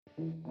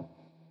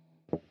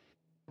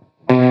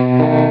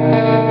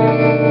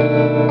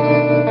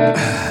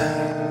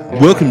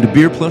Welcome to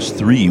Beer Plus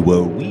 3,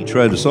 where we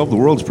try to solve the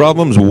world's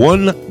problems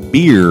one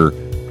beer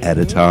at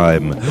a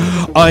time.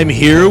 I'm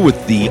here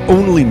with the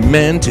only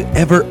man to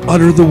ever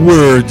utter the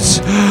words,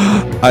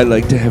 I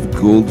like to have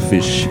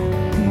goldfish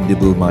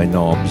nibble my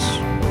knobs.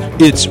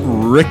 It's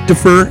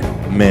Richtofer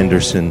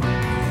Manderson.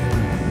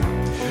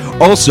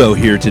 Also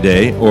here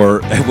today,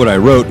 or what I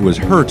wrote was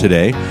her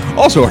today,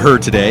 also her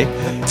today,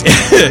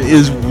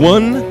 is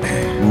one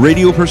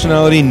radio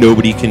personality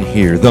nobody can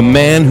hear. The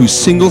man who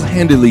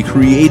single-handedly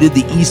created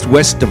the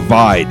East-West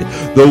divide.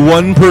 The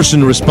one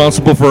person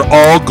responsible for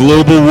all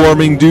global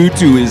warming due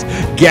to his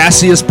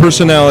gaseous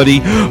personality,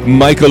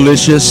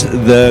 Michaelicious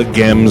the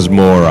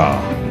Gamsmora.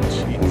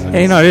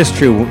 Hey, it is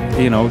true.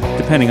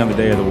 Depending on the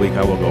day of the week,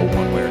 I will go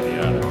one way or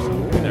the other. So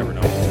you never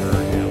know what's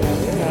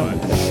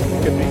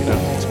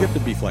It's good to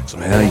be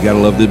flexible. Well, you gotta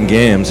love them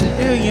gams.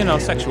 Yeah,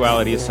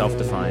 sexuality is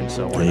self-defined,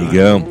 so why There not? you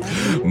go.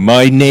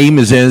 My name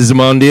is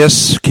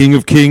Ozymandias, King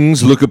of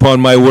Kings. Look upon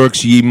my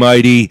works, ye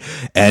mighty,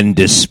 and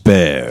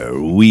despair.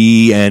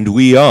 We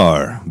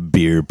are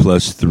Beer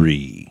Plus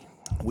 3.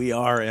 We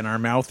are, and our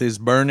mouth is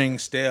burning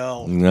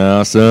still.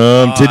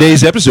 Awesome.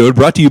 Today's episode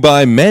brought to you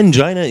by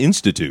Mangina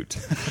Institute,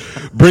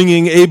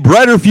 bringing a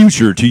brighter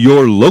future to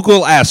your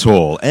local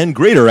asshole and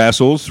greater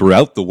assholes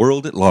throughout the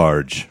world at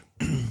large.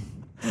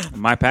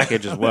 My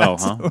package as well,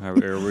 huh? Are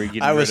we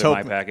getting rid of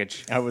my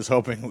package? I was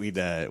hoping we'd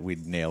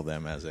nail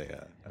them as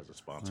a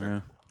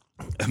sponsor.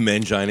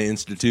 Mangina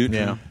Institute.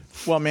 Yeah.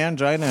 Well,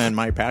 Mangina and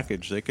my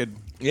package, they could.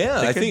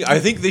 Yeah, I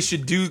think they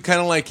should do kind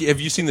of like. Have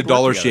you seen the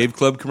Dollar Shave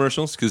Club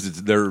commercials?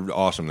 Because they're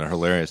awesome. They're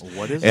hilarious.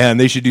 What is it? And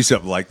they should do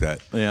something like that.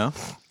 Yeah.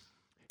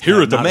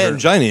 Here at the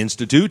Mangina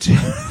Institute,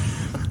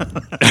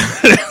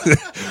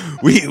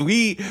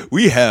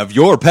 we have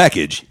your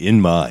package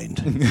in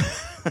mind.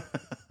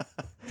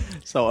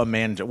 So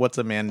what's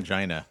a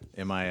mangina?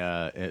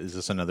 Is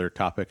this another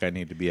topic I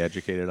need to be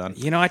educated on?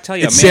 I tell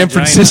you, It's San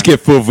Francisco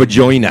for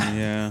vagina.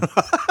 Yeah.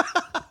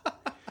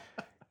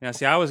 Now,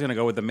 see, I was going to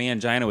go with the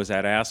mangina was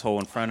that asshole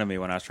in front of me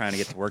when I was trying to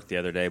get to work the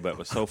other day, but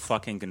was so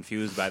fucking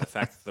confused by the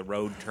fact that the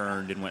road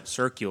turned and went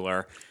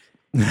circular.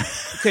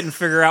 Couldn't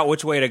figure out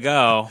which way to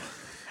go.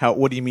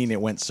 What do you mean it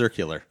went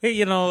circular?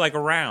 Like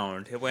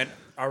around. It went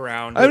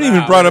around. I haven't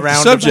even brought up the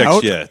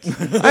subjects yet.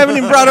 I haven't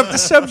even brought up the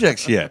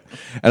subjects yet.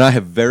 And I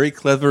have very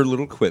clever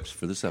little quips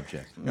for the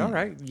subject. All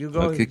right, you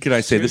go. Okay, can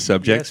I say the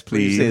subjects, Yes,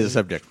 please? Say the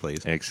subject,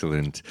 please.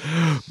 Excellent.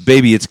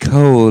 Baby, it's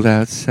cold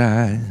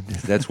outside.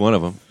 That's one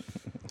of them.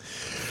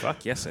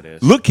 Fuck, yes it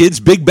is. Look, kids,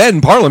 Big Ben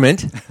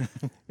Parliament.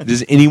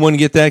 Does anyone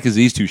get that? Because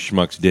these two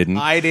schmucks didn't.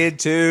 I did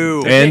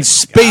too. And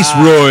space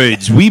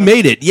roids. We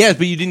made it. Yes,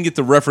 but you didn't get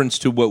the reference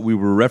to what we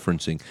were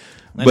referencing.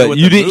 But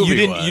you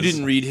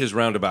didn't read his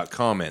roundabout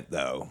comment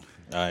though.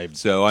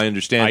 So I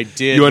understand. I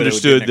did. You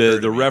understood but it didn't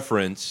occur to the me.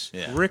 reference.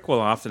 Yeah. Rick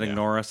will often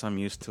ignore us. I'm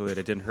used to it.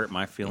 It didn't hurt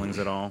my feelings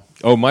at all.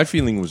 Oh, my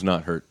feeling was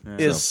not hurt.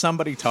 Is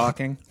somebody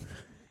talking?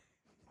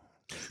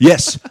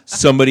 Yes,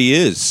 somebody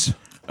is.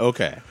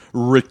 Okay.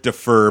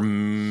 Richtofer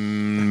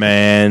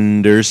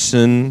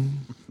Manderson.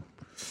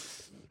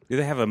 Do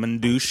they have a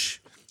mandouche?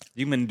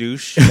 You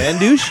mandouche?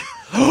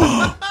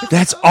 Mandouche?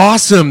 That's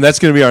awesome. That's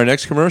going to be our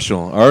next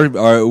commercial.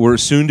 We're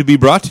soon to be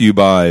brought to you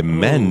by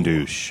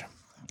Mandouche.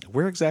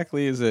 Where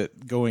exactly is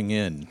it going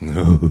in?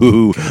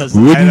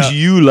 Wouldn't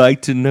you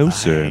like to know,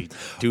 sir? I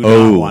do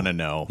not want to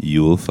know.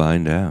 You'll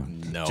find out.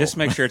 No. Just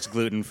make sure it's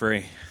gluten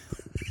free.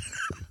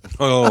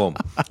 Oh,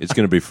 it's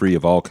going to be free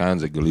of all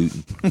kinds of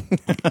gluten.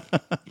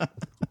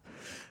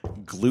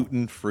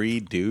 Gluten-free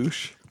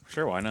douche?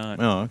 Sure, why not?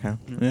 Oh, okay.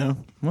 Yeah.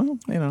 Well,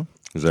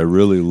 Because I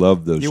really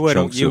love those You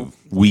wouldn't- chunks you-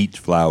 of wheat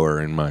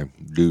flour in my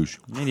douche.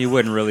 And you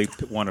wouldn't really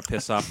want to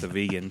piss off the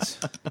vegans.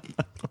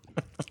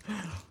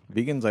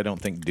 Vegans, I don't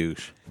think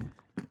douche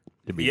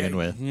to begin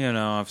with.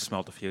 I've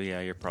smelt a few.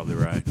 Yeah, you're probably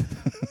right.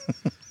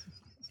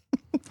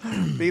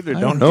 They either I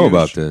don't know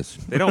about this.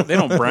 They don't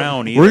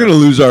brown either. We're going to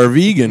lose our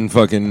vegan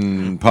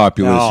fucking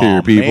populace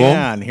here, people.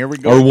 Man, here we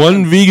go. Our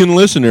one vegan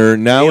listener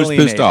now is pissed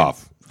Alienated.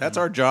 off. That's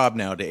our job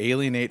now, to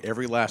alienate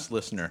every last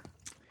listener.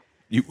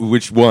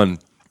 Which one?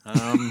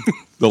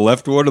 The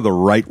left one or the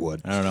right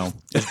one? I don't know.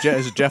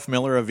 Is Jeff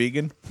Miller a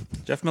vegan?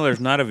 Jeff Miller's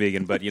not a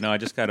vegan, but I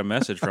just got a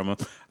message from him.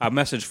 A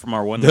message from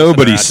our one.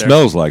 Nobody listener out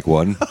smells like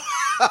one.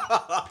 there.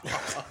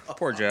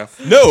 Poor Jeff.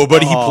 No,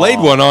 but he played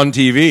one on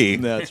TV.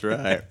 That's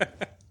right.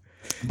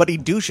 But he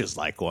douches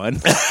like one.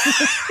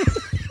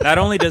 Not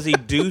only does he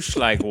douche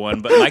like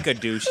one, but like a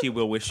douche, he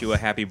will wish you a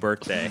happy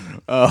birthday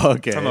Oh,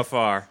 okay. from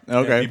afar.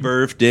 Okay. Happy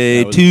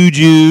birthday to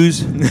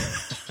Jews.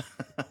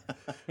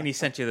 And he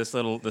sent you this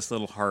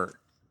little heart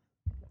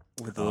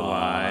with the little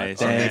eyes.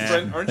 thanks.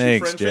 And- Aren't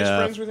Thanks,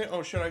 Jeff. with him?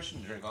 Oh, shit, I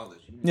shouldn't drink all this.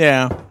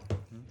 Yeah.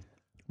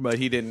 But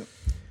he didn't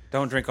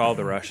Don't drink all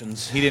the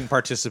Russians. He didn't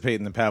participate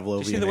in the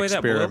Pavlovian the way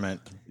that blew?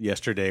 experiment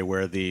yesterday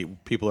where the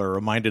people are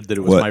reminded that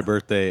it was What? my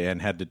birthday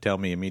and had to tell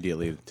me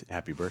immediately,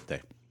 happy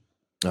birthday.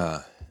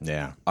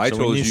 Yeah. I So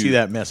told when you. you see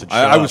that message,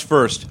 I was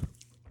first.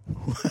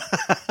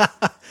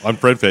 On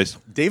Fred Face.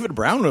 David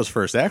Brown was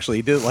first. Actually,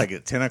 he did it like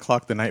at 10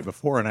 o'clock the night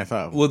before, and I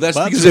thought, Well, that's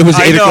 "But-" because it was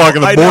 8 o'clock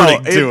in the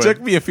morning. It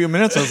took me a few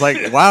minutes. I was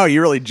like, wow, you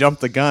really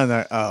jumped the gun.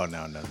 Oh,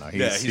 no.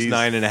 He's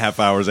 9.5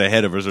 hours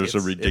ahead of us, or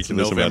some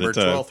ridiculous it's amount November of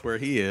time. 12th where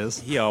he is.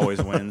 He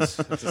always wins.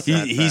 It's a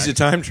sad He's a fact.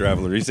 time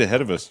traveler. He's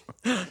ahead of us.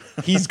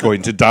 He's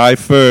going to die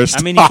first.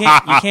 I mean, you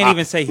can't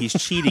even say he's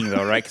cheating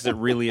though, right? Because it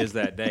really is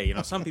that day. You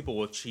know, some people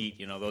will cheat.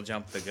 You know, they'll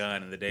jump the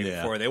gun and the day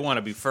before they want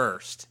to be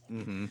first.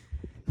 Mm-hmm.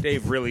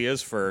 Dave really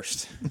is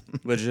first,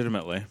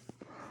 legitimately.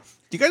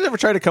 Do you guys ever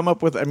try to come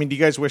up with? I mean, do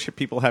you guys wish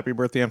people happy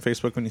birthday on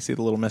Facebook when you see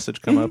the little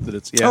message come up that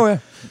it's? Yeah. Oh, yeah.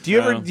 Do you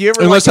ever?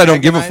 Unless like, I don't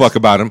give a agonize? fuck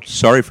about him.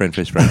 Sorry, Fred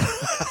Face friend.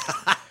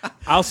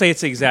 I'll say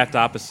it's the exact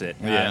opposite.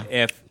 Yeah.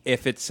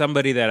 If it's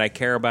somebody that I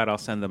care about, I'll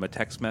send them a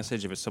text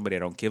message. If it's somebody I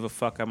don't give a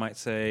fuck, I might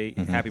say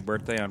happy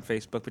birthday on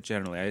Facebook. But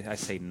generally, I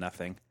say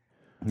nothing.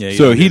 Yeah.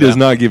 So he does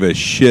not give a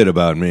shit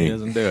about me. He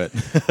doesn't do it.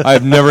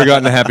 I've never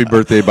gotten a happy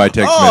birthday by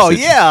text message.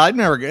 Yeah, I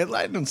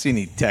don't see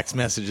any text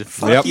messages.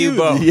 Fuck Yep. you You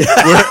both.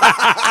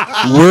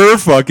 We're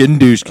fucking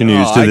douche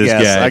canoes to this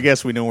guy. I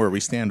guess we know where we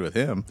stand with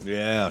him.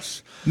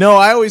 Yes. No,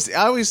 I always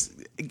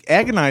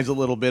agonize a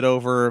little bit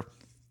over.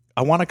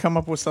 I want to come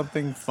up with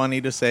something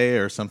funny to say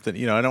or something.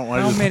 You know, I don't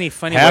want How to. many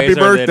funny Happy ways are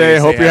there to birthday! say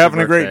Hope you're happy having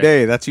a great birthday?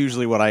 day. That's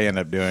usually what I end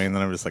up doing. And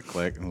then I'm just like,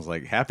 click, and I was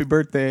like, happy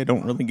birthday! I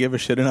don't really give a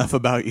shit enough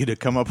about you to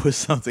come up with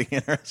something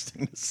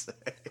interesting to say.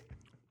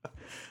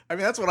 I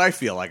mean, that's what I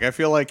feel like. I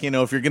feel like, you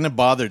know, if you're going to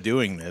bother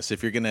doing this,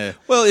 if you're going to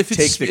If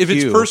it's take the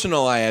cue,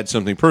 personal, I add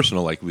something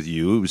personal. Like with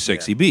you, it was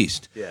Sexy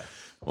Beast. yeah.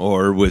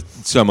 Or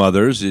with some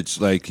others, it's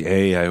like,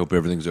 hey, I hope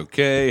everything's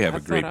okay. Have I a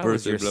great thought I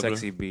was birthday. your blah, blah.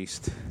 sexy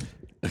beast.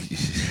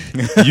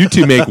 You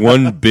two make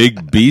one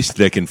big beast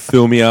that can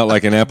fill me out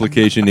like an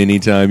application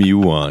anytime you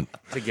want.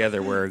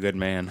 Together, we're a good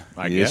man.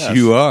 I Yes, guess.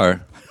 you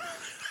are.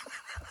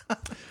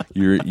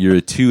 You're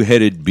a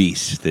two-headed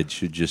beast that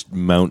should just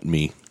mount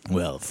me.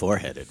 Well,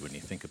 four-headed when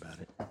you think about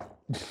it.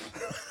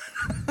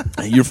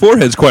 Your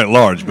forehead's quite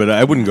large, but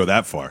I wouldn't go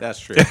that far. That's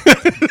true.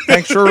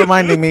 Thanks for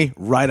reminding me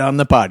right on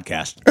the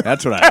podcast.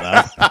 That's what I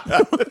love.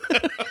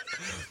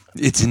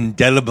 It's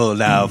indelible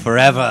now,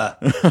 forever.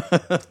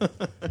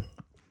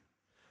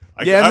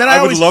 Yeah, and then I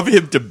would always- love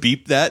him to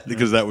beep that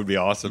because that would be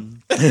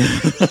awesome.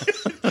 Because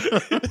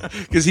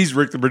he's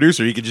Rick the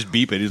producer, he could just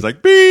beep it. He's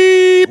like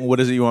beep. What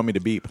is it you want me to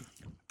beep?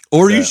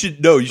 Or you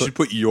should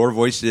put your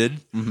voice in,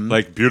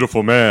 like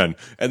beautiful man,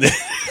 and then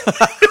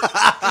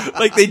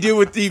like they do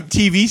with the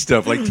TV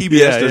stuff. Like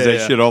TBS does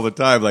that shit all the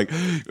time. Like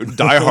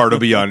Die Hard will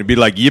be on, it'd be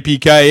like yippee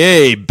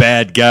ki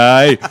bad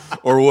guy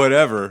or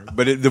whatever.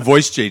 But the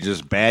voice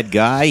changes, bad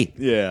guy.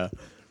 Yeah.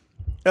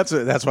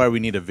 That's why we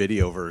need a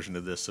video version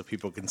of this so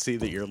people can see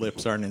that your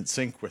lips aren't in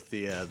sync with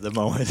the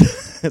moment.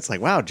 It's like,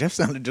 wow, Jeff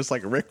sounded just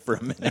like Rick for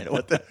a minute.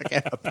 What the heck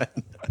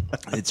happened?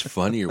 It's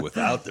funnier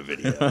without the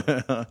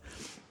video.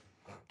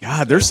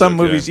 God, there's some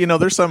okay. movies. You know,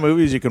 there's some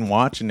movies you can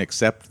watch and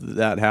accept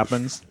that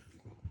happens.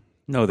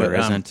 No, there But,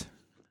 isn't.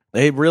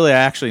 They really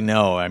actually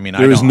know. I mean,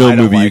 There is no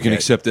movie you like can it.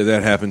 accept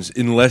that happens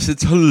unless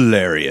it's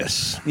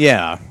hilarious.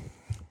 Yeah,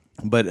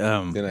 but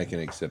Then I can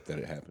accept that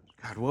it happens.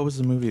 God, what was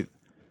the movie?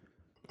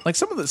 Like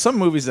some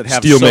movies that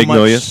have Steel so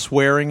Magnolia? much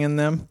swearing in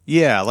them.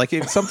 Yeah, like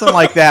it's something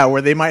like that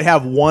where they might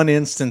have one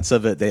instance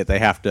of it that they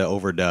have to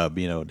overdub,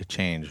 you know, to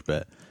change.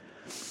 But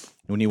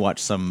when you watch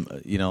some,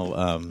 you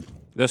know,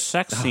 The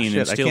sex scene shit, in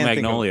I Steel can't think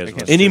of- Magnolias. I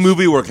can't- was Any just-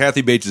 movie where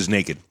Kathy Bates is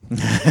naked.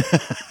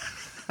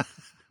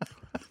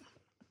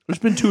 There's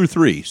been 2 or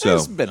 3, so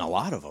there's been a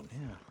lot of them.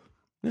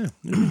 yeah,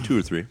 there's been 2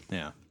 or 3.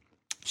 Yeah.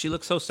 She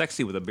looks so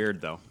sexy with a beard,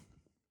 though.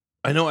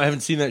 I know I haven't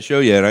seen that show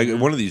yet.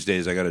 One of these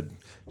days I got to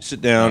sit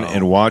down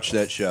and watch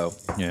that show.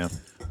 Yeah.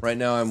 Right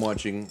now I'm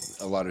watching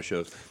a lot of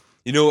shows.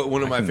 You know what?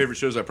 One of my favorite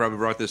shows, I probably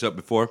brought this up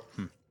before.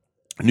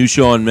 A new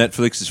show on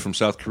Netflix is from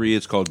South Korea.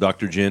 It's called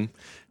Dr. Jin,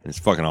 and it's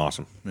fucking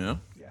awesome. Yeah.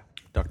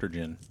 Dr.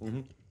 Jin.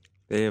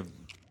 They have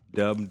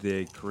dubbed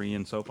the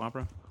Korean soap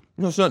opera?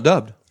 No, it's not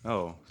dubbed.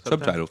 Oh.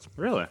 Subtitles.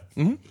 Really?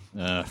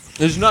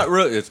 It's not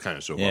really. It's kind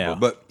of soap Yeah. opera,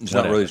 but it's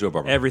not really soap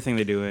opera. Everything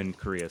they do in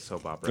Korea is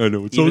soap opera. I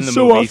know, it's Even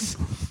so the movies.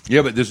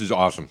 Yeah, but this is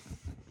awesome.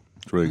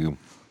 It's really good.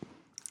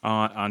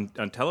 On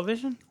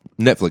television?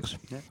 Netflix.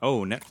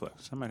 Oh,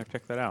 Netflix. I might have to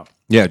check that out.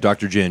 Yeah,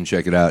 Dr. Jin,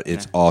 check it out.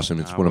 It's awesome.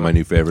 It's one of my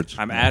new favorites.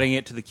 I'm adding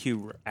it to the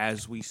queue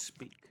as we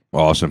speak.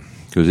 Awesome.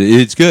 Because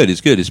it's good.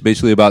 It's good. It's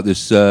basically about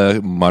this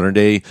modern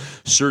day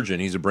surgeon.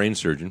 He's a brain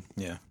surgeon.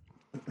 Yeah.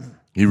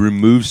 He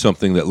removes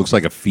something that looks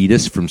like a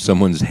fetus from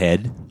someone's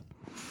head.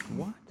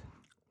 What?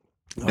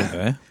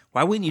 Okay.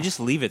 Why wouldn't you just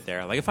leave it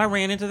there? Like, if I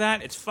ran into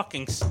that, it's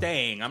fucking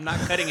staying. I'm not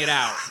cutting it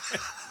out.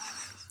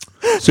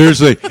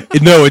 Seriously,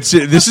 no. This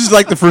is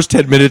like the first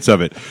 10 minutes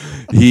of it.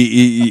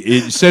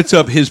 It sets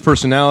up his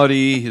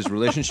personality, his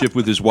relationship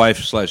with his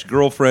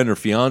wife/girlfriend or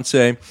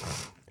fiance,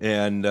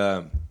 and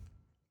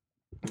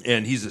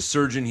he's a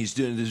surgeon. He's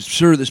doing,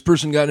 sir, this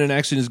person got in an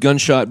accident, his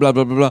gunshot, blah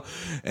blah blah blah,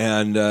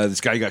 and this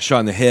guy got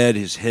shot in the head.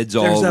 His head's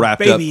all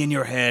wrapped up. There's a baby in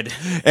your head.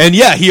 And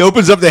yeah, he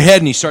opens up the head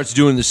and he starts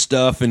doing this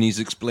stuff and he's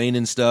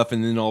explaining stuff,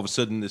 and then all of a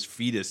sudden, this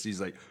fetus,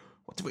 he's like,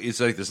 it's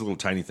like this little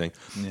tiny thing,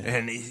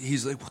 and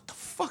he's like, "What the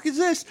fuck is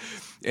this?"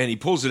 And he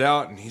pulls it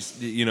out, and he's,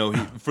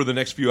 for the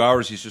next few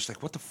hours, he's just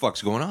like, "What the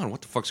fuck's going on?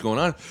 What the fuck's going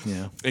on?"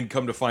 Yeah. And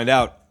come to find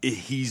out,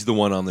 he's the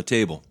one on the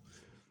table.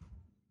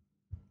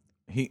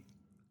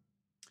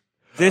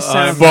 This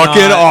sounds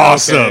fucking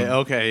awesome.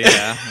 Okay,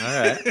 yeah, all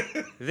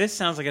right. This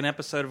sounds like an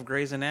episode of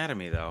Grey's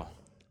Anatomy, though.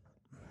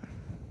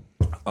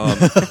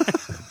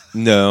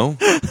 No,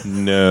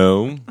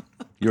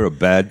 you're a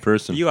bad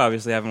person. You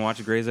obviously haven't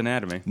watched Grey's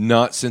Anatomy.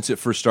 Not since it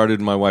first started.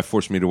 My wife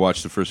forced me to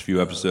watch the first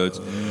few episodes,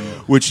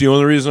 which the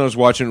only reason I was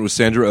watching it was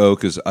Sandra Oh,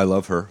 because I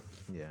love her.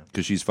 Yeah,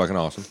 because she's fucking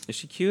awesome. Is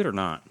she cute or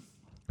not?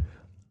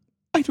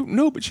 I don't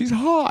know, but she's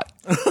hot.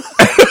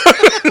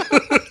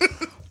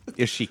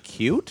 Is she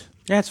cute?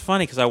 Yeah, it's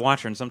funny because I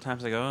watch her and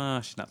sometimes I go,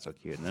 "Oh, she's not so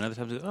cute," and then other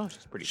times I go, "Oh,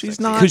 she's pretty." She's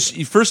sexy. not.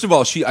 Because first of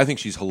all, I think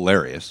she's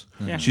hilarious.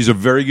 Yeah. She's a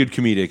very good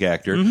comedic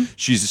actor.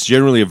 She's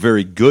generally a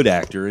very good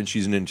actor, and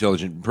she's an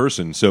intelligent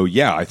person. So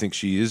yeah, I think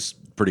she is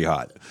pretty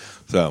hot.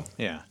 So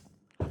Yeah,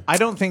 I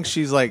don't think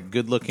she's like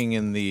good looking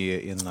in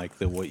like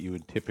the what you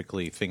would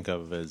typically think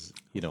of as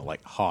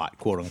like hot,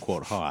 quote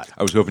unquote hot.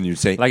 I was hoping you'd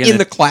say Like in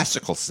the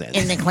classical sense,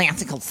 In the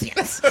classical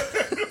sense.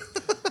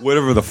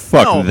 whatever the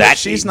fuck No, that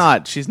she's means.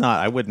 not. She's not.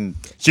 I wouldn't.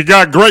 She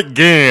got great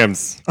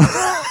gams.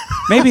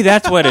 Maybe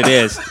that's what it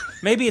is.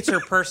 Maybe it's her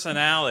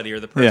personality or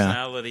the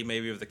personality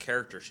maybe of the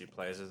character she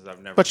plays.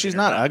 I've never. But seen she's her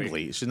not not be.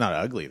 ugly. She's not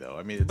ugly though.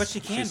 I mean, But she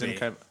can she's in be.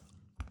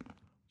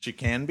 she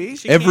can be.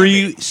 She can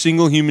Every be.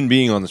 single human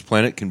being on this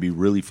planet can be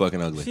really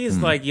fucking ugly. She is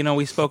like,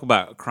 we spoke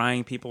about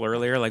crying people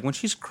earlier. Like when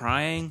she's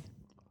crying,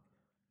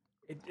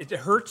 it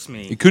hurts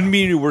me. It couldn't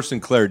be any worse than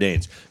Claire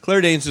Danes.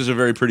 Claire Danes is a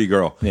very pretty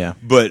girl. Yeah.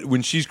 But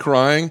when she's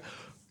crying,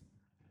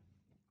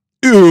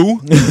 ew.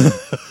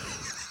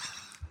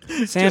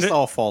 Sandra, just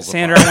all falls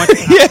Sandra,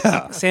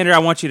 Sandra, I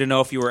want you to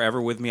know if you were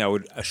ever with me,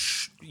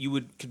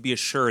 could be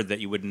assured that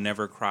you would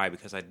never cry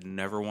because I'd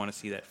never want to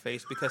see that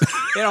face because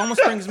it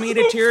almost brings me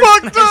to tears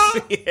when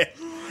I see it.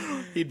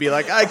 He'd be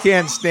like, I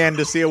can't stand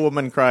to see a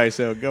woman cry,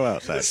 so go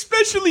outside.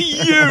 Especially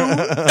you.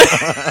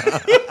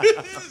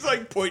 It's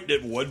like pointing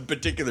at one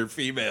particular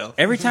female.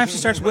 Every time she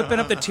starts whipping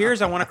up the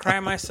tears, I want to cry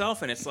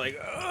myself, and it's like,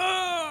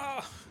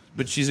 ugh.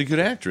 But she's a good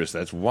actress.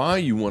 That's why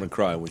you want to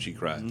cry when she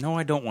cries. No,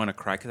 I don't want to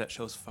cry because that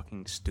show's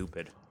fucking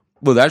stupid.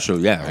 Well, that show,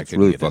 yeah, I it's could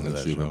really get into fucking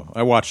that stupid. show.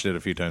 I watched it a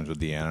few times with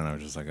Deanna, and I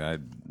was just like,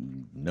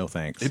 no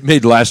thanks. It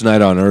made Last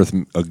Night on Earth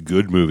a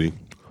good movie.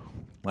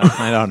 Last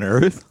Night on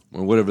Earth?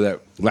 Or whatever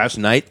that... Last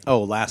Night?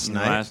 Oh, Last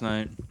Night? Last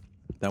night.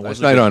 That Last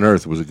was Night on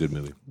Earth was a good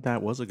movie.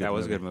 That was a good That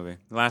was a good movie.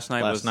 Last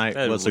night Last was, Night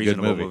that was a a good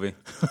reasonable movie.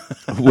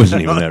 It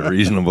wasn't even that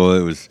reasonable.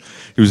 It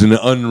was an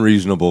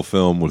unreasonable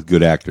film with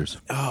good actors.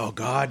 Oh,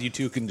 God, you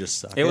two can just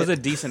suck It was a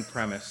decent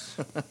premise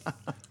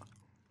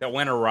that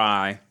went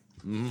awry.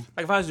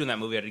 Like if I was doing that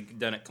movie, I'd have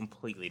done it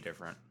completely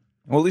different.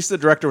 Well, at least the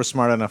director was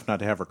smart enough not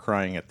to have her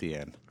crying at the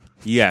end.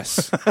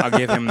 Yes, I'll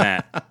give him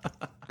that.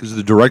 Because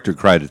the director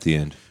cried at the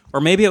end. Or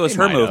maybe it was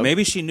her might move. have.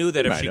 Maybe she knew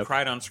that if might she have.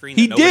 cried on screen,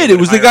 He that nobody did. would It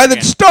was the hire guy her that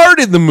again.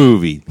 started the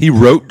movie. He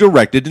wrote,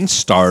 directed, and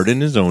starred in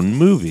his own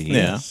movie. Yeah.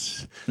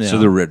 Yes. Yeah. So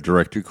the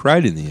director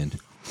cried in the end.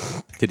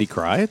 Did he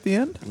cry at the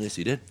end? Yes,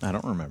 he did. I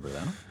don't remember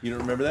that. You don't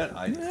remember that?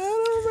 I I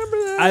don't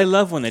remember that. I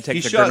love when they take He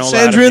the shot granola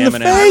Sandra out in of the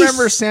him and I face.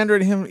 remember Sandra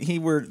and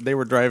him. They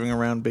were driving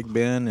around Big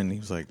Ben, and he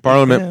was like,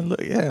 Parliament. "Big Ben,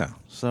 look, yeah."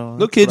 So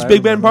Look, that's kids, what I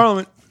Big Ben remember.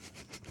 Parliament.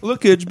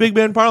 Look, kids, Big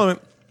Ben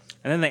Parliament.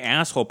 And then the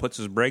asshole puts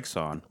his brakes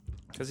on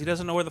because he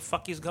doesn't know where the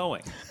fuck he's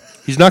going.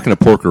 He's not going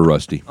to pork her,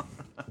 Rusty.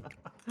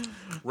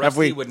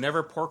 Rusty would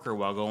never pork her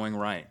while going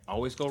right.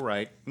 Always go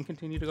right and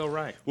continue to go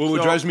right. Well,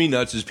 what drives me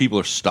nuts is people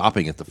are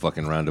stopping at the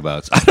fucking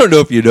roundabouts. I don't know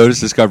if you noticed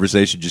this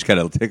conversation just kind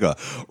of take a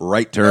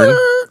right turn.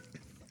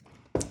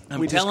 I'm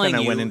We just telling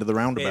kinda you, went into the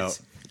roundabout.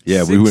 it's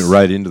Yeah, we went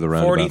right into the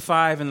roundabout.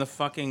 45 in the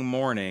fucking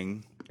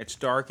morning. It's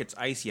dark. It's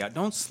icy out.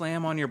 Don't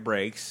slam on your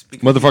brakes.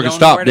 Because you Motherfucker don't know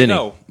stopped, where to didn't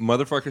go. he?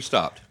 Motherfucker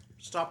stopped.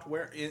 Stopped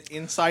where?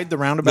 Inside the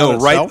roundabout No,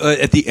 right itself?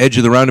 at the edge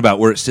of the roundabout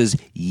where it says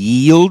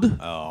yield.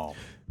 Oh.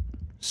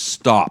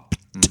 Stop.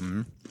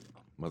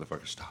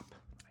 Motherfucker, stop.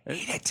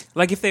 Hate it.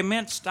 Like if they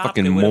meant stop,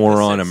 Fucking they would have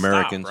moron said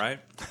Americans.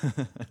 Stop,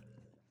 right?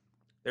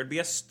 There'd be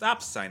a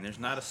stop sign. There's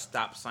not a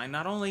stop sign.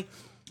 Not only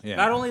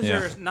is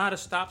there not a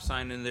stop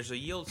sign and there's a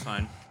yield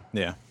sign.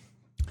 Yeah.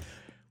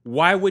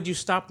 Why would you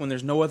stop when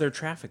there's no other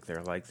traffic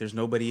there? Like there's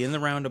nobody in the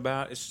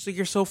roundabout. It's just like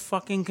you're so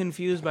fucking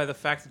confused by the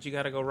fact that you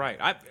got to go right.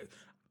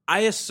 I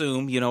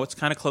assume, it's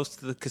kind of close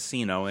to the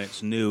casino, and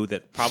it's new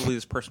that probably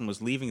this person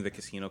was leaving the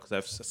casino because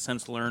I've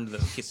since learned that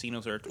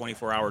casinos are a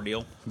 24-hour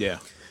deal. Yeah.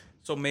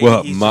 So maybe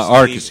Well, he's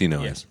our just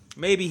casino yeah. is.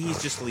 Maybe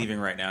he's just leaving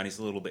right now, and he's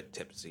a little bit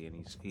tipsy,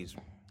 and he's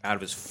out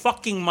of his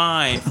fucking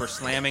mind for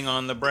slamming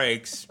on the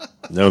brakes.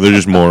 No, they're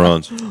just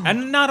morons.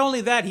 And not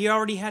only that, he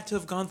already had to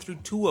have gone through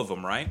 2 of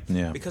them, right?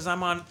 Yeah. Because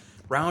I'm on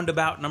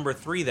roundabout number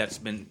 3 that's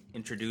been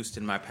introduced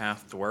in my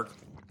path to work.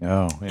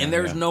 Oh, yeah. And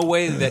there's no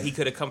way that he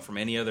could have come from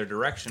any other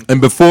direction.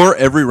 And before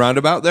every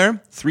roundabout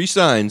there, 3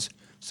 signs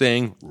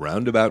saying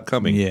roundabout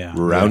coming. Yeah.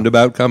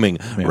 Roundabout coming.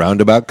 Yeah.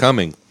 Roundabout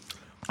coming.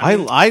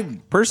 I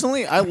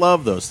personally, I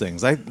love those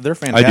things. They're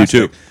fantastic. I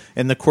do too.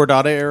 And the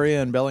Cordata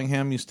area in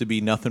Bellingham used to be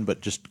nothing but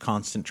just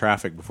constant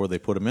traffic before they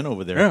put them in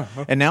over there.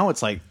 Yeah. And now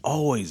it's like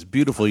always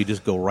beautiful. You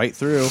just go right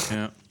through.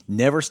 Yeah.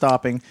 Never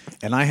stopping,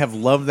 and I have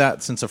loved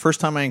that since the first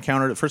time I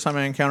encountered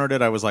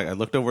it. I was like, I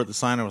looked over at the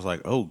sign. I was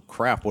like, oh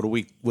crap,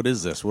 what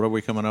is this? What are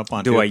we coming up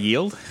on? Do I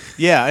yield?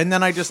 Yeah, and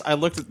then I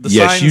looked at the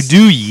Yes, signs. you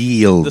do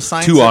yield The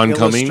signs to that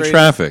oncoming illustrate-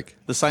 traffic.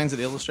 The signs that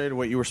illustrated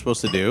what you were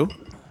supposed to do.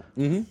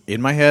 Mm-hmm.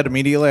 In my head,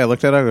 immediately, I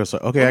looked at it. I was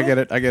like, okay, I get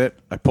it.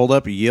 I pulled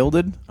up,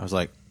 yielded. I was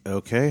like,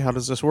 okay, how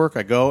does this work?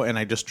 I go, and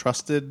I just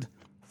trusted,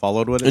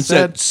 followed what it It's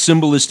said. that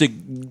symbolistic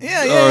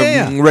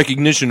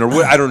recognition,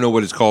 or I don't know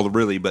what it's called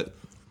really, but...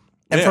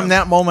 And Yeah. from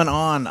that moment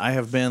on, I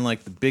have been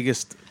like the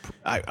biggest.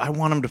 I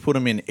want them to put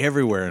them in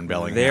everywhere in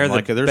Bellingham. They're the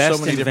like, there's best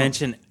so many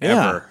invention different,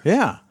 ever.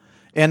 Yeah.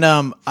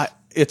 And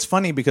it's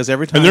funny because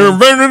every time And they're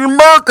invented in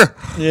America!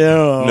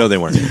 yeah, No, they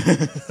weren't.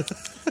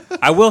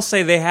 I will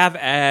say they have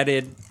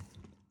added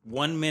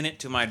 1 minute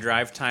to my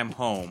drive time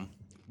home,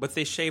 but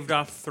they shaved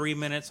off 3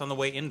 minutes on the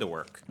way into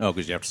work. Oh,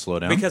 because you have to slow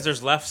down. Because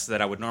there's lefts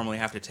that I would normally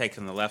have to take,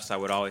 and the lefts I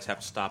would always have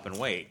to stop and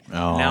wait.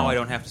 Oh. Now I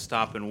don't have to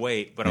stop and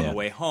wait, but on Yeah. the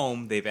way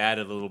home, they've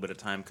added a little bit of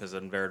time because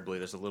invariably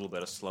there's a little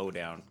bit of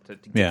slowdown to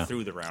get Yeah.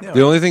 through the roundabout.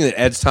 The only thing that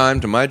adds time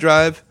to my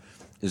drive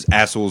is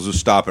assholes who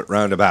stop at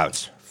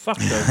roundabouts. Fuck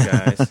those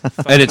guys.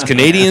 Fuck And it's them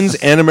Canadians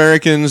ass. and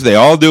Americans. They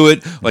all do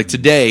it. Like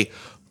today,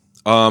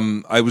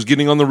 I was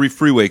getting on the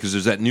freeway because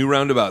there's that new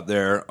roundabout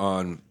there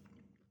on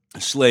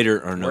Slater.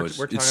 Or no, it's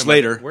talking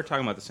Slater. We're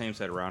talking about the same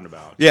set of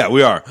roundabouts. Yeah,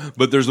 we are.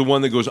 But there's the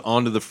one that goes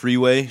onto the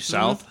freeway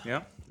south.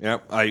 Yeah. Yeah,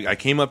 I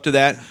came up to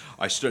that.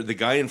 The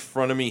guy in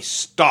front of me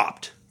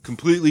stopped,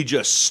 completely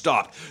just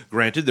stopped.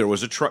 Granted, there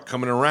was a truck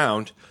coming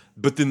around,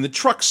 but then the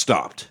truck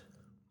stopped.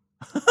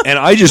 And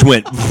I just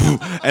went,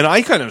 and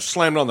I kind of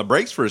slammed on the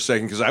brakes for a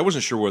second because I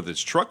wasn't sure what this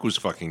truck was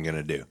fucking going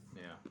to do.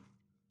 Yeah.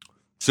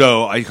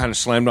 So I kind of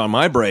slammed on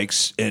my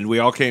brakes, and we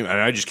all came, and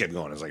I just kept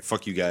going. I was like,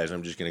 fuck you guys,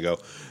 I'm just going to go.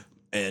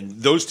 And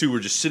those two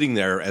were just sitting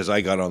there as I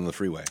got on the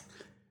freeway.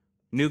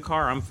 New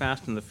car, I'm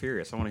fast and the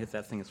furious. I want to hit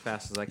that thing as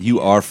fast as I can. You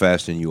are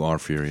fast and you are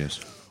furious.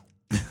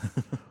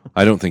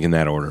 I don't think in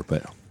that order,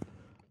 but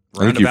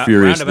I think you're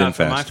furious then roundabout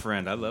for my fast.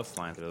 friend. I love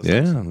flying through those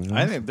Yeah, things.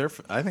 I think they're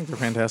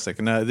fantastic.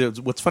 And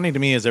what's funny to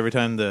me is every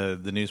time the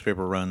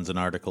newspaper runs an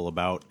article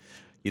about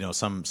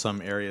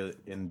some area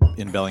in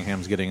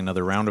Bellingham's getting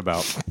another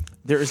roundabout,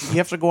 you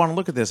have to go on and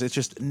look at this. It's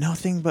just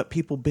nothing but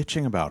people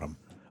bitching about them.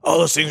 Oh,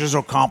 those things are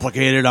so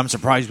complicated. I'm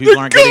surprised people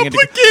aren't getting into.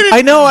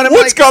 I know. And I'm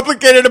What's like,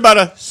 complicated about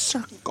a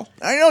circle?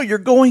 I know you're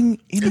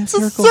going in It's a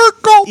a circle.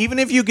 circle. Even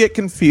if you get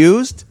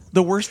confused,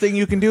 the worst thing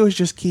you can do is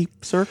just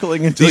keep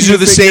circling until These you are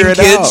the figure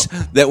same it kids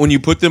out. that when you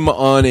put them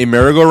on a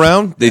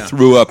merry-go-round, they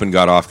threw up and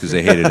got off because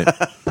they hated it.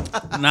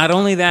 Not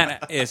only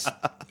that is,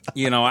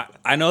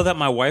 I know that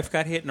my wife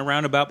got hit in a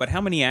roundabout, but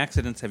how many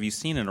accidents have you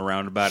seen in a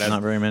roundabout?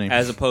 Not very many.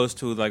 As opposed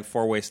to like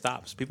four-way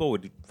stops. People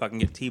would fucking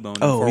get T-boned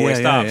in Oh, four-way yeah,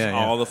 stops yeah.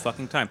 all the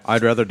fucking time.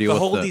 I'd rather deal the with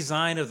whole the-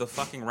 design of the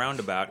fucking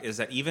roundabout is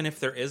that even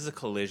if there is a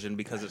collision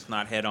because it's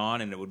not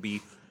head-on and it would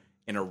be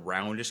in a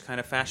roundish kind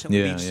of fashion,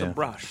 it would be some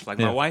brush. Like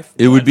my wife,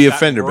 It would once be a got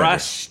fender bender.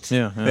 brushed.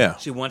 Yeah.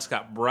 She once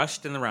got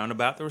brushed in the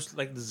roundabout. There was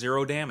like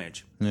zero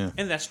damage. Yeah.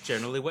 And that's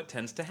generally what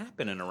tends to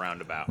happen in a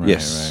roundabout.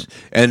 Yes.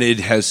 And it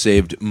has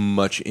saved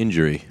much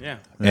injury. Yeah.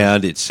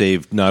 And it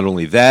saved not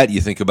only that,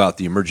 you think about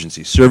the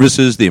emergency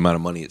services, the amount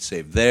of money it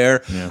saved there,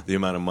 the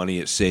amount of money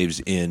it saves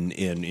in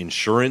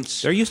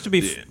insurance. There used to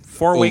be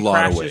four-way a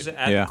lot of crashes weight.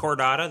 at Yeah.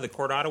 Cordata, the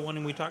Cordata one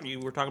you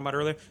were talking about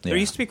earlier. There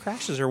used to be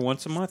crashes there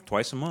once a month,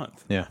 twice a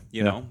month. Yeah.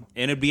 You know,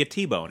 and it'd be a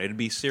T-bone. It'd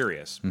be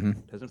serious.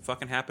 Doesn't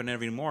fucking happen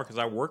anymore because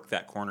I work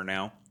that corner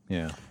now.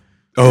 Yeah.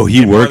 Oh,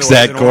 he works more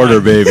that than corner,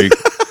 one. baby.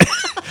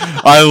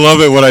 I love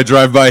it when I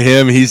drive by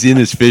him. He's in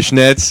his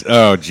fishnets.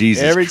 Oh,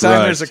 Jesus Every Christ.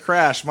 time there's a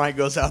crash, Mike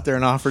goes out there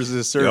and offers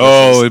his services.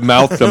 Oh,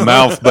 mouth to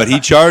mouth, but he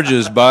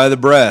charges by the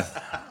breath.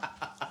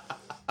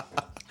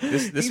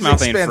 This he's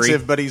mouth ain't free.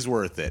 expensive, but he's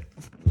worth it.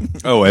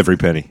 Oh, every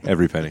penny.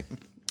 Every penny.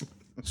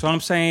 So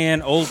I'm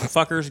saying old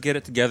fuckers get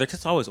it together because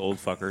it's always old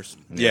fuckers.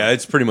 Yeah,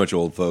 it's pretty much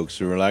old folks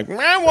who are like,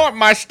 I want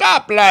my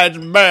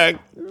stoplights back.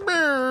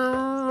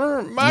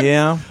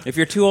 Yeah. If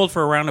you're too old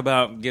for a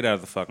roundabout, get out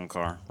of the fucking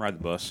car. Ride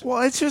the bus.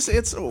 Well,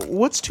 it's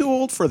what's too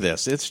old for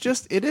this? It's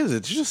just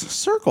a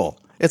circle.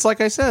 It's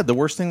like I said, the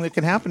worst thing that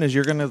can happen is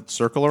you're going to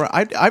circle around.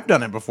 I've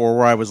done it before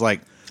where I was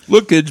like,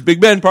 Look, kids,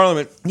 Big Ben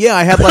Parliament. yeah,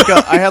 I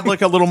had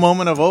like a little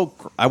moment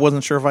of I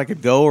wasn't sure if I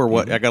could go or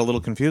what. I got a little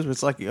confused. But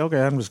it's like, okay,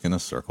 I'm just going to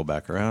circle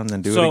back around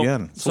and do it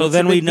again. So what's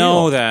then the we big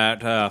know deal?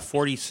 that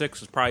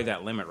 46 is probably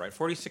that limit, right?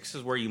 46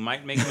 is where you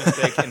might make a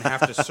mistake and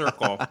have to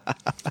circle.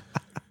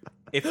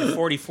 If you're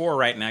 44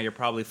 right now, you're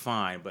probably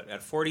fine. But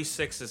at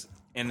 46 is,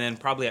 and then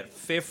probably at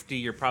 50,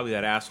 you're probably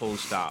that asshole who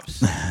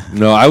stops.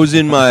 No, I was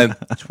in my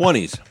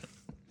 20s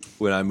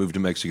when I moved to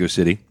Mexico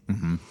City.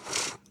 Mm-hmm.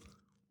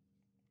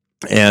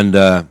 And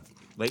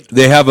Late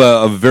they have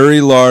a very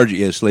large,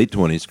 yes, late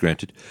 20s,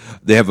 granted.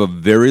 They have a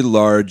very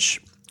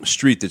large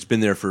street that's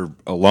been there for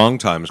a long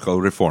time. It's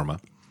called Reforma.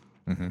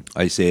 Mm-hmm.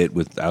 I say it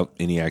without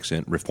any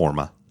accent,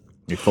 Reforma.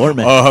 You're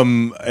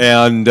Thorman.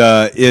 And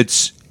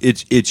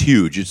it's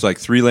huge. It's like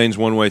 3 lanes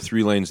one way,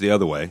 3 lanes the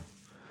other way.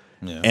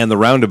 Yeah. And the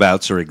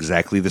roundabouts are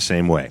exactly the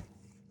same way.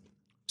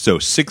 So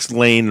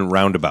 6-lane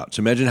roundabouts.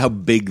 Imagine how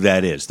big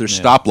that is. There's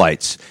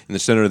stoplights in the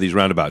center of these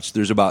roundabouts.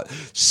 There's about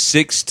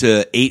 6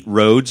 to 8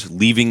 roads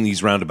leaving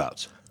these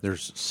roundabouts.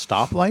 There's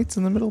stoplights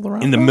in the middle of the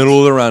roundabout? In the middle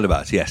of the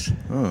roundabouts, yes.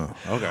 Oh,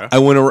 okay.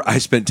 I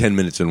spent 10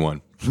 minutes in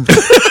one. Because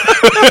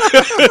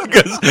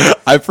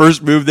I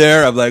first moved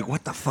there, I'm like,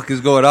 what the fuck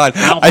is going on?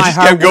 I just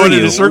kept going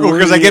in a circle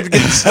because I kept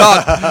getting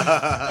stuck.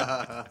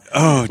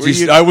 Oh,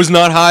 geez, I was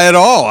not high at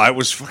all. I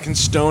was fucking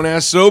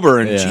stone-ass sober,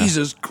 and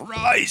Jesus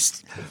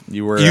Christ.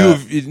 You were...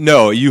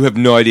 you have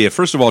no idea.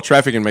 First of all,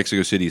 traffic in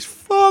Mexico City is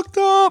fucked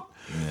up.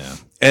 Yeah.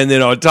 And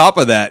then on top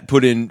of that,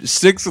 put in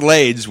 6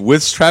 lanes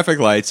with traffic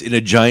lights in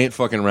a giant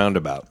fucking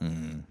roundabout.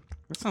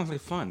 That sounds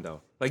like fun,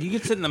 though. Like, you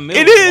could sit in the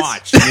middle It and is.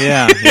 watch.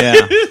 Yeah.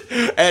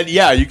 And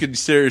you can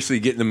seriously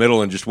get in the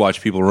middle and just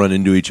watch people run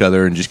into each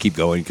other and just keep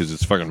going because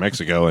it's fucking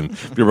Mexico and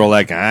people are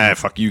like,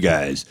 fuck you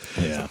guys.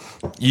 Yeah.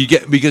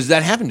 Because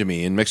that happened to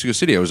me in Mexico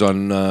City. I was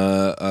on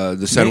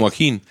the San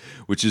Joaquin,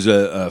 which is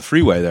a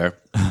freeway there.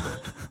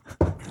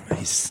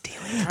 He's stealing.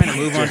 Trying to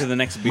move on to the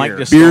next beer.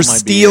 Beer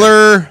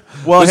stealer.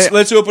 Well,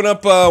 let's open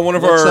up one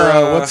of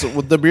our. What's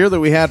the beer that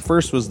we had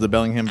first was the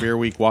Bellingham Beer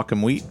Week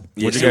Wacom Wheat.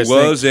 Yes, it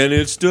was, and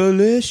it's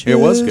delicious. It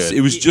was good.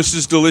 It was just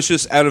as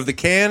delicious out of the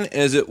can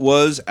as it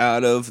was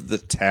out of the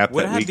tap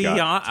Would that I we be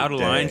got out of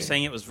today. line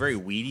saying it was very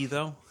weedy,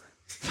 though?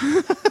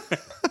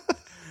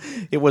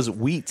 It was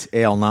wheat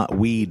ale, not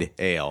weed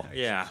ale.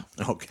 Yeah.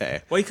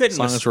 Okay. Well, you couldn't As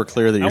long as we're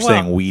clear that you're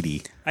saying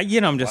weedy.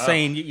 I'm just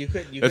saying you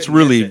could. That's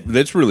couldn't miss it.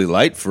 that's really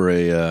light for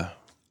a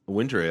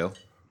winter ale.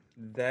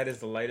 That is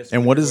the lightest.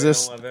 And what is winter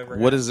this? ale I've ever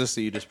What had. is this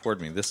that you just poured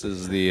me? This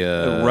is the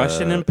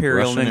Russian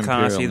Imperial Russian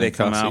Ninkasi. They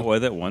come Ninkasi. out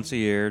with it once a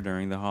year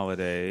during the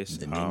holidays.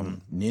 It's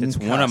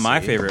Ninkasi. one of my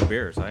favorite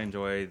beers. I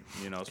enjoy,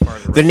 as far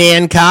as The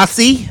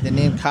Nankasi? The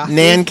name Coffee.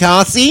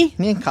 Nankasi?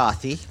 Name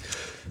Coffee. that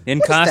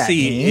Ninkasi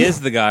mean?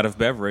 is the god of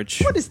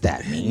beverage. What does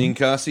that mean?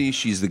 Ninkasi,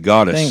 she's the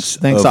goddess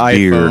Thanks of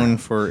beer. iPhone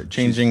for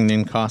changing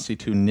Ninkasi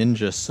to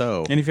Ninja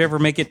So. And if you ever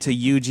make it to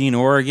Eugene,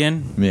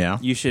 Oregon, Yeah.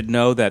 you should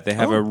know that they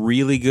have a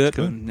really good.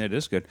 It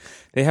is good.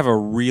 They have a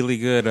really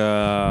good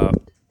bar,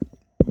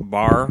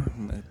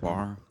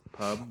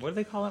 pub. What do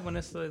they call it when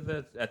it's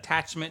the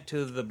attachment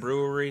to the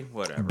brewery?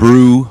 Whatever.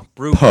 Brew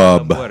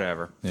pub,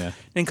 whatever. Yeah.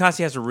 Ninkasi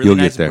has a really You'll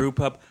get nice there. brew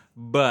pub,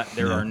 but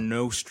there are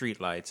no street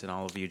lights in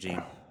all of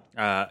Eugene.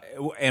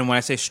 And when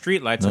I say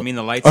street lights, I mean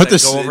the lights that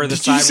go over the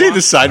did you sidewalk. say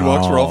the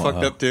sidewalks were all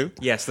fucked up too?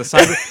 Yes, the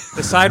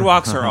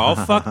sidewalks are all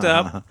fucked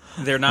up.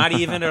 They're not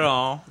even at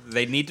all.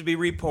 They need to be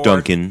repoured.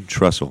 Duncan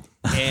Trussell.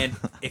 And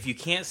if you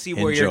can't see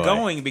where Enjoy. you're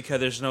going because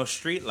there's no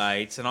street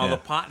lights and all the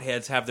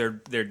potheads have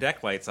their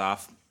deck lights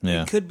off,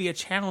 Yeah. it could be a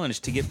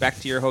challenge to get back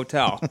to your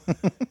hotel.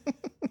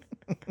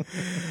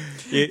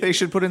 They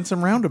should put in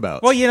some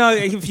roundabouts. Well,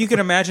 if you can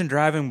imagine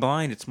driving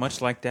blind, it's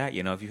much like that.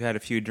 If you've had a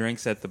few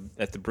drinks at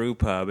the brew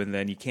pub and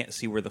then you can't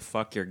see where the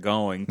fuck you're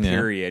going,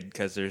 period,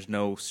 because there's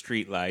no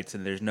street lights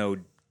and there's no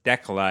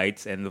deck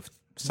lights and the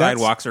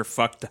sidewalks are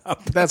fucked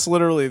up. That's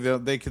literally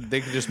they could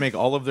just make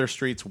all of their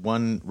streets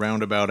one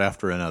roundabout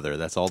after another.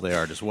 That's all they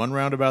are, just one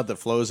roundabout that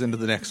flows into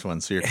the next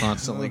one. So you're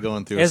constantly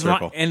going through a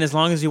circle. And as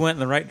long as you went in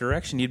the right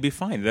direction, you'd be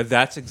fine.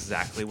 That's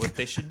exactly what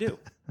they should do.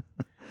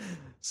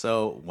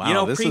 So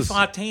wow, this is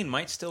Prefontaine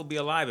might still be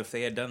alive if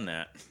they had done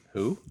that.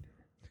 who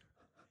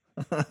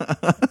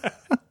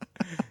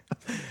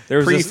There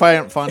was this-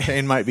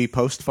 Prefontaine might be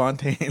post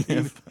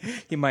Fontaine.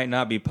 he might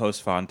not be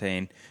post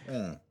Fontaine.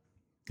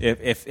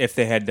 If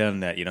they had done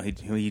that,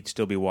 he'd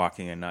still be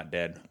walking and not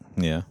dead.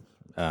 Yeah,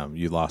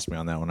 you lost me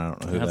on that one. I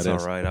don't know who That's that all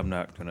is. right. I'm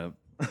not gonna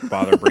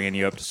bother bringing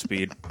you up to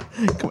speed.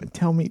 Come on,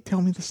 tell me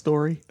the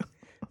story.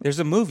 There's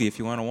a movie if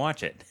you want to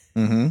watch it.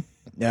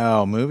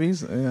 Oh,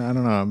 movies? Yeah, I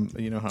don't know.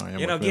 You know how I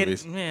am with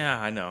movies.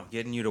 I know.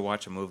 Getting you to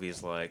watch a movie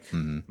is like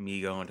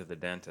me going to the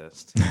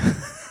dentist.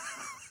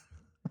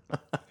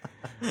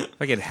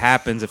 Like it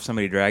happens if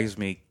somebody drags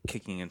me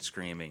kicking and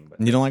screaming, but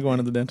You don't like going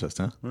to the dentist,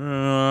 huh?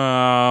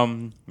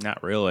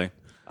 not really.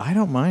 I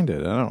don't mind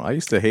it. I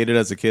used to hate it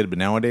as a kid, but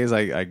nowadays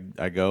I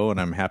go and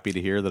I'm happy to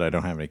hear that I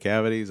don't have any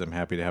cavities. I'm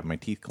happy to have my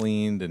teeth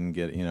cleaned and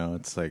get,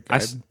 it's like I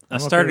I'm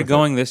okay started with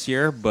going this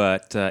year,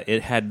 but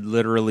it had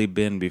literally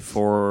been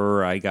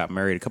before I got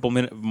married. A couple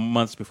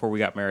months before we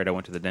got married, I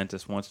went to the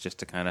dentist once just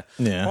to kind of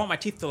I want my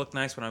teeth to look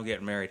nice when I'm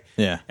getting married.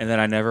 Yeah. And then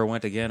I never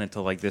went again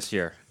until like this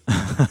year.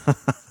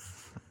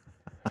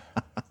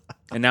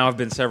 And now I've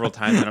been several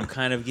times, and I'm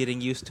kind of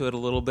getting used to it a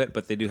little bit.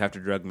 But they do have to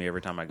drug me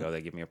every time I go.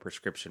 They give me a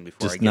prescription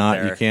before I Just get not,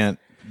 there. you can't,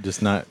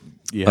 just not,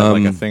 you have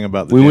like a thing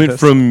about the We dentist? went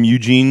from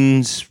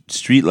Eugene's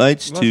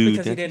streetlights Well, to. it's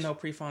because he didn't know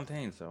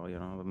Prefontaine, so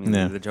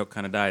the joke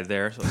kind of died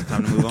there. So it's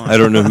time to move on. I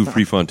don't know who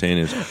Prefontaine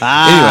is.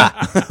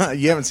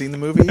 You haven't seen the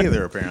movie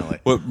either, apparently.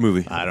 What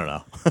movie? I don't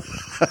know.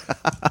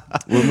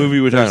 What movie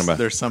are we talking about?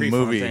 There's some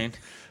movie. Prefontaine.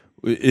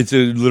 It's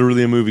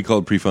literally a movie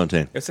called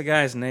Prefontaine. It's a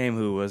guy's name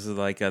who was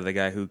like the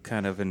guy who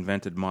kind of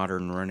invented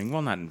modern running.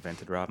 Well, not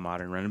invented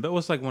modern running, but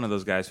was like one of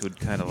those guys who'd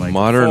kind of like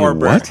Modern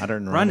what?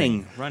 Modern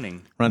running.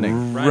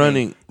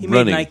 Running. He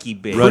made Nike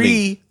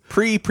big.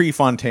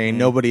 Prefontaine,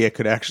 nobody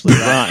could actually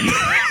run.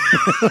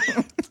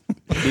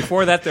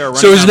 Before that, they were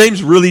running. So his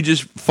name's really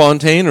just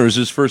Fontaine, or is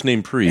his first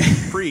name Pre?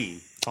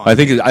 I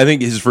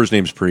think his first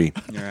name's Pre.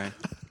 You're right.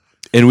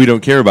 And we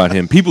don't care about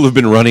him. People have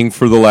been running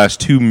for the last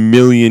 2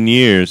 million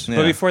years.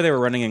 But before they were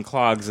running in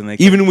clogs, and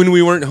Even when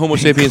we weren't Homo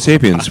sapiens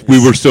sapiens,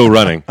 we were still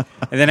running.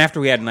 and then after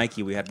we had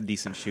Nike, we had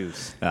decent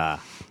shoes.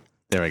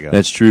 There we go.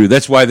 That's true.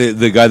 That's why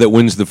the guy that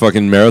wins the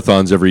fucking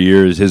marathons every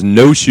year has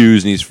no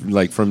shoes, and he's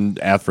like from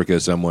Africa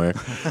somewhere,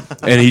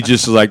 and he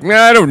just is like, nah,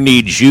 I don't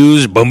need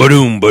shoes. Boom,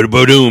 ba-doom,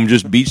 ba-doom.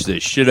 Just beats the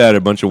shit out of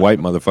a bunch of white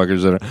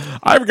motherfuckers that are.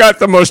 I've got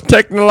the most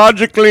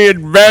technologically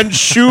advanced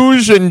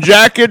shoes and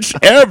jackets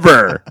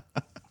ever.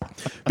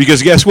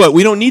 Because guess what?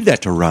 We don't need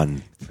that to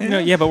run.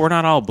 Yeah, but we're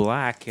not all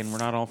black, and we're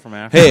not all from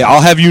Africa. Hey,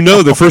 I'll have you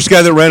know, the first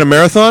guy that ran a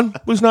marathon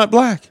was not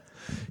black.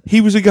 He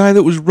was a guy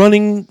that was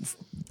running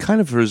kind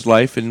of for his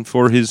life and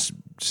for his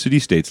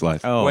city-state's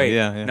life. Oh, Wait,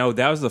 yeah. no,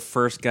 that was the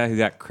first guy who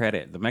got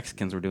credit. The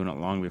Mexicans were doing it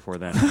long before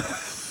then.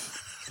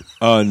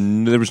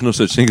 There was no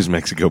such thing as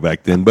Mexico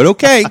back then, but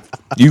okay.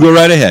 You go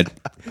right ahead.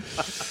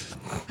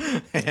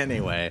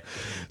 Anyway,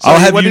 I'll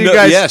have what you do know.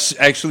 guys? Yes,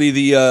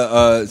 actually,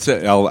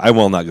 I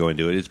will not go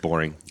into it. It's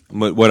boring.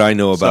 What I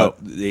know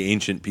about the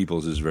ancient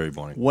peoples is very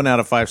boring. 1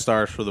 out of 5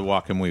 stars for the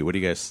walk and wheat. What do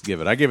you guys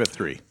give it? I give it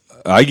 3.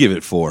 I give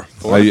it 4.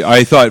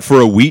 I thought for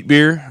a wheat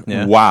beer,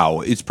 Yeah. wow,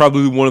 it's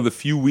probably one of the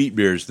few wheat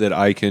beers that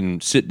I can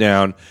sit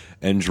down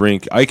and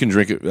drink. I can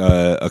drink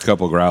a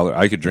couple of growlers.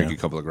 I could drink a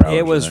couple of growlers.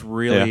 It was in that.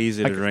 really Yeah.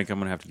 easy to drink. I'm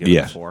going to have to give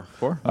Yeah. it a 4.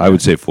 4? I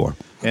would say 4.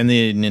 And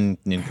the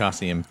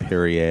Ninkasi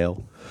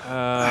Imperial.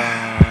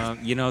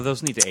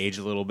 Those need to age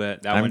a little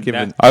bit. I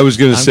was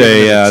going to I'm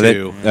say giving it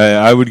a 2.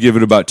 I would give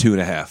it about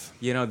 2.5.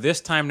 This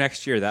time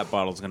next year, that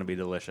bottle's going to be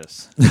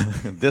delicious.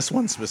 This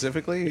one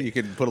specifically, you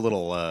could put a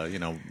little,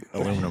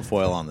 aluminum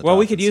foil on the top. Well,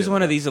 we could and use seal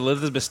one it of these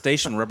Elizabeth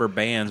Station rubber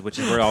bands, which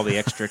is where all the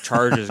extra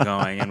charge is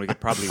going, and we could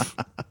probably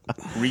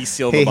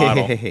reseal the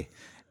bottle. Hey.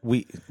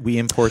 We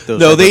import those.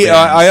 No, rubber bands.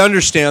 I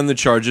understand the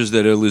charges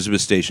that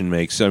Elizabeth Station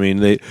makes. I mean,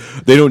 they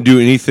don't do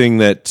anything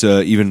that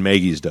even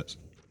Maggie's does.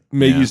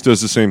 Maggie's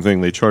does the same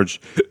thing. They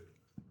charge.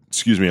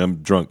 Excuse me, I'm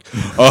drunk.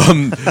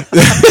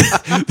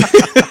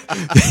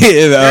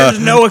 There's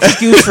no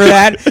excuse for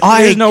that.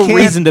 There's no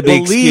reason to be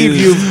believe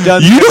excused. you've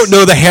done. You don't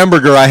know the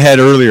hamburger I had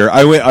earlier.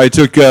 I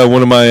took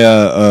one of my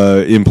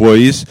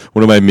employees,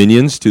 one of my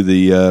minions, to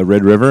the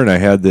Red River, and I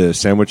had the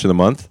sandwich of the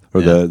month,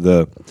 or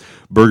the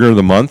burger of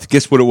the month.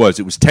 Guess what it was?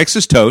 It was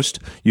Texas toast.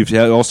 You've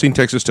all seen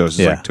Texas toast.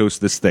 It's like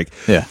toast this thick.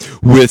 Yeah.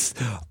 With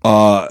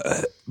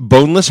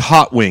boneless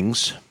hot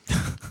wings,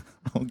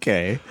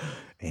 Okay.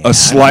 a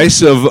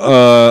slice of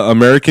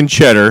American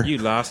cheddar, You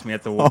lost me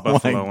at the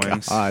Buffalo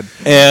Wings. God.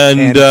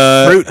 and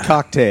fruit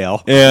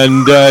cocktail,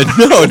 and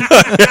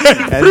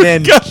and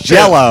then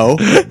Jello,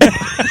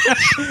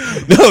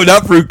 no,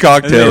 not fruit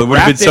cocktail. It would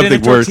have been Wrapped it in a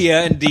something worse.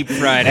 tortilla and deep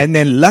fried it. and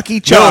then Lucky No,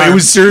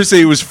 Charms.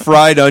 it was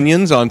fried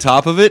onions on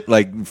top of it,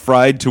 like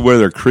fried to where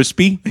they're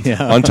crispy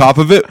Yeah. on top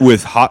of it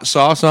with hot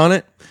sauce on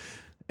it.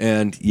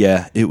 And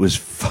yeah, it was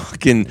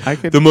fucking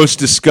the most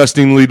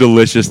disgustingly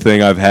delicious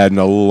thing I've had in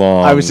a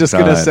long time. I was just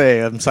going to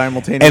say, I'm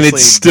simultaneously. And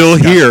it's still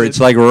here. disgusted. It's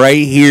like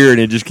right here, and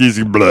it just keeps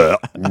blah,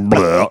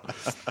 blah.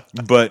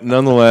 But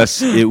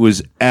nonetheless, it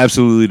was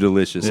absolutely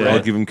delicious. Yeah.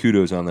 I'll give him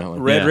kudos on that one.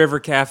 Red Yeah. River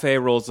Cafe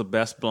rolls the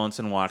best blunts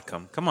in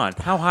Whatcom. Come on,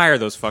 how high are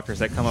those fuckers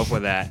that come up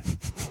with that?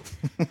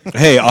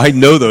 Hey, I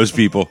know those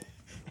people.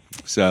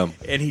 So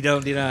And he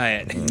don't deny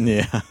it.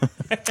 Yeah.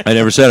 I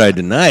never said I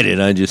denied it.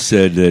 I just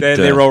said that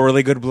They roll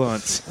really good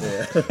blunts.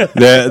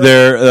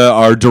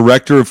 our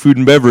director of food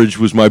and beverage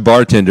was my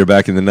bartender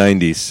back in the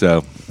 90s.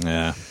 So,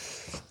 Yeah.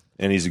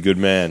 and he's a good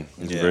man.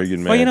 He's a very good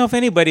man. Well, if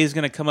anybody's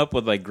going to come up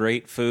with like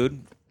great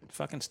food,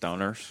 fucking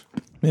stoners.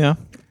 Yeah.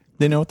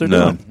 They know what they're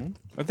No. doing.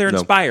 But they're No.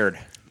 inspired.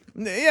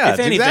 Yeah, If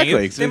anything,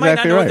 exactly. they might not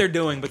exactly know what right. they're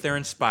doing, but they're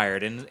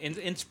inspired, and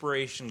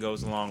inspiration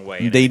goes a long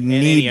way. They in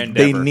any need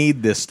endeavor.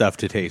 this stuff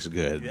to taste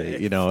good.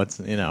 It's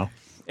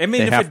I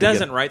mean, they if have it to get-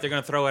 doesn't, right, they're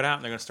going to throw it out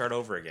and they're going to start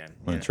over again.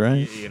 That's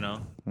right. They're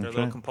a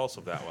little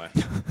compulsive that way.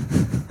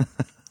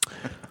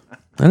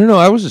 I don't know.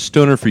 I was a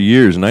stoner for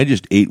years, and I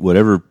just ate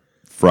whatever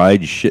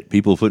fried shit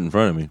people put in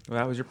front of me. Well,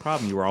 that was your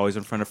problem. You were always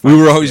in front of. We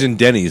were always in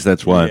Denny's.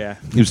 That's why. Yeah.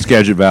 It was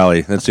Skagit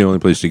Valley. That's the only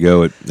place to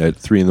go at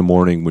 3 a.m.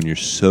 when you're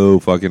so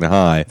fucking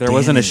high. There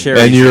wasn't a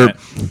Sherry.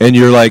 And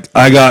you're like,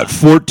 I got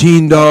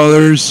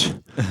 $14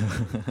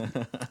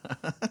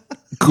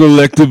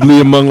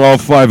 collectively among all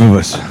 5 of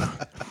us.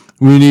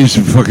 We need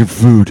some fucking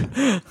food.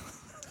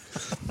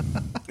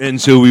 And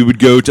so we would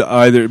go to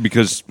either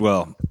because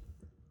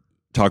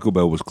Taco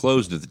Bell was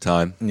closed at the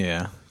time.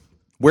 Yeah.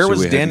 Where So was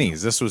we had-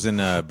 Denny's? This was in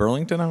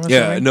Burlington, I'm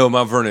Yeah, assuming? no,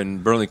 Mount Vernon,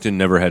 Burlington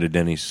never had a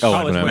Denny's. Oh,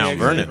 College when I Way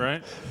was- exit,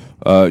 Vernon.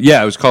 right?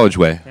 Yeah, it was College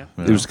Way.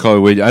 It was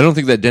College Way. I don't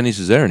think that Denny's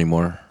is there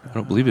anymore. I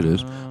don't believe it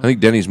is. I think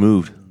Denny's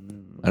moved.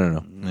 I don't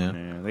know. Yeah.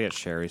 Yeah, they had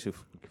Sherry's. Who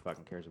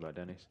fucking cares about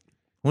Denny's.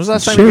 When was the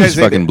last time Sure you as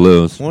guys fucking ate?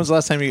 blows. When was the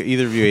last time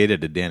either of you ate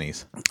at a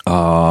Denny's?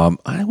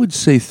 I would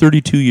say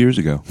 32 years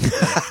ago.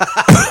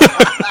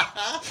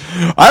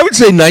 I would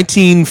say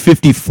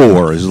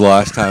 1954 is the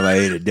last time I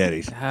ate at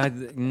Denny's.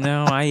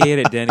 No, I ate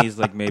at Denny's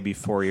like maybe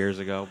 4 years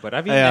ago. But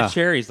I've eaten Yeah. at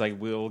Cherry's. Like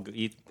we'll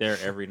eat there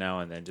every now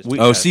and then. Just Oh,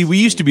 because- see, we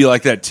used to be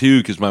like that too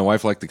because my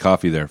wife liked the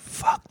coffee there.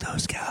 Fuck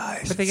those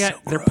guys. But they It's got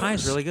so their gross.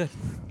 pie's really good.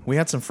 We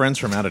had some friends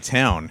from out of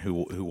town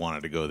who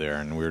wanted to go there,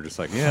 and we were just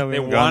like, yeah, we They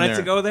haven't gone wanted there.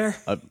 to go there.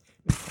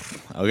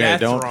 Okay,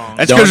 That's don't. wrong.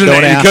 That's don't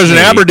ask because in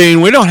me.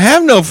 Aberdeen we don't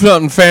have no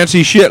fucking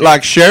fancy shit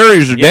like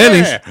Sherry's or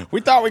Denny's. Yeah, we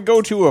thought we'd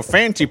go to a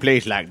fancy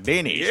place like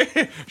Denny's.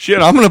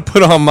 Shit, I'm gonna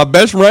put on my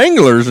best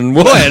Wranglers and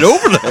we'll head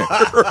over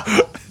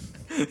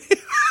there.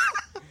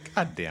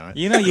 God damn it!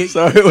 You know,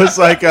 So it was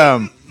like,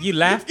 you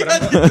laugh,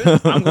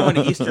 but I'm going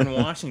to Eastern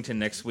Washington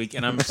next week,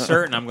 and I'm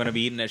certain I'm going to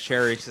be eating at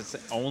Sherry's. It's the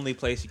only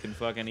place you can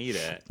fucking eat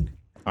at.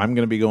 I'm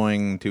going to be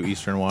going to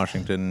Eastern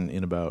Washington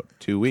in about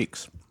 2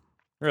 weeks.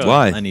 Really?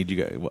 Why? I need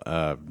you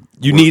guys.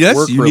 You need us?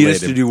 work You need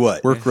us related. to do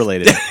what? Work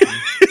related.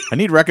 I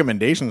need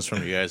recommendations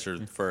from you guys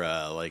for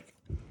like.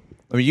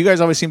 I mean, you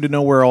guys always seem to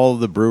know where all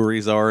the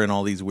breweries are in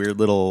all these weird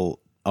little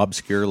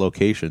obscure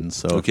locations.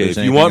 So Okay, there's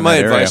if you anything want in my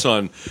that area- advice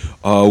on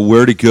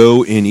where to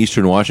go in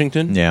Eastern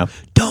Washington, yeah,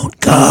 don't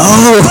go.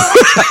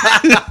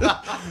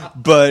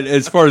 But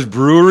as far as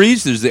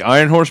breweries, there's the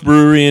Iron Horse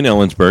Brewery in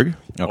Ellensburg.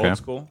 okay, Old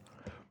school.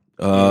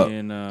 In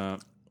Enum,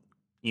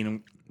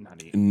 not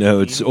Enum. No,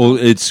 it's Enum? old.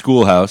 It's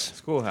Schoolhouse.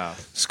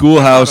 Schoolhouse.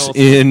 Schoolhouse Not old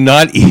in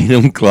not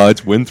Enum,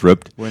 It's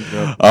Winthrop.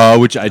 Winthrop.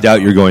 Which I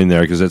doubt you're going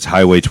there because that's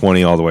Highway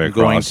 20 all the way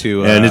going across,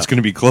 to, and it's going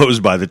to be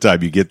closed by the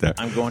time you get there.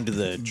 I'm going to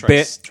the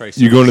Bit-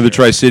 You're going to the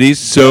Tri-Cities.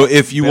 So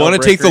if you want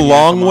to take the Bellbreaker,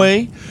 long Yakima.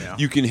 way, Yeah.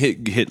 you can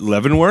hit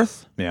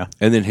Leavenworth, Yeah,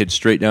 and then head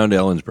straight down to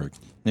Ellensburg.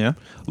 yeah.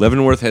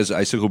 Leavenworth has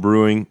Icicle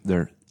Brewing.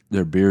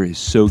 Their beer is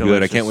so good. I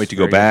Delicious. can't wait to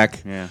go Very back.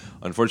 good. Yeah.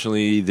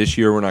 Unfortunately, this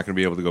year we're not going to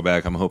be able to go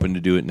back. I'm hoping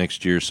to do it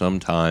next year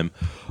sometime.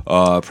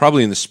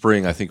 Probably in the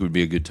spring. I think would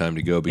be a good time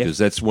to go because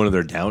that's one of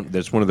their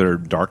That's one of their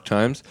dark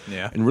times.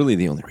 Yeah. And really,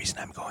 the only reason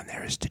I'm going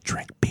there is to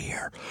drink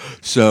beer.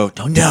 So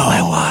don't tell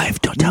my wife.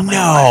 Don't tell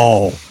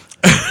my wife.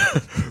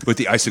 But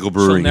the Icicle She'll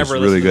Brewing is never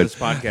really listen good. to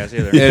this podcast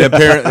either. And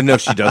apparently, no,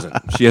 she doesn't.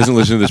 She hasn't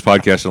listened to this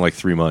podcast in like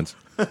 3 months.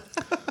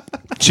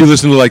 She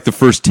listened to like the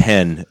first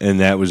 10, and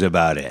that was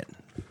about it.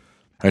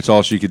 That's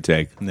all she could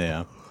take.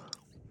 Yeah.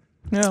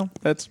 No,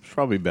 that's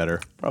probably better.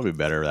 Probably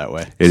better that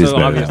way. It is So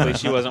better. obviously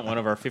she wasn't one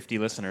of our 50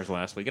 listeners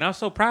last week, and I was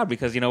so proud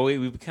because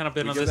we've kind of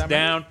been on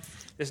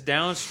this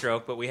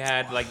downstroke, but we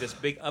had like this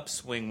big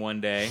upswing one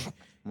day,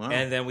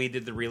 and then we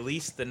did the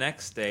release the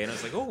next day, and it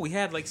was like, oh, we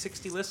had like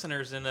 60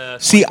 listeners in a.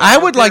 See, I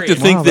would like to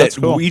period. think Wow, that that's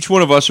cool. each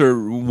one of us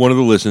are one of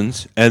the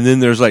listens, and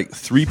then there's like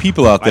 3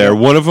 people out there.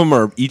 One of them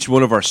are each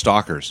one of our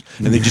stalkers,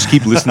 and they just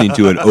keep listening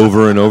to it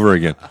over and over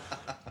again.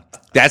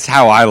 That's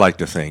how I like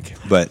to think.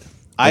 But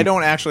I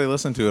don't actually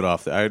listen to it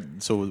off. I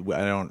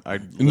don't.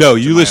 no,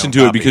 you my listen own to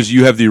it copy. because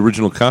you have the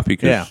original copy.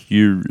 Because Yeah.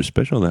 you're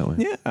special that way.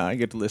 Yeah, I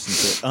get to listen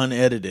to it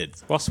unedited.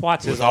 Well,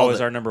 Swats is all always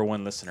the- our number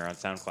one listener on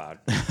SoundCloud.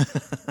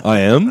 I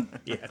am.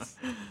 Yes.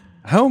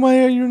 How am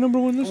I your number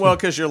one listener? Well,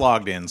 because you're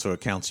logged in, so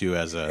it counts you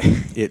as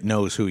it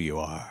knows who you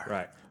are.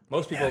 Right.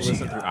 Most people listen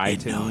through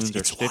iTunes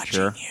or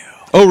Stitcher.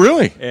 Oh,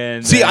 really?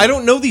 And See, I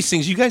don't know these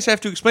things. You guys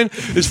have to explain.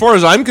 As far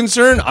as I'm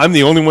concerned, I'm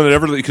the only one that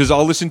ever, because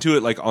I'll listen to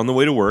it like on the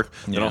way to work,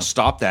 then Yeah. I'll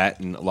stop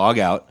that and log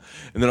out,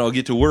 and then I'll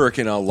get to work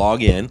and I'll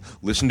log in,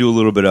 listen to a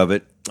little bit of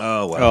it.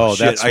 Oh, well, Oh,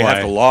 shit, that's I have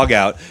why. to log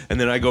out, and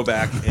then I go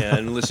back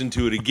and listen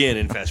to it again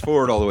and fast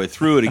forward all the way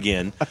through it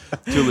again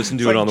to listen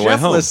to it on the way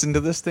Jeff home. listened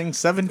to this thing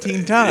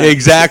 17 times.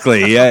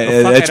 Exactly. Yeah,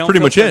 Fuck, that's I don't pretty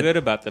feel much so it. good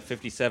about the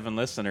 57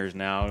 listeners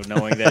now,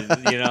 knowing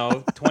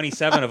that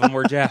 27 of them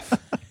were Jeff.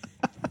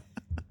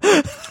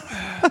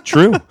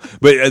 True.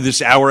 But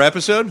this hour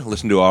episode,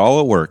 listen to it all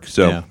at work.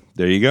 So Yeah.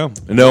 there you go.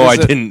 No, I is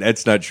it? didn't.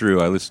 That's not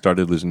true. I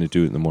started listening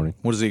to it in the morning.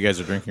 What is it you guys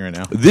are drinking right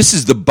now? This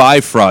is the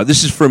Bifrost.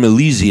 This is from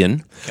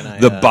Elysian. I,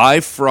 The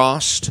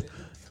Bifrost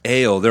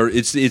ale.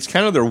 It's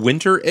kind of their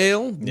winter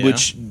ale, Yeah.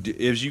 which,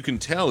 as you can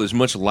tell, is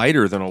much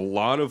lighter than a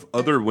lot of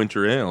other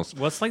winter ales.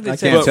 Well, it's like they I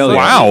say. can't tell you.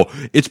 Wow,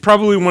 it's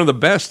probably one of the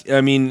best. I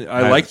mean,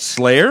 I liked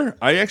Slayer.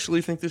 I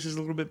actually think this is a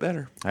little bit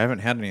better. I haven't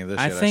had any of this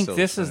I yet. think still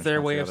this is finished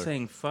their one way of together.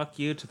 saying fuck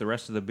you to the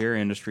rest of the beer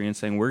industry and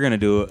saying we're going to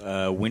do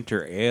a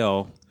winter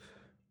ale,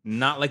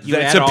 not like you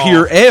That's at a all.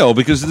 pure ale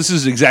because this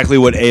is exactly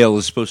what ale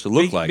is supposed to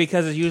look like.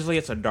 Because usually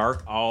it's a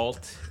dark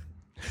alt.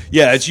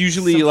 Yeah, it's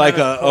usually Some like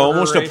kind of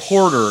almost a porter-ish.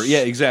 porter. Yeah,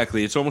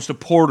 exactly. It's almost a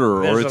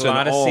porter, There's or it's a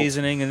lot an of alt.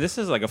 seasoning, and this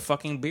is like a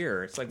fucking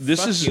beer. It's like This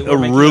fuck is you, a we're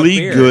making really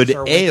beer. good It's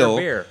our winter ale,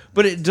 beer.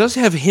 but it does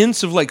have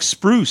hints of like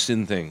spruce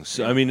in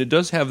things. I mean, it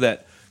does have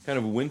that kind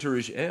of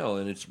winterish ale,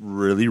 and it's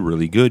really,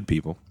 really good.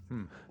 People,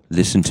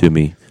 listen to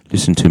me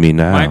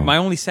now. My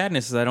only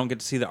sadness is I don't get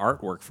to see the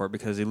artwork for it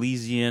because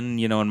Elysian,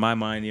 in my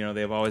mind,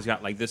 they've always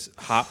got like this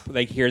hop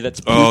like here that's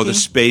Oh, the peaking.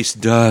 space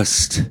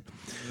dust.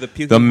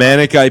 The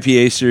Manic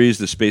IPA series,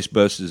 the Space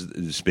Dust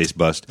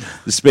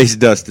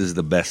is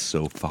the best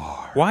so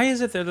far. Why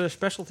is it that their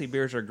specialty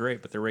beers are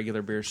great, but their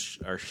regular beers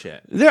are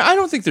shit? I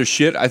don't think they're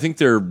shit. I think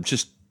they're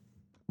just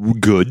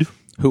good.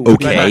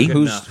 Okay.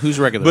 Who's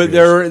regular? But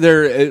beers?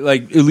 they're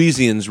like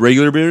Elysian's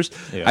regular beers.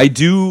 Yeah.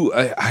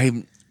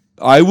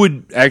 I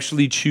would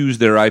actually choose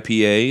their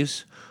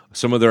IPAs,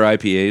 some of their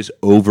IPAs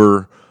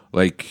over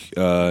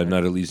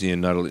not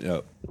Elysian,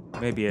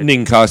 Maybe a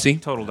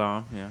Ninkasi. Total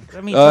Dom. Yeah,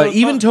 I mean,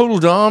 Even Total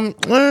Dom.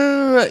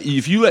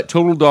 If you let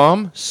Total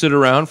Dom sit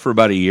around for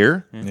about a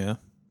year,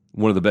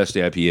 one of the best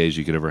IPAs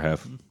you could ever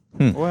have.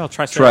 Well,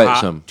 Try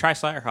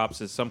Tri-Sire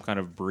hops is some kind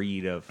of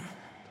breed of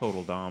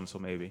Total Dom, so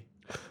maybe.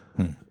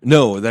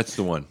 No, that's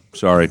the one.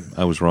 Sorry,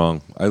 I was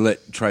wrong. I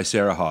let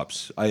Tricera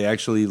hops. I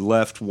actually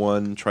left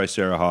one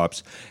Tricera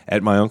hops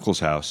at my uncle's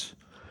house,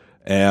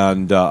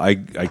 and I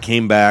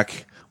came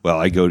back. Well,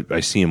 I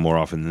see him more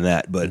often than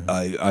that, but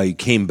I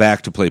came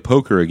back to play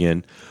poker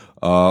again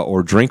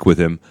or drink with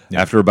him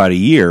after about a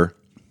year,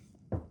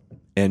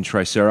 and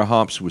Tricera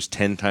hops was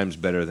 10 times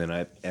better than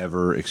I've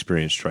ever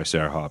experienced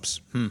Tricera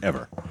hops,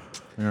 ever.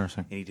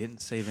 Interesting. And he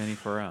didn't save any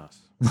for us.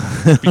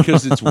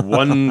 Because it's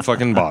one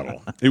fucking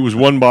bottle. It was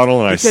one bottle,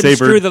 and I Couldn't savored.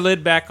 screw the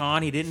lid back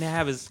on. He didn't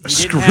have his.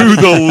 Screw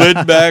the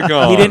lid back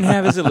on. He didn't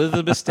have his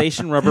Elizabeth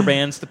Station rubber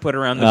bands to put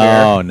around the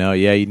beer. Oh no,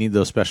 yeah, you need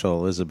those special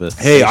Elizabeth.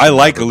 Hey, Station I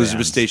like rubber Elizabeth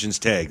bands. Station's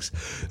tags.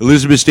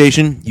 Elizabeth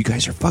Station, you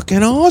guys are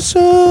fucking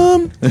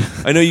awesome.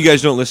 I know you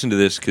guys don't listen to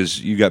this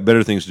because you got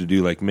better things to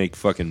do, like make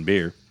fucking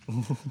beer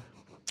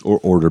or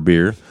order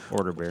beer.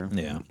 Order beer.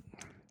 Yeah,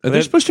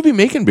 They're supposed to be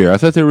making beer. I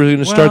thought they were going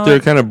to start Well, their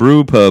kind of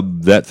brew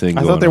pub, that thing.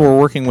 I going thought they on. were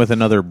working with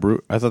another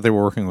brew. I thought they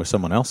were working with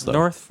someone else though.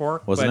 North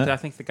Fork, Wasn't but it? I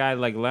think the guy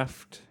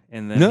left,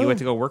 and then No. he went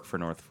to go work for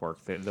North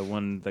Fork.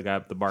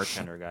 The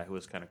bartender guy who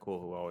was kind of cool,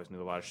 who always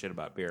knew a lot of shit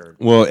about beer.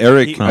 Well,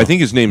 Eric, I think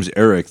his name's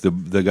Eric, the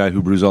guy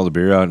who brews all the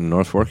beer out in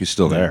North Fork. He's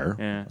still there.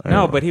 Yeah, I no,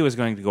 don't know. but he was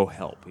going to go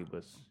help. He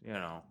was,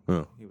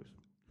 Oh.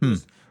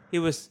 he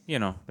was,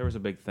 there was a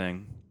big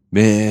thing.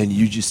 Man,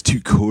 you're just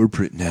too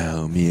corporate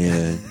now,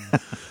 man.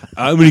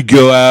 I'm going to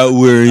go out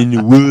where in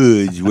the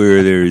woods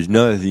where there's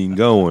nothing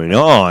going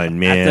on,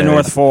 man. At the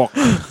North Fork.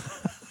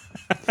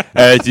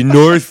 At the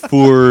North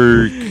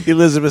Fork.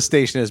 Elizabeth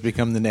Station has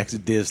become the next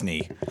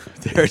Disney.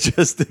 They're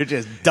just It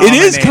is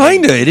dominating.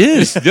 kind of. It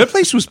is. That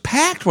place was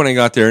packed when I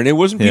got there, and it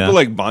wasn't people Yeah.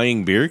 like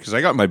buying beer because I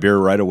got my beer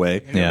right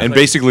away Yeah. and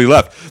basically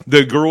left.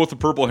 The girl with the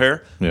purple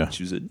hair, Yeah.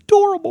 she was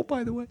adorable,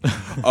 by the way.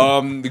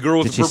 The girl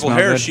with Did the she purple smell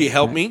hair, good? she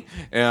helped me,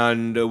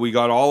 and we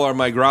got all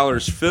my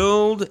growlers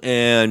filled,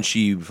 and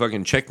she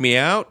fucking checked me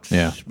out.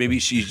 Yeah. Maybe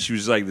she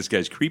was like, "This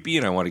guy's creepy,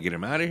 and I want to get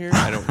him out of here."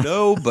 I don't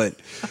know, but.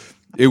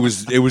 It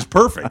was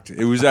perfect.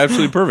 It was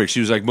absolutely perfect. She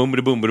was like boom,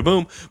 bada boom, bada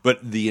boom. But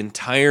the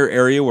entire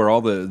area where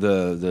all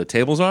the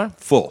tables are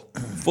full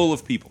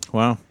of people.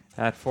 Wow.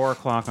 At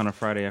 4:00 on a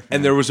Friday afternoon.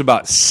 And there was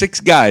about 6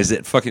 guys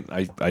that fucking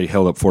I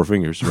held up 4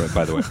 fingers, right,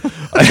 by the way.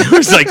 There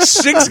was like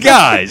 6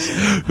 guys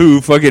who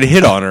fucking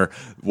hit on her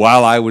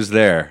while I was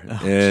there.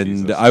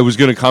 And I was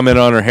going to comment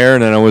on her hair,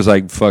 and then I was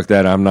like, fuck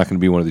that. I'm not going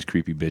to be one of these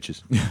creepy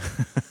bitches.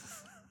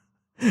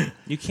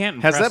 You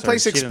can't. Has impress that her.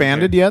 place She doesn't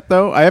expanded care. yet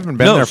though? I haven't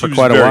been there she for was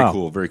quite a very while.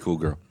 cool, very cool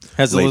girl.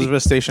 Has Lady.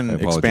 Elizabeth Station I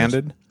apologize.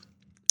 expanded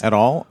at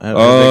all? Have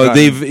they gotten-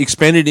 They've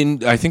expanded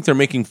in. I think they're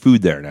making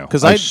food there now.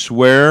 'Cause I I-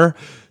 swear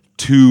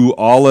to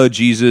Allah,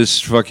 Jesus,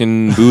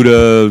 fucking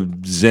Buddha,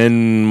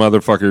 Zen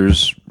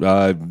motherfuckers,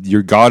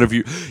 your God of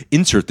your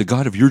insert the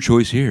God of your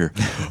choice here.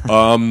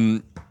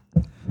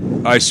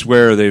 I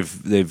swear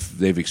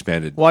they've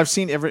expanded. Well, I've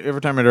seen every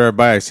time I drive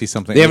by, I see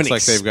something. They It haven't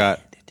looks like they've got.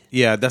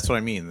 Yeah, that's what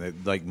I mean. They,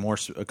 like more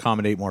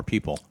accommodate more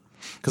people.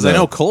 Because I No.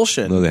 know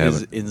Colshan No, they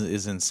is, haven't.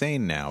 is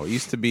insane now. It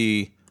used to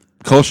be.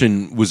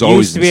 Kulshan was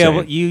always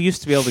insane. You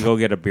used to be able to go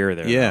get a beer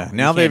there. Yeah, though.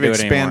 now You they've can't do it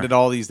expanded anymore.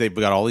 all these. They've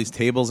got all these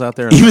tables out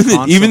there. And even they're even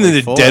in constantly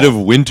the full. dead of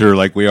winter,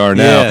 like we are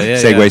now. Yeah,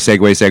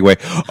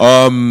 segue.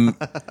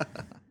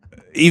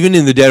 Even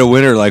in the dead of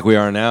winter, like we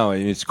are now,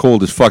 and it's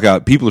cold as fuck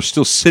out. People are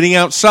still sitting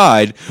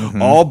outside,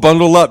 all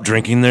bundled up,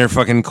 drinking their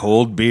fucking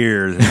cold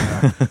beer.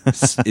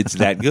 It's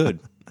that good.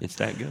 It's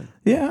that good.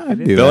 Yeah, I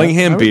do. that. I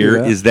Bellingham would do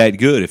beer that. is that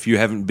good. If you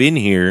haven't been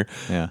here,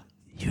 Yeah.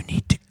 you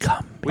need to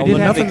come. We Although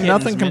did have the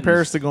nothing kittens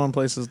compares to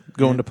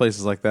going to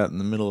places like that in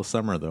the middle of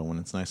summer though, when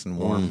it's nice and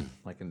warm,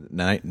 like in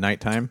the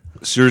nighttime.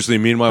 Seriously,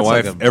 me and my That's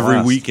wife like a every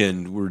blast.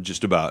 weekend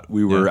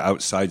we were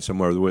outside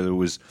somewhere, whether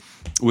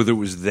it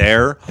was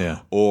there Yeah.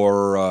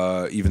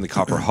 or even the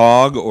Copper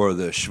Hog or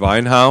the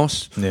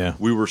Schweinhaus. Yeah.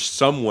 We were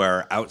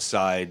somewhere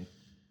outside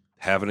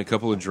having a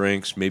couple of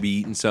drinks, maybe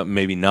eating something,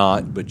 maybe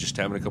not, but just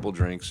having a couple of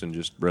drinks and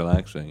just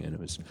relaxing, and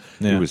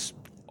it was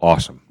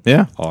awesome.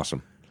 Yeah.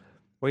 Awesome.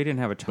 Well, you didn't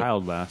have a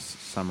child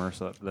last summer,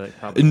 so that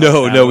probably No,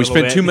 helped out a we little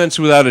spent bit. 2 months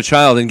without a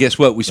child, and guess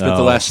what? We spent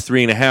the Oh. last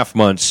 3.5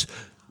 months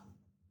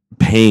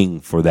paying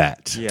for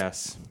that.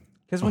 Yes.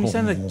 Because when you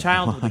send the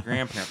child with the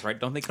grandparents, right,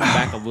 don't they come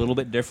back a little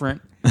bit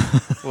different?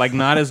 Like,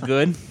 not as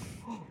good?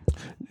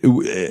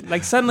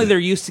 Like, suddenly they're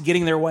used to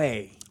getting their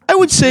way. I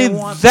would say They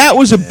want- that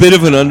was a bit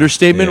of an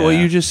understatement, what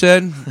Yeah. you just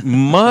said.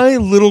 My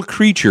little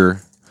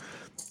creature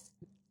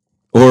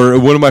Or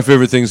one of my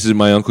favorite things is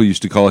my uncle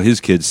used to call his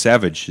kids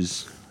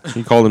savages.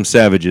 He called them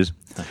savages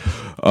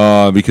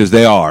because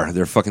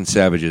they're fucking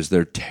savages.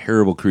 They're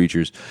terrible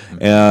creatures.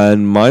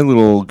 And my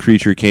little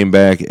creature came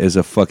back as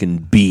a fucking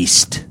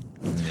beast.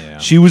 Yeah.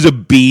 She was a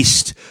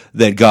beast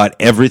that got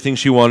everything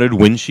she wanted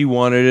when she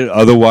wanted it.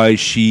 Otherwise,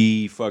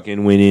 she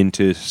fucking went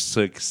into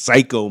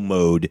psycho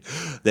mode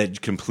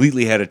that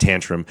completely had a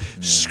tantrum.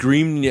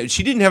 Screamed.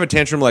 She didn't have a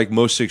tantrum like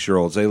most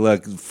 6-year-olds. They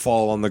like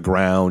fall on the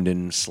ground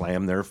and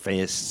slam their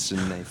fists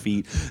and their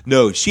feet.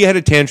 No, she had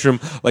a tantrum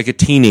like a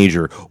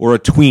teenager or a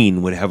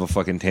tween would have a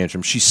fucking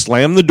tantrum. She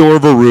slammed the door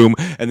of a room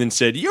and then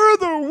said, "You're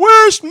the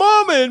worst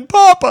mama and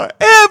papa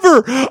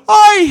ever.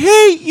 I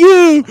hate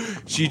you."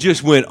 She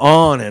just went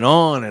on and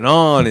on and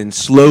on, and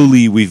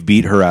slowly we've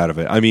beat her out of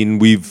it. I mean,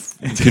 we've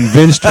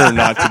convinced her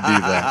not to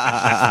do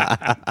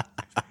that.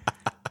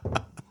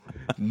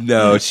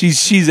 No,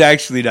 she's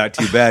actually not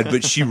too bad,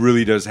 but she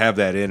really does have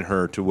that in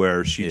her to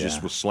where she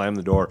just will slam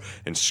the door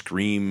and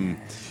scream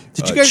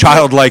Did you guys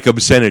childlike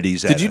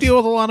obscenities at Did you us. deal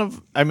with a lot of?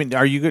 I mean,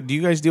 are you good? Do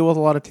you guys deal with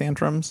a lot of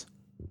tantrums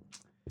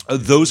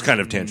Those kind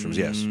of tantrums,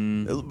 yes.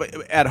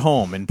 at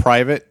home in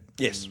private?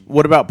 Yes.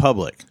 What about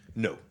public?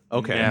 No.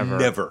 Okay.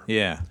 Never.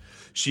 Yeah.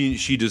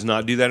 She does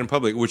not do that in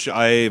public, which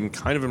I am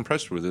kind of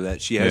impressed with her.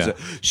 That she has Yeah.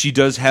 she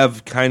does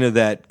have kind of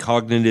that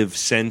cognitive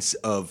sense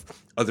of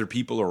other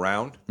people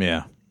around.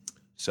 Yeah.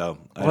 So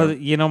Well,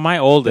 you know, my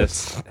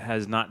oldest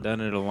has not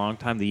done it in a long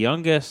time. The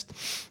youngest,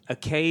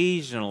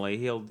 occasionally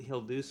he'll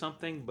do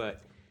something,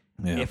 but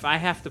if I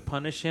have to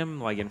punish him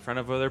like in front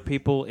of other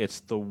people, it's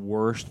the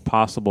worst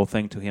possible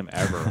thing to him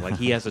ever. Like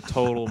he has a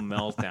total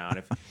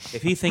meltdown.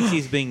 If he thinks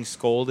he's being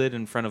scolded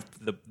in front of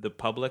the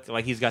public,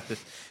 like he's got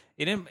this.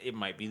 It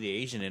might be the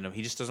Asian in him.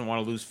 He just doesn't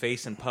want to lose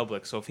face in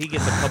public. So if he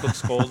gets a public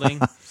scolding,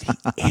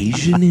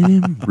 Asian in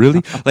him,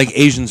 really? Like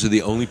Asians are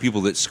the only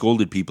people that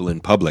scolded people in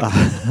public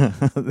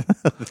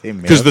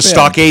because the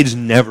stockades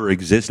never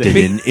existed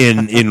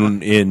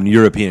in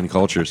European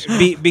cultures.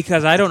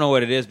 because I don't know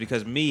what it is.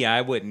 Because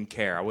I wouldn't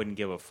care. I wouldn't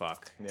give a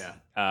fuck.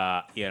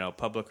 Yeah.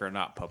 Public or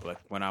not public.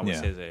 When I was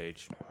his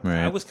age,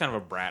 Right. I was kind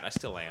of a brat. I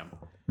still am.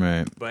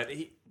 Right. But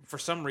for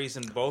some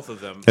reason, both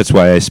of them, That's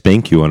why I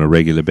spank you on a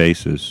regular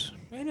basis.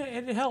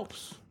 and it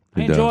helps.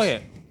 I It enjoy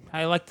does. it.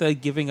 I like the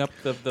giving up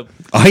the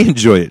I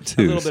enjoy it a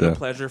too. little bit So of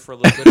pleasure for a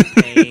little bit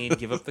of pain.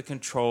 Give up the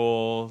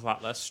control, a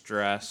lot less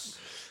stress.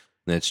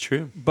 that's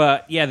true.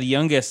 But yeah, the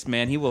youngest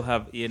man, he will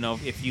have,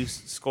 if you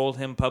scold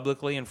him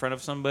publicly in front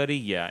of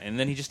somebody, and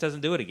then he just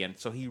doesn't do it again.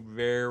 So he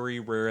very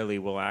rarely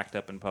will act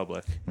up in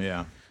public.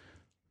 Yeah.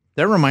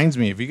 That reminds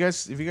me. Have you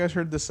guys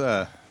heard this?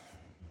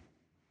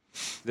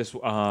 This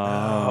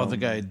The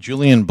guy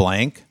Julian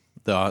Blank,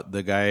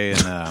 the guy in.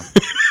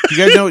 Do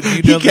you guys know? Do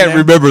you know He can't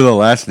remember the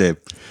last name.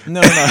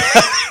 No.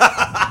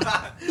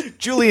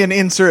 Julian,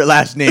 insert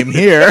last name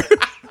here.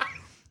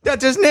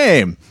 That's his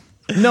name.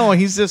 No,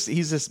 he's this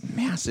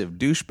massive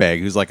douchebag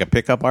who's like a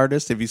pickup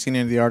artist. Have you seen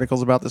any of the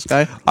articles about this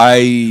guy?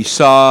 I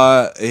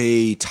saw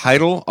a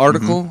title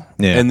article,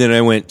 Yeah. and then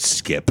I went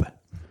skip.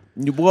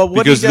 Well,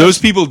 what Because he does- those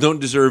people don't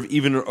deserve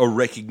even a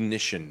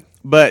recognition.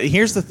 But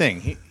here's the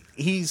thing.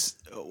 He's.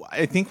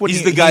 I think what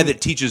He's the guy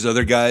that teaches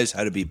other guys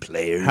how to be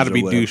players, how to or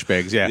be whatever.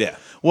 douchebags. Yeah. Yeah.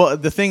 Well,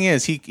 the thing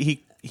is,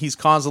 he's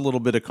caused a little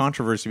bit of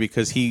controversy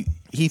because he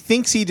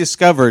thinks he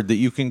discovered that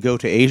you can go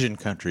to Asian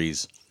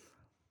countries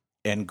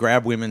and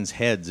grab women's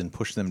heads and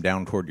push them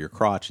down toward your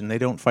crotch, and they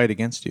don't fight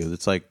against you.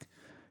 It's like,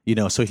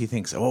 so he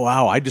thinks, oh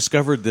wow, I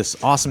discovered this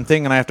awesome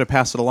thing, and I have to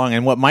pass it along.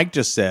 And what Mike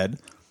just said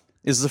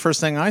is the first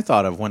thing I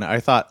thought of when I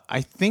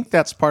think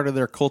that's part of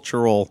their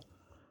cultural.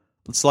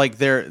 It's like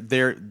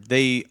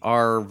they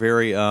are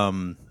very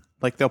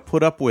like they'll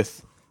put up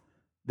with.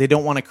 They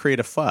don't want to create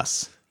a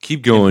fuss.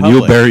 Keep going. public.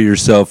 You'll bury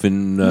yourself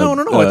in No,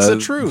 it's the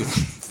truth.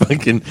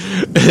 fucking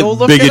Go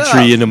look it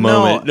bigotry up. in a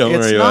moment. No, Don't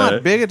it's worry not about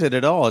it. bigoted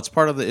at all. It's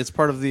part of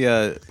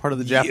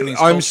the Japanese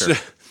I'm culture.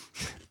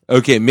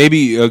 okay,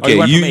 maybe. Okay,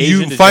 went from you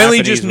Asian to finally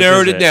Japanese, just which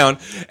narrowed is it it? down,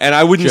 and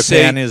I wouldn't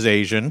Japan say is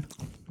Asian.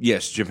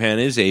 yes. Japan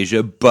is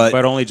Asia, but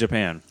but only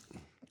Japan.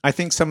 I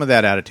think some of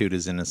that attitude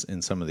is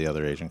in some of the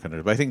other Asian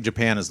countries, but I think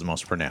Japan is the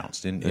most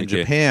pronounced. In Okay.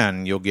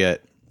 Japan, you'll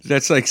get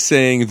that's like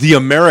saying the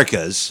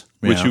Americas,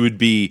 which Yeah. would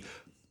be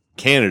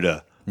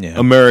Canada, Yeah.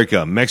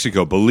 America,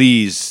 Mexico,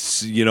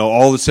 Belize,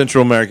 all the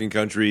Central American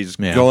countries,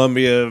 Yeah.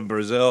 Colombia,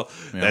 Brazil.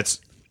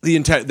 That's the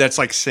entire. That's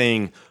like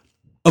saying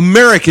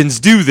Americans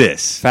do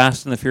this.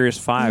 Fast and the Furious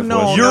 5. No,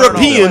 was- no,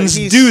 Europeans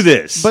He's- do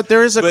this. but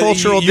there is a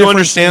cultural You difference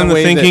understand in the the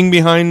way thinking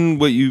behind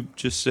what you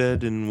just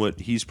said and what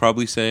he's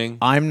probably saying?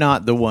 I'm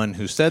not the one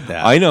who said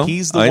that. I know.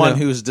 He's the I one know.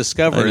 who's I know.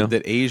 discovered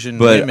that Asian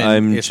But women,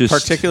 I'm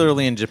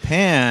particularly in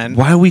Japan.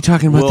 Why are we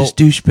talking about Well, this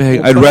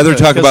douchebag? well, I'd rather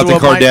talk because about the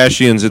what Mike-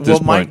 Kardashians at this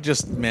what Mike point.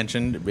 just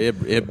mentioned,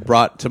 it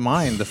brought to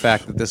mind the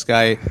fact that this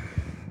guy,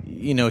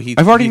 he.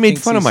 I've already he made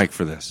thinks fun of he's- Mike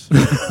for this.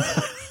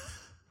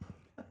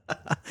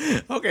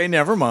 Okay,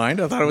 never mind.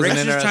 I thought it was Rick's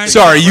an just trying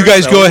interesting. to- Sorry, you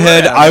guys go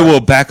ahead. whatever. I will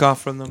back off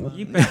from them.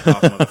 You back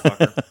off,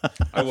 motherfucker.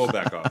 I will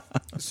back off.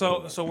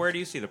 So where do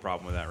you see the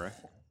problem with that, Rick?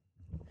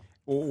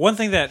 One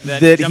thing that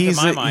that jumped in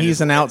my mind he's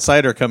is an that-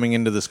 outsider coming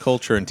into this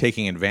culture and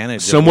taking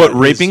advantage. Somewhat of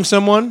what is- raping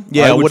someone?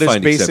 Yeah, I would what is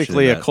find exception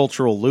basically to a that.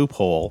 cultural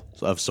loophole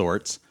of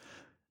sorts.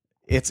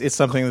 It's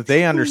something that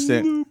they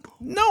understand.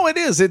 No, it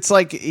is. It's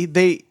like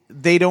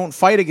they don't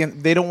fight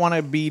against. They don't want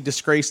to be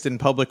disgraced in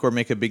public or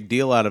make a big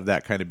deal out of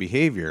that kind of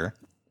behavior.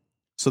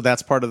 So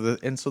that's part of the,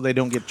 and so they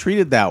don't get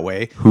treated that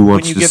way. Who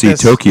wants When you to get see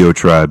this- Tokyo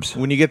Tribes?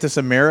 When you get this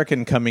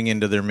American coming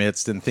into their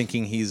midst and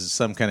thinking he's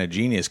some kind of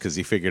genius because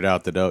he figured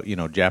out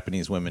that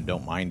Japanese women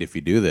don't mind if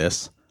you do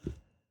this,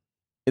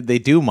 they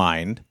do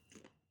mind.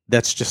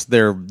 That's just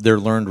their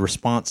learned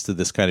response to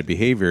this kind of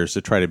behavior is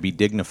to try to be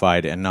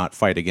dignified and not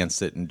fight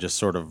against it and just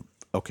sort of,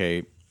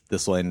 okay,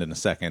 this will end in a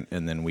second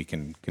and then we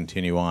can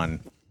continue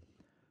on.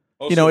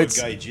 Also, it's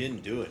a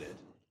gaijin doing it.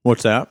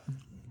 What's that?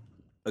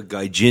 A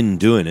gaijin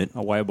doing it.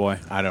 a white boy.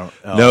 I don't.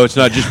 No, it's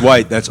not just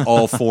white. That's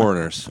all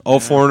foreigners. All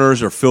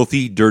foreigners are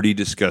filthy, dirty,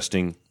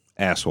 disgusting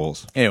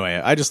assholes. Anyway,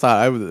 I just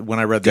thought when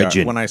I read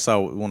Gaijin. when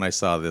I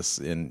saw this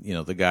in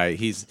the guy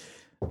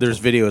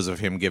there's videos of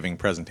him giving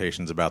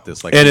presentations about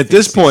this. Like, And he at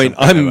this thinks he's point,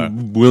 some kind of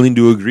I'm willing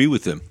to agree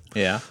with him.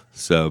 yeah.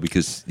 So,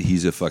 because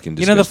he's a fucking You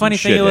disgusting know, the funny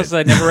thing shithead. was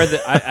I never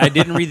read I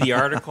didn't read the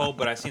article,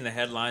 but I seen the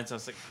headlines. I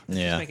was like,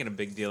 Yeah. he's making a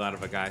big deal out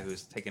of a guy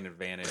who's taking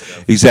advantage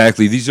of.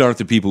 Exactly. These aren't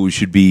the people we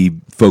should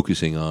be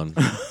focusing on.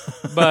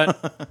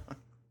 But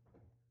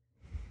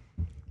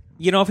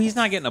if he's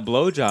not getting a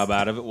blowjob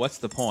out of it, what's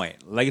the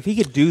point? Like, if he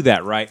could do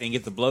that right and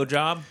get the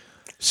blowjob,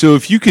 So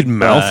if you could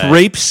mouth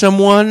rape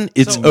someone,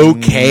 it's So-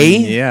 okay?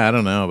 Yeah, I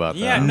don't know about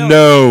Yeah, that. no.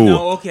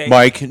 No. Okay.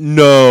 Mike,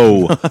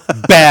 no.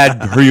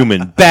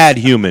 Bad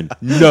human.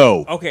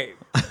 No. okay.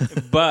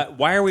 But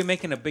why are we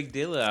making a big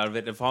deal out of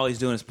it if all he's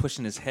doing is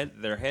pushing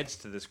their heads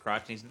to this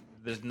crotch? And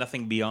there's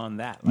nothing beyond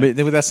that. Like,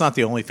 But that's not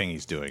the only thing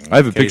he's doing. I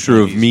have a picture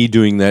of Occasionally me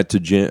doing that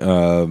to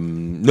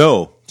Jen.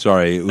 No,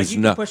 sorry, it was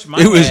you not. can push my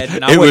it was. head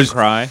and I It wouldn't was.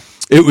 cry.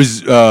 It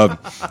was.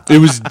 It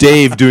was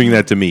Dave doing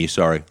that to me.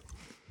 Sorry.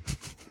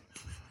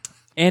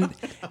 And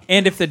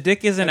if the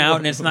dick isn't out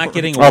and it's not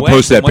getting I'll wet,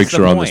 post that what's the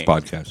picture on this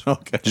point? podcast.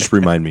 Okay. Just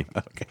remind me.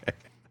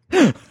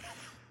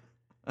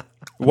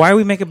 Why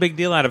we make a big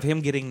deal out of him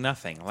getting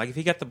nothing? Like, if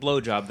he got the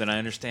blowjob, then I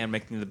understand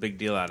making the big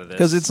deal out of this.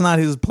 Because it's not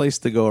his place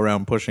to go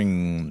around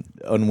pushing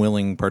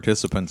unwilling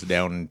participants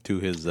down to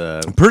his.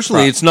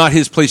 Personally, it's not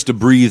his place to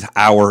breathe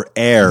our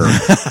air.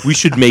 We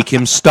should make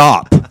him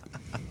stop.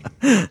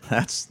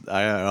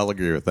 I'll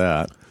agree with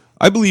that.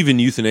 I believe in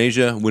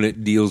euthanasia when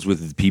it deals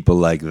with people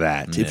like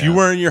that. If you Yeah.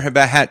 wearing your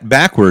hat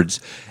backwards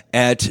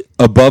at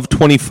above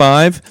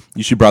 25,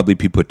 you should probably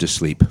be put to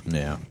sleep.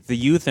 Yeah. the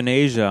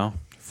euthanasia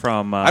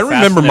from I Fast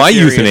remember and the my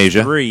Furious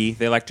euthanasia. 3,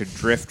 they like to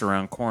drift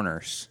around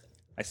corners.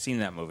 I seen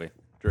that movie.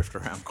 Drift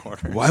around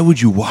corners. Why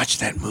would you watch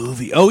that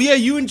movie? Oh, yeah,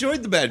 you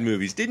enjoyed the bad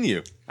movies, didn't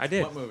you? I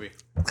did. What movie?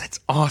 That's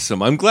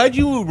awesome. I'm glad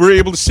you were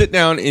able to sit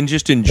down and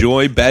just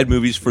enjoy bad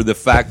movies for the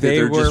fact that They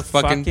they're were just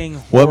fucking...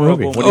 What horrible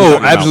movie? movies. What are you Oh, talking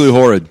about? absolutely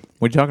horrid.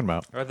 What are you talking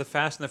about? Or the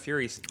Fast and the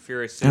Furious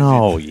series.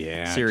 Oh,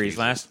 yeah. Series.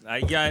 I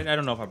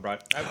don't know if I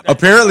brought...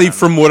 Apparently,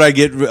 from what I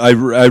get, I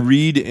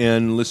read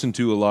and listen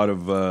to a lot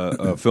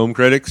of film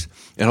critics,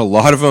 and a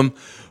lot of them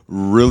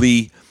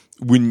really,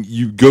 when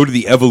you go to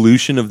the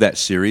evolution of that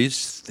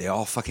series, they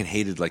all fucking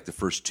hated like the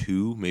first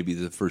two, maybe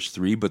the first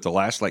three, but the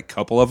last like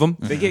couple of them,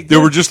 they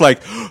were just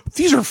like,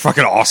 these are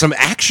fucking awesome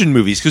action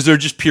movies because they're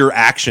just pure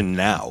action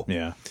now.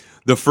 Yeah.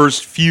 The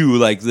first few,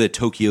 like the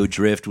Tokyo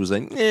Drift, was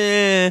like,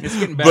 It's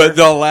getting better. but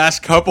the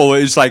last couple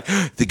is like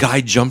the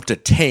guy jumped a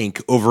tank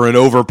over an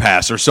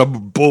overpass or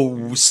some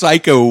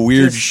psycho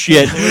weird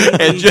shit,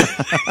 and just,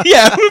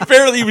 yeah,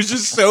 apparently it was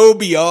just so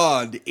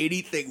beyond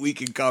anything we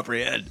can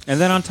comprehend.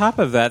 And then on top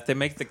of that, they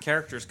make the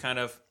characters kind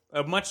of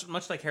much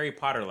like Harry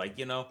Potter. Like,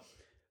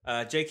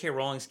 J.K.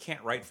 Rowling's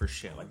can't write for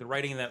shit. Like, the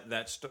writing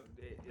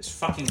is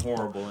fucking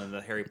horrible in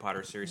the Harry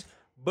Potter series.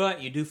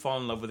 But you do fall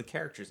in love with the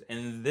characters.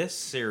 And this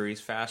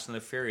series, Fast and the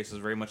Furious, is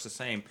very much the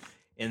same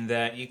in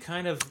that you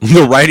kind of...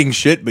 The writing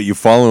shit, but you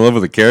fall in love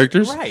with the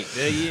characters. Right.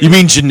 You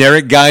mean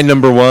generic guy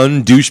number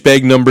 1,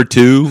 douchebag number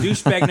 2?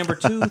 Douchebag number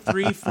 2,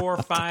 3, 4,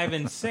 5,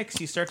 and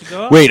 6, you start to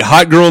go up. Wait,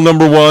 hot girl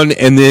number 1,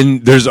 and then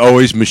there's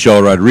always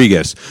Michelle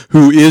Rodriguez,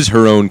 who is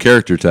her own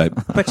character type.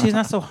 But she's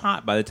not so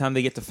hot. By the time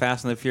they get to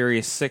Fast and the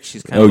Furious 6,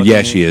 she's kind Oh of...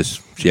 yeah, she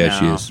is. Yeah,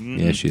 she No. is.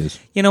 Yeah, she is.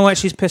 You know what?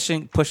 She's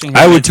pushing her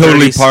I would totally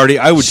mid-thirties. party.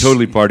 I would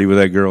totally party with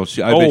that girl.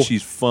 I Oh. bet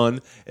she's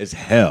fun as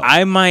hell.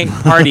 I might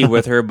party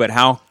with her, but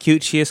how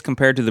cute she is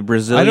compared to the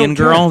Brazilian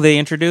care. girl they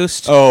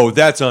introduced. Oh,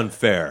 that's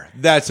unfair.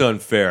 That's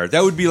unfair.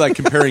 That would be like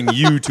comparing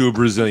you to a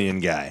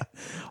Brazilian guy.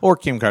 Or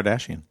Kim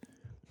Kardashian.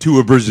 To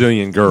a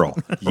Brazilian girl.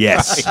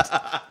 Yes.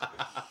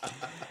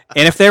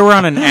 And if they were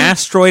on an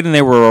asteroid and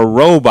they were a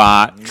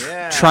robot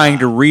trying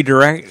to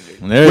redirect...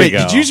 There Wait, you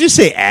go. did you just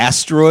say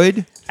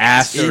asteroid?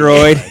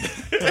 Asteroid.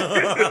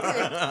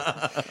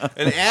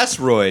 An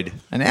asteroid.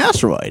 An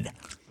asteroid.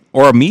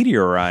 Or a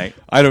meteorite.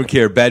 I don't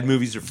care. Bad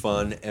movies are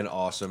fun and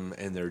awesome,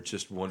 and they're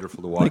just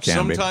wonderful to watch. They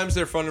can be. Sometimes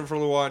they're fun and fun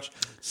to watch.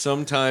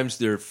 Sometimes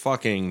they're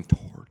fucking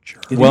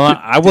torture. Well,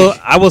 I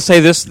will say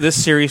this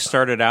series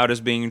started out as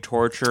being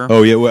torture.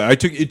 Oh yeah, well, it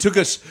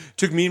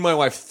took me and my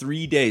wife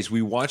 3 days.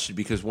 We watched it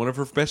because one of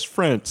her best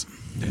friends.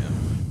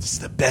 This is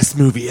the best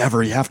movie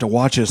ever. You have to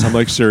watch this. I'm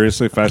like,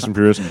 seriously, Fast and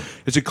Furious.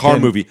 It's a car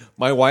movie.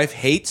 My wife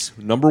hates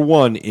number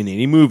one in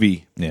any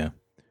movie. Yeah.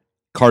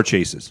 Car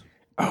chases.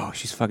 Oh,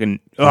 she's fucking.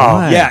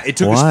 Why? Yeah, it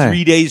took Why? us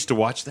 3 days to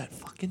watch that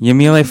fucking.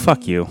 Yamile,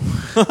 fuck you.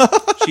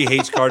 She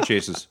hates car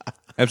chases.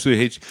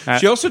 Absolutely hates.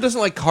 She also doesn't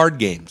like card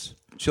games.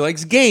 She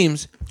likes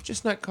games,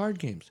 just not card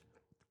games.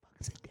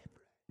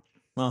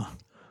 Oh.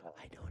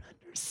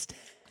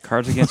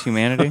 Cards Against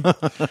Humanity.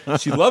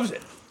 She loves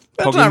it.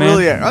 That's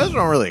Pokemon?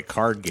 not really a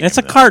card game. It's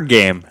a though. card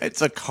game.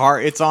 It's a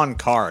car. It's on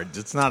cards.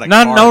 It's not a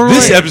Not- card. no,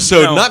 This Right.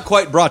 episode No. not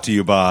quite brought to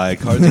you by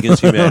Cards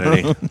Against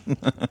Humanity.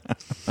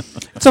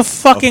 It's a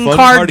fucking Fun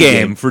card party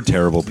game. for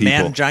terrible people.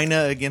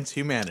 Mangina against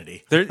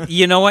humanity.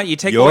 You know what? You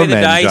take Your away the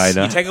dice.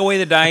 mangina. You take away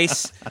the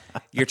dice.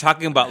 You're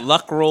talking about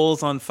luck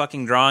rolls on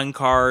fucking drawing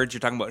cards. You're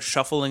talking about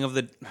shuffling of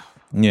the.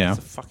 Yeah. It's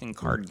a fucking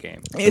card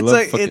game.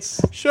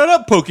 It's Shut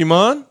up,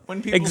 Pokemon.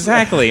 when people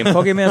Exactly. And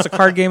Pokemon's a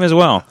card game as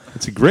well.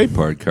 It's a great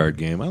card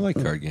game. I like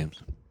card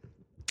games.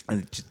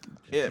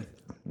 Yeah.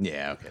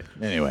 Okay.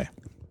 Anyway.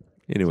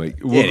 Anyway,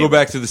 we'll go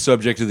back to the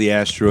subject of the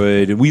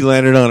asteroid. We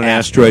landed on an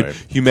Asteroid.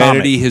 asteroid.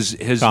 Humanity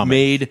Comet. has Comet.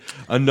 made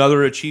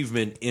another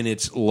achievement in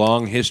its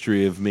long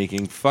history of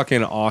making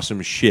fucking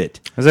awesome shit.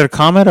 Is it a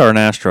comet or an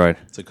asteroid?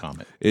 It's a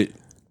comet. It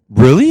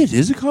really? It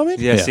is a comet?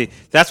 Yeah. See,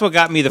 that's what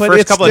got me the But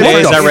first it's couple of still-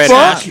 days. What I the read fuck?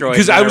 asteroid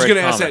Because I was going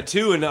going to ask that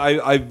too, and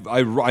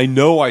I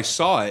know I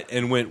saw it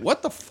and went,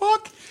 "What the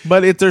fuck?"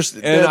 But there's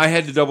And I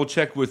had to double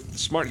check with the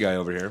smart guy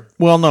over here.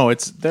 well, no,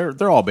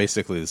 they're all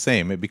basically the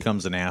same. It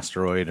becomes an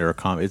asteroid or a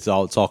comet. It's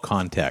all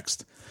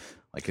context.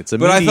 Like it's a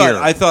But meteor.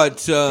 I thought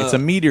it's a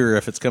meteor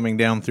if it's coming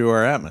down through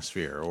our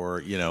atmosphere, or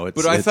it's.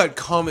 But I thought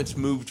comets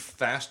moved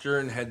faster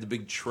and had the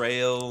big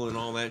trail and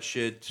all that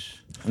shit.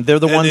 they're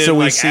the And ones then, that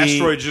we like, see.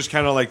 asteroids just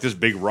kind of like this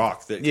big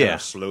rock that kind Yeah.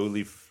 of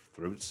slowly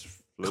floats.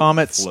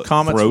 Comets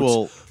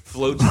floats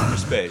through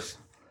space.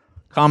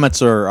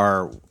 Comets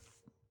are.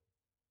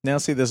 Now,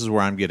 see, this is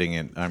where I'm getting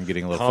in. I'm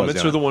getting a little Comets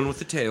fuzzy on are the it. one with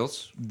the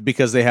tails.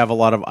 Because they have a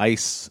lot of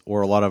ice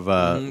or a lot of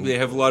They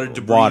have a lot of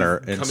debris water,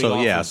 and coming so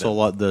off of so them. a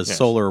lot, the Yes.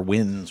 solar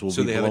winds will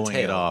So be they have a blowing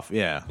it tail. off.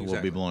 Yeah, we'll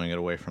Exactly. be blowing it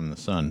away from the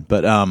sun.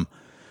 But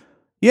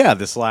yeah,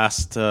 this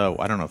last I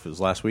don't know if it was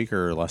last week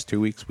or last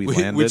 2 weeks we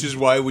landed. Which is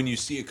why when you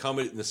see a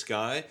comet in the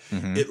sky,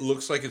 Mm-hmm. it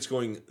looks like it's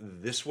going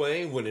this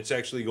way when it's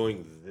actually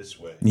going this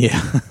way.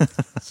 yeah.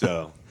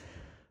 So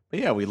But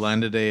yeah, we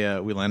landed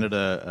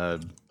a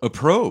a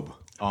probe.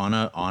 on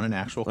an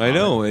actual I comet.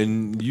 know,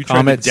 and you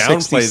Comet tried to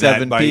downplay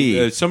that by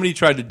 67P. somebody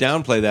tried to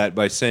downplay that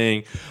by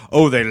saying,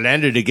 "Oh, they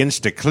landed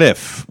against a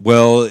cliff."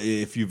 Well,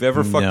 if you've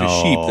ever fucked a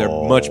sheep, they're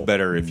much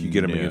better if you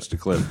get them No. against a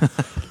cliff.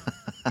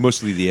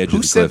 Mostly the edge Who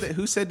of the said cliff.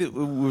 who said it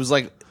was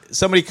like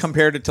somebody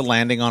compared it to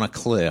landing on a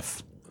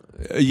cliff?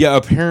 Yeah,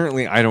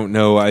 apparently I don't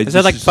know. Is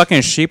that like fucking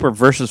a sheep or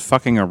versus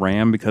fucking a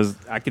ram? Because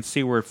I could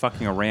see where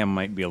fucking a ram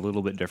might be a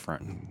little bit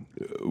different.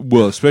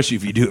 Well, especially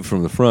if you do it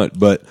from the front.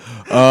 But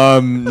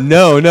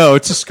no,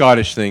 it's a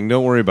Scottish thing.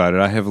 Don't worry about it.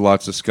 I have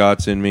lots of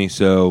Scots in me,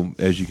 so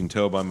as you can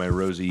tell by my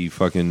rosy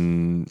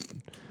fucking.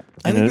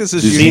 I think this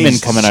is Disease Semen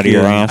unique. coming out of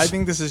your skin. ass. I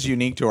think this is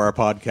unique to our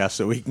podcast,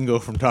 so we can go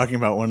from talking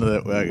about one of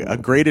the a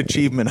great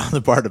achievement on the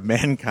part of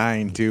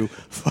mankind to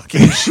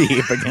fucking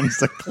sheep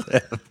against a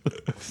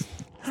cliff.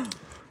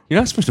 You're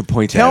not supposed to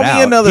point Tell that out.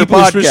 me another People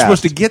are podcast.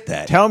 supposed to get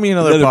that. Tell me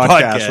another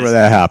podcast where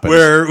that happens.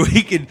 Where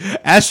we could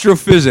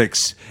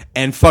astrophysics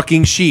and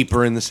fucking sheep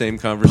are in the same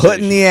conversation.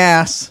 Putting the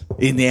ass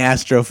in the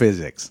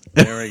astrophysics.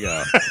 There we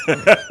go.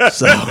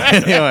 So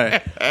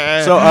anyway,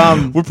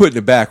 We're putting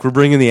it back. We're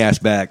bringing the ass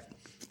back.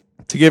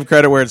 to give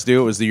credit where it's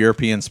due, it was the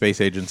European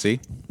Space Agency,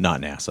 not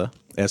NASA,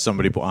 as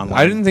somebody put online.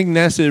 I didn't think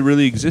NASA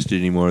really existed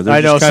anymore. They're I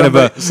know, just kind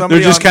somebody- of a.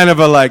 somebody They're just on- kind of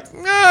a like,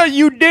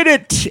 you did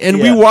it, and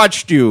we Yeah.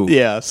 watched you.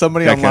 Yeah,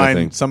 somebody That kind of online.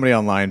 thing. Somebody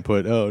online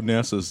put, "Oh,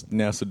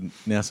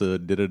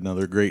 NASA did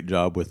another great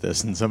job with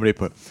this," and somebody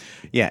put,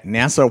 "Yeah,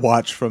 NASA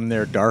watched from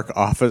their dark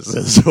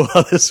offices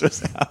while this was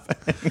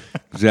happening."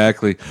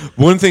 Exactly.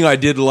 One thing I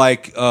did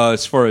like,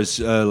 as far as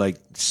like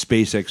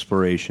space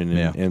exploration and,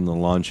 Yeah. and the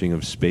launching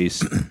of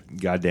space,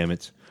 God damn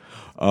it,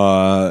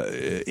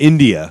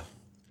 India.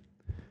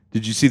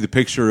 Did you see the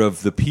picture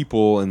of the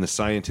people and the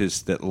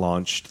scientists that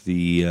launched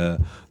the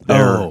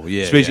their Oh,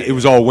 yeah, space? yeah, It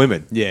was all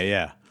women,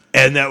 Yeah.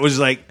 and that was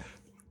like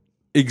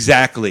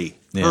exactly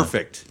Yeah.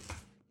 perfect.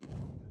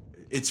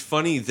 It's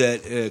funny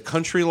that a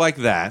country like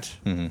that,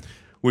 Mm-hmm.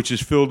 which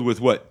is filled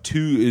with what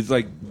 2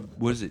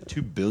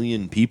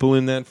 billion people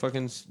in that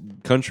fucking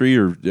country,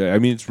 or I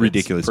mean, it's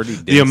ridiculous. pretty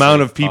The amount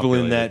densely of people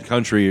in populated. that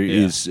country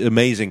is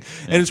amazing,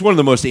 and it's one of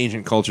the most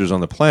ancient cultures on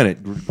the planet.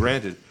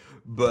 Granted,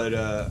 but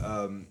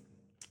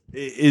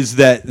is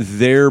that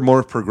they're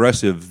more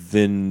progressive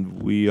than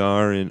we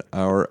are in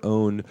our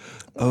own.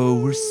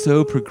 Oh, we're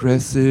so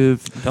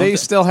progressive. They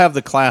still have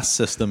the class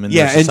system in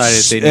Yeah, their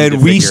society. That they need and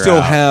to we figure still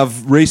out. have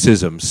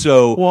racism.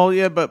 So Well,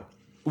 yeah, but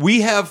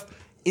we have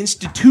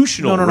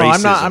institutional no.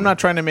 racism. I'm not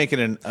trying to make it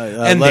an.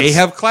 And they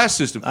have class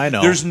system. I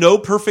know. There's no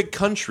perfect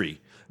country.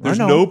 There's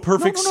I know. no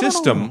perfect No.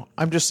 system.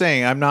 I'm just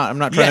saying. I'm not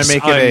trying Yes, to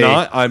make it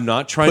I'm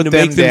not trying put to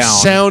make them them down.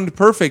 sound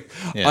perfect.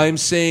 Yeah. I'm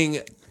saying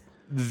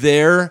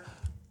their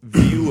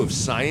view of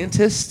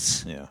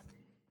scientists Yeah.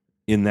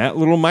 in that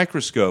little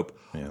microscope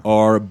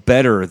are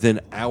better than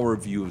our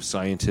view of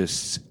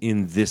scientists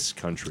in this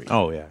country.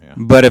 Oh yeah.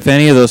 But if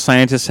any of those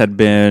scientists had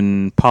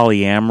been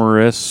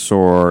polyamorous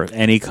or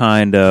any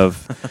kind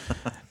of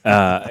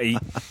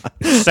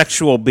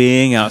sexual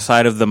being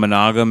outside of the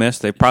monogamous,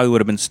 they probably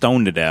would have been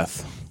stoned to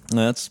death.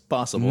 That's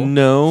possible.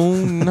 No,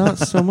 not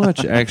so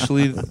much.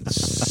 Actually,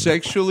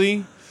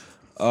 sexually,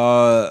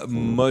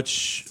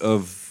 much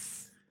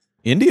of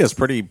India's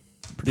pretty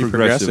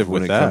progressive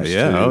when with it that. comes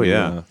Yeah. to, Oh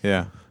yeah.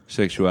 Yeah.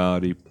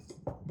 sexuality.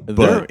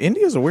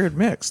 India's a weird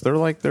mix.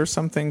 There's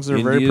some things that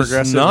are very India's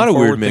progressive. not and a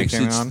weird mix.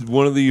 forward-thinking It's on.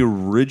 one of the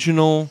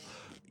original,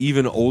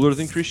 even older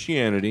than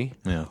Christianity,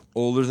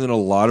 older than a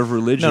lot of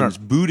religions.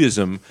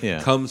 Buddhism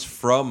comes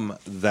from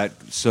that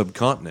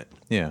subcontinent.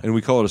 Yeah. And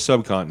we call it a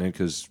subcontinent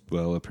because,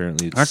 well,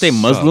 apparently it's Aren't they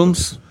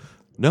Muslims?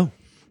 No.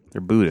 They're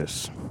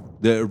Buddhists.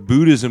 The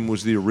Buddhism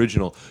was the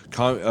original.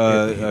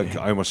 I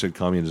almost said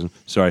communism.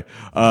 Sorry.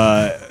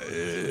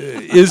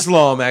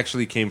 Islam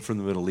actually came from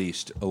the Middle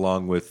East,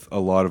 along with a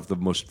lot of the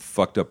most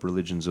fucked up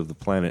religions of the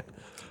planet.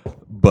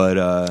 But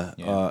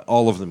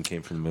all of them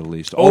came from the Middle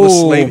East. All the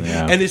slave,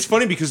 and it's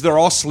funny because they're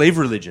all slave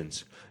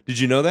religions. Did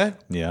you know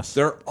that? Yes.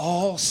 They're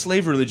all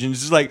slave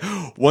religions. It's like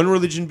one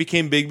religion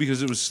became big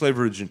because it was a slave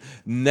religion.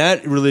 And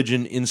that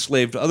religion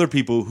enslaved other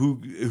people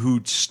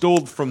who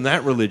stole from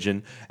that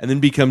religion and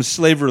then become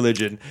slave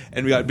religion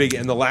and we got big.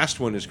 And the last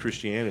one is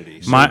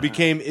Christianity. So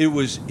it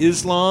was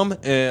Islam,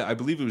 I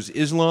believe it was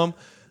Islam,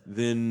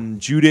 then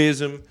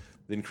Judaism,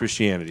 then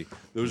Christianity.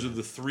 Those are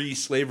the three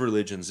slave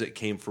religions that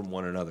came from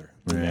one another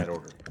in that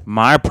order.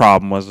 My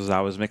problem was I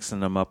was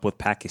mixing them up with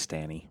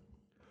Pakistani.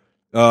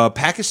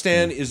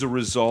 Pakistan is a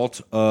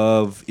result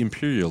of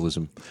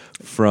imperialism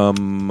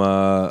from,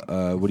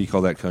 what do you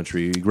call that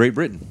country? Great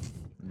Britain.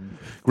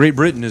 Great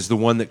Britain is the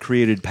one that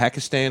created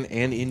Pakistan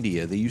and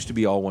India. They used to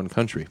be all one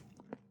country.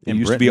 They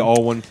used to be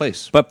all one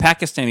place. But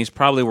Pakistanis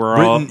probably were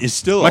Britain all is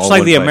still much all like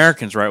one the place.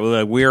 Americans, right?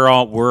 We're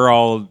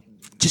all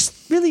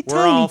Just really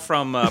we're all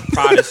from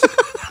Protestant.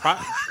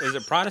 Is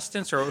it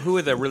Protestants or who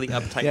are the really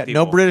uptight Yeah.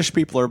 people? No British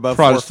people are above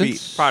Protestants.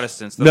 4 feet.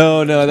 Protestants.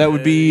 No, that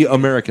would be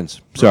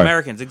Americans. Sorry.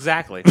 Americans,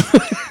 exactly.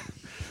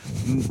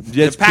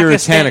 It's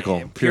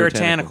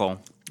puritanical.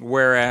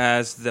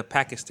 Whereas the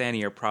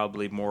Pakistani are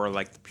probably more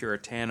like the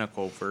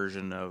puritanical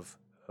version of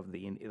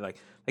the like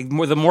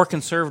the more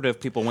conservative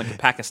people went to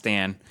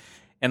Pakistan.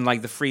 And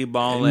like the free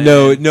balling.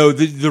 No.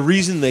 The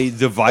reason they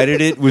divided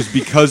it was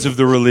because of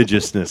the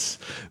religiousness.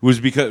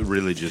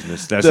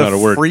 Religiousness. That's not a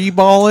word. Free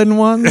balling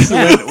ones.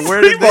 Where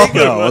did they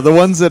go? The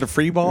ones that are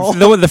free ball.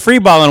 The free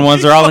balling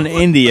ones are all in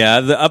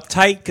India. The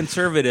uptight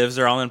conservatives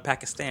are all in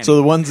Pakistan. So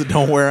the ones that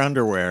don't wear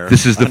underwear.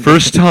 This is the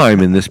first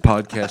time in this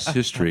podcast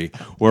history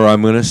where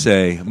I'm going to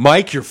say,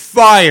 Mike, you're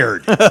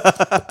fired.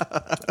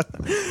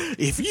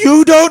 If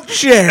you don't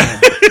share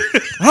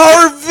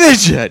our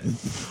vision.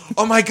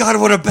 Oh my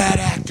God, what a bad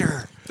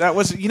actor. That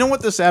was, you know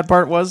what the sad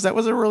part was? That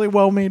was a really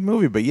well-made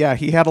movie, but yeah,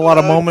 he had a lot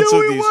of moments of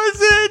these.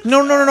 wasn't.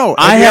 No.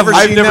 I've never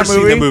seen that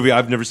seen the movie.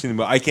 I've never seen the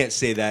movie. I can't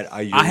say that.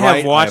 I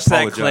have watched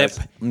that clip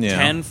Yeah.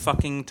 10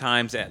 fucking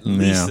times at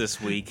least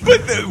this week.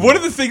 But one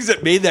of the things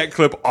that made that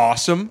clip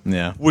awesome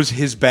was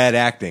his bad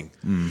acting.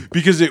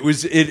 Because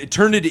it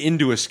turned it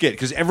into a skit.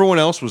 Because everyone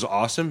else was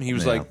awesome. He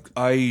was like,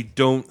 I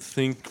don't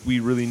think we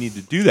really need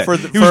to do that.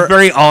 He was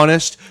very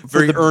honest,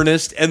 very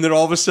earnest, and then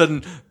all of a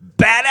sudden,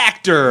 bad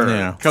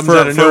actor comes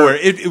out of nowhere.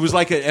 It was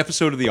like an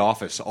episode of The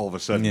Office all of a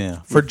sudden.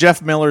 Yeah. For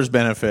Jeff Miller's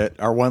benefit,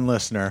 our one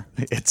listener,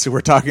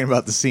 we're talking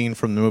about the scene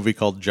from the movie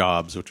called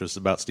Jobs, which was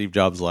about Steve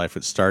Jobs' life.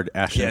 It starred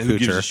Ashton Kutcher. Who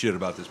gives a shit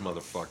about this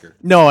motherfucker?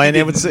 No, and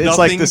it's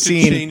like the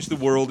scene. To change the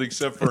world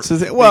except for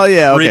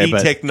gritty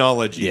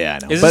technology. Yeah,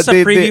 I know. Is this a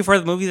preview for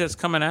the movie that's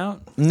coming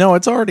out? No,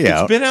 it's already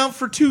out. It's been out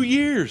for 2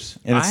 years.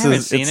 And I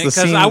haven't seen it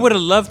because I would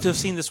have loved to have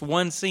seen this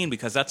one scene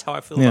because that's how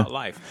I feel about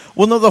life.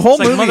 Well, no, the whole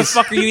movie. movie.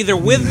 Motherfucker, you either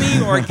with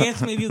me or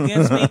against me. If you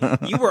against me,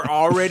 you were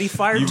already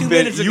fired 2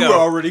 minutes ago. You were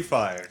already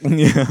fired.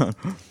 Yeah.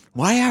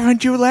 Why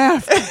haven't you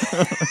left?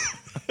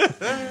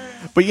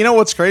 But you know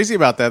what's crazy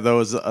about that though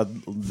is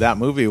that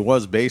movie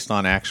was based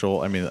on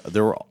actual. I mean,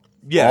 there were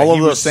all of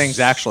those things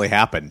actually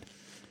happened.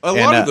 A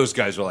lot of those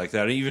guys are like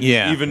that.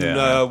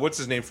 Even what's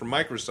his name from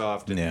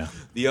Microsoft and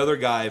the other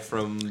guy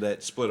that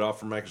split off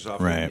from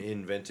Microsoft and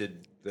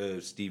invented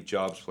the Steve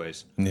Jobs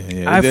place.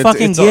 I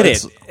fucking get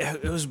it.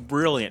 It was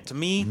brilliant. To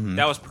me,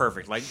 that was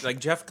perfect. Like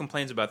Jeff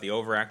complains about the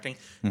overacting.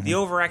 The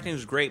overacting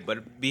was great,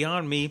 but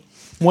beyond me,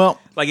 well,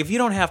 like if you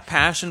don't have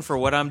passion for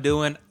what I'm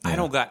doing, I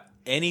don't got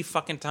any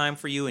fucking time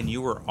for you, and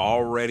you were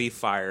already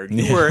fired.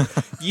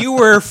 You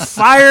were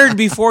fired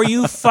before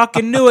you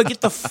fucking knew it.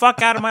 Get the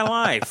fuck out of my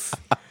life.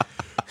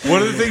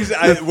 One of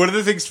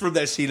the things from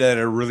that scene that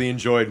I really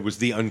enjoyed was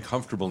the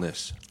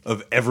uncomfortableness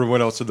of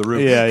everyone else in the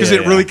room. Yeah, because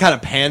yeah, it really kind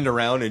of panned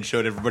around and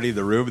showed everybody in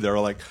the room. They were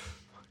like,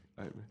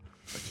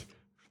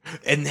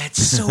 and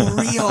that's so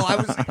real. I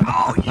was like,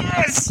 oh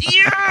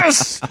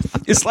yes.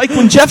 It's like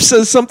when Jeff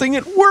says something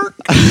at work.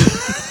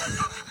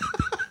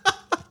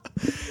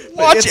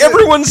 Watch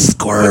everyone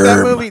squirm.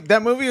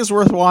 That movie is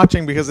worth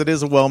watching because it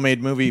is a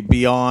well-made movie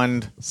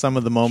beyond some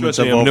of the moments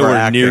of I'm nowhere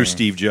overacting. near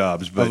Steve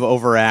Jobs, but Of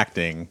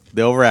overacting.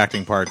 The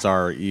overacting parts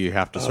are you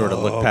have to sort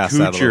of look past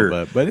that a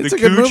little bit. But it's the a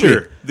good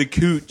movie. The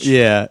Cooch.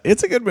 Yeah,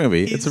 it's a good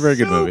movie. It's a very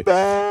good movie.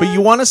 But you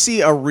want to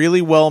see a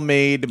really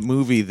well-made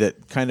movie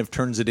that kind of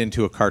turns it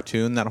into a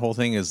cartoon. That whole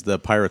thing is the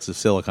Pirates of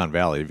Silicon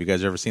Valley. Have you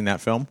guys ever seen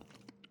that film?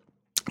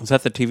 Was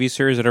that the TV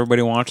series that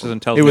everybody watches and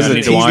tells It was me I a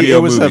need to watch? TV. It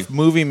was a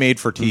movie made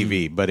for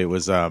TV, but it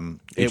was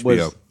it was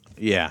HBO.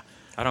 yeah.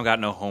 I don't got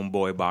no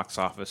homeboy box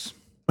office.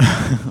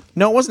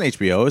 No, it wasn't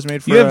HBO. It was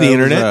made for You have the it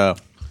was, internet.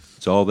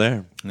 It's all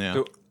there.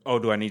 yeah.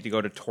 Do I need to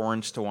go to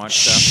torrents to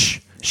watch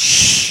stuff?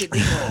 Shh.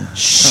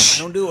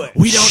 Don't do it.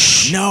 We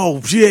don't know.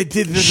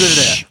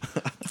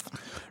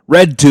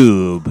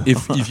 RedTube.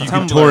 If you could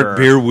Tumblr. torrent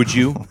beer, would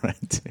you?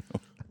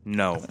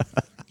 No.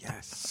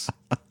 Yes.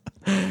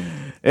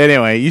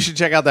 Anyway, you should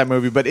check out that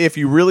movie. But if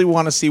you really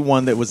want to see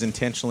one that was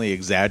intentionally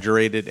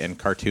exaggerated and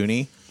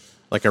cartoony,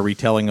 like a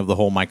retelling of the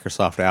whole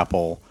Microsoft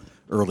Apple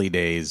early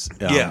days,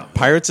 Yeah.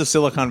 Pirates of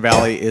Silicon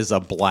Valley is a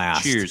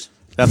blast. Cheers.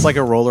 That's like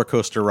a roller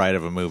coaster ride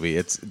of a movie.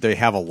 They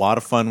have a lot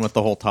of fun with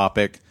the whole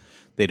topic.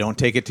 They don't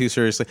take it too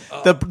seriously.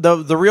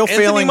 The real Anthony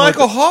failing.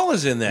 Michael Hall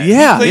is in that.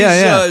 Yeah, he plays,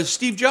 yeah.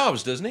 Steve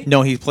Jobs, doesn't he?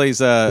 No, he plays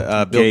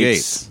Bill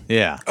Gates.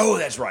 Yeah. Oh,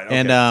 that's right. Okay.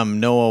 And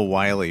Noah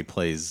Wiley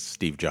plays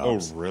Steve oh,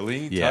 Jobs.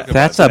 really? Yeah. Talk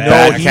That's about a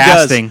that. bad he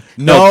casting. does.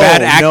 No,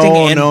 bad acting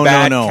and no,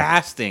 bad no.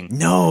 casting.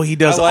 No, he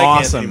does I like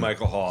awesome. Anthony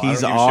Michael Hall.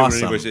 He's I don't give a shit what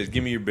awesome. anybody says.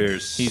 Give me your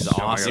beers. He's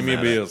awesome. Give me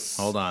at your it. beers.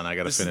 Hold on, I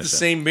gotta This finish is the it.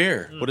 same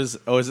beer. What is?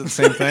 Oh, is it the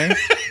same thing?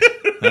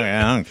 Okay,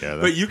 I don't care.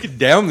 But you could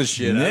down the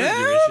shit. yeah, I I don't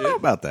give a don't know shit.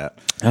 about that.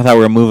 I thought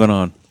we were moving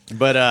on.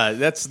 But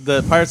that's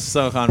the Pirates of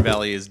Silicon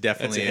Valley is That's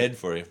definitely ahead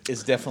for you.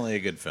 Is definitely a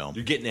good film.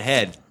 You're getting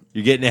ahead.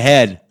 You're getting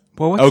ahead.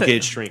 Well, what's Okay, it-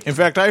 it's shrinking. In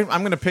fact, I'm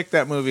going to pick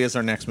that movie as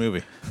our next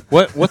movie.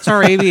 What's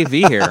our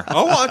ABV here?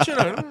 I'll watch it.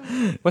 I don't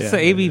know. What's the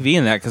ABV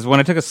in that? Because when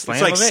I took a slam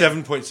It's like of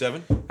it,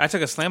 7.7. I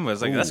took a slam of it. I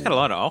was like, that's got a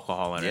lot of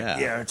alcohol in it.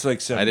 Yeah, it's like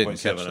 7.7. I didn't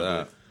catch I that.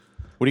 believe.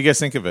 What do you guys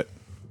think of it?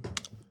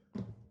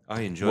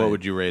 I enjoy What it.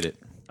 would you rate it?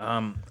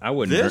 I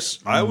wouldn't. This?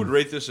 I would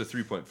rate this a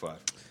 3.5.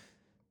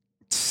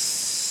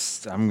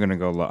 I'm gonna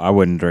go low. I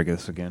wouldn't drink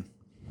this again.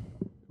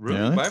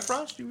 Really?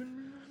 Bifrost? You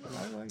wouldn't?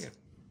 I like it.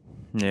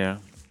 Yeah.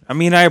 I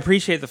mean, I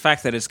appreciate the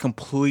fact that it's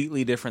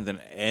completely different than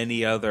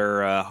any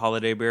other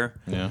holiday beer.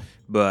 Yeah.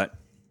 But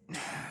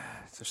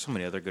there's so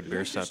many other good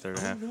beers out there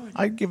to have.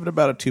 I'd give it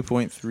about a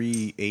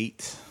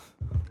 2.38.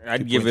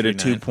 I'd give it a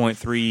 2.39.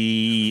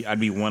 2.3. I'd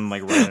be one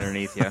like right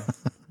underneath you.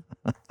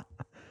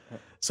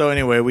 So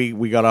anyway,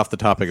 we got off the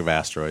topic of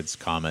asteroids,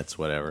 comets,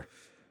 whatever.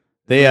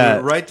 They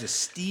right to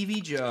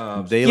Stevie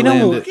Jobs. they You know,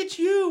 landed. Look at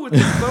you with the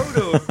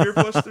photo of Beer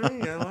Plus 3.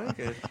 I like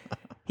it.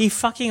 He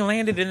fucking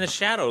landed in the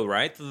shadow,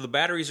 right? The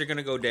batteries are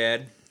gonna go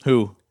dead.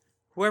 Who?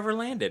 Whoever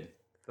landed,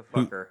 the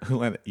fucker. Who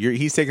landed?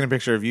 He's taking a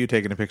picture of you,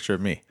 taking a picture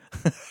of me.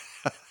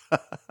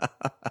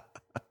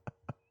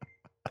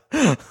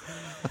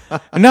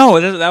 No,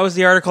 that was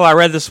the article I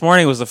read this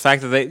morning. Was the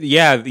fact that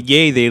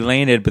they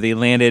landed, but they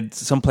landed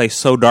someplace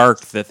so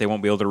dark that they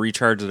won't be able to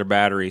recharge their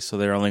battery, so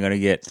they're only going to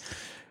get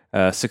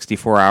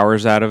 64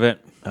 hours out of it.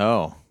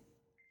 Oh,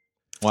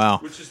 wow.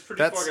 Which is pretty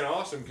That's- fucking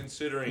awesome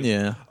considering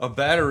Yeah. a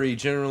battery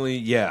generally,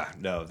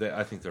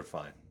 I think they're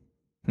fine.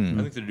 I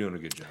think they're doing a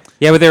good job.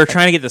 Yeah, but they were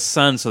trying to get the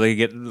sun so they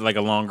get like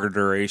a longer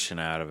duration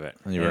out of it.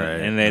 You're right,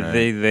 and right.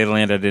 they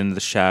landed in the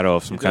shadow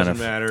of some It kind doesn't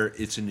of. matter.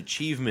 It's an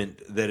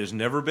achievement that has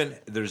never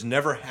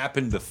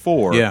happened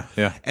before. Yeah,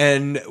 yeah.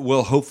 And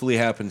will hopefully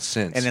happen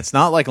since. And it's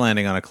not like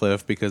landing on a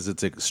cliff because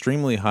it's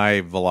extremely high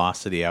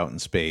velocity out in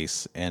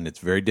space, and it's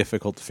very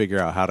difficult to figure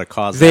out how to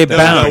cause They that to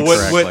bounce.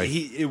 happen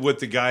correctly. What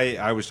the guy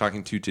I was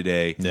talking to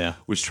today Yeah.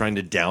 was trying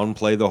to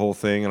downplay the whole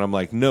thing, and I'm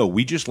like, no,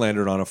 we just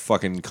landed on a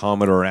fucking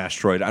comet or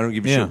asteroid. I don't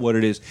give a Yeah. shit what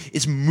it is.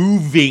 It's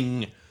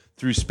moving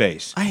through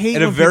space. I hate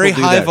at a when very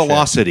people do high that shit.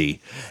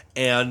 velocity,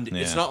 and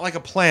it's Yeah. not like a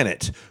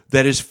planet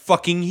that is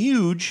fucking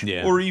huge,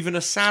 Yeah. or even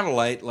a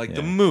satellite like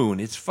the moon.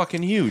 It's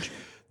fucking huge.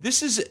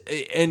 This is,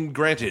 and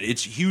granted,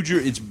 it's huger.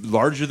 It's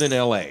larger than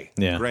LA.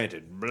 Yeah.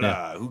 Granted,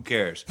 blah. Who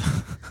cares?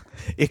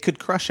 It could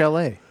crush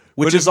LA,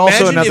 which But is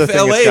also imagine another if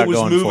thing LA it's got was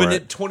going moving for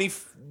it. at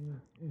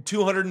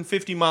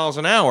 250 miles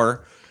an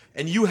hour,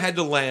 and you had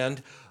to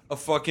land a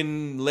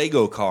fucking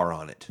Lego car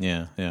on it.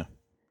 Yeah, yeah.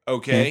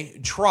 Okay,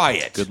 try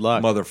it. Good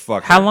luck.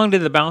 motherfucker. How long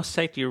did the bounce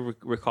take? Do you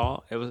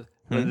recall? It was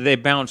they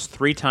bounced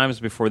 3 times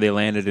before they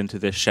landed into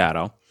this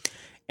shadow,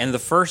 and the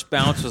first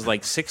bounce was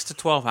like 6 to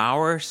 12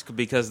 hours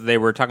because they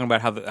were talking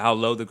about how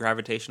low the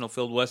gravitational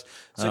field was.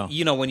 So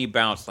you know when you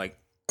bounce, like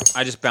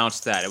I just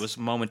bounced that. It was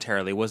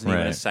momentarily. It wasn't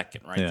even a Right.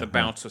 second, right? Yeah, The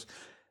bounce was...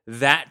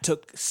 That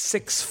took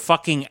 6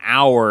 fucking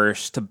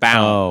hours to Oh,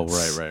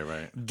 bounce.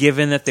 right.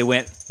 Given that they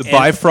went... The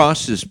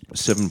Bifrost is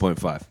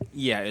 7.5.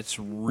 Yeah, it's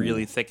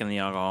really thick in the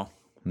alcohol.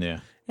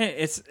 Yeah.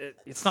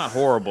 It's not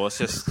horrible. It's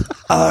just...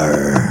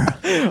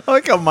 I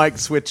like how Mike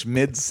switched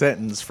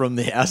mid-sentence from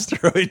the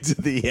asteroid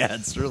to the... Yeah,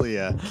 it's really...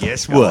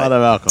 Guess a lot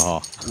of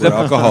alcohol. We're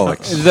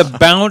alcoholics. The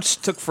bounce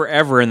took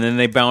forever, and then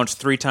they bounced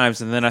 3 times,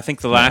 and then I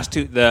think the last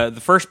two... The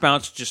first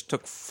bounce just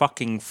took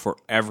fucking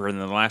forever, and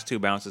then the last 2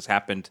 bounces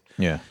happened...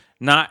 Yeah.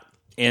 Not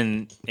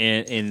in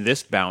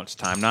this bounce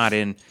time, not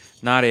in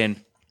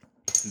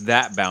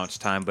that bounce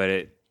time, but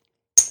it,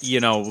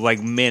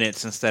 like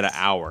minutes instead of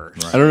hours.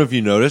 I don't know if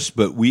you noticed,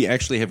 but we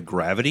actually have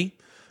gravity.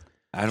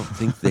 I don't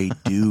think they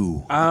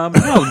do. No,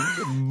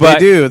 but They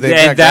do. They've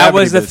got that gravity,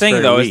 was the but it's thing,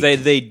 very though, weak.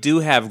 is they do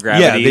have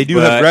gravity. Yeah, they do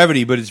but have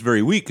gravity, but it's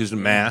very weak because of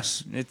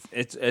mass,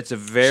 It's a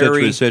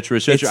very et cetera,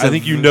 et cetera. it's I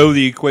think you know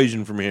the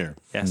equation from here.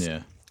 Yes.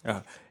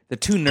 Yeah. The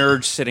 2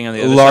 nerds sitting on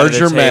the other Larger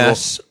side of the table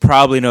mass.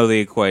 probably know the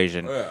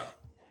equation.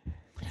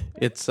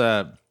 It's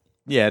it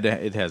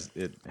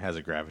has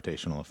a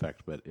gravitational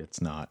effect, but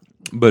it's not.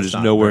 But it's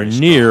not nowhere very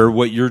near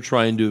what you're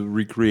trying to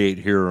recreate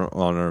here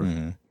on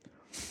Earth.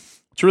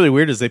 What's really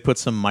weird is they put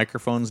some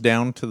microphones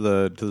down to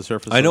the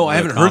surface. I know. of I the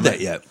haven't heard comet.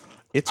 that yet.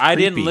 It's I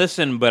didn't creepy.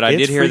 listen, but I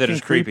did hear that freaking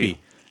it's creepy.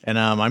 And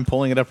I'm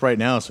pulling it up right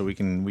now so we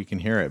can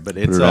hear it. But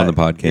it's it on the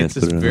podcast. It's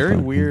this Put it on the very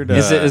podcast. weird.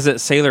 Is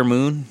it Sailor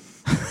Moon?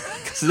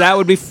 Because that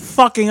would be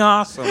fucking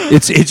awesome.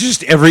 It's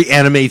just every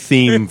anime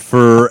theme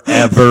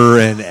forever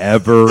and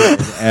ever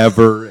and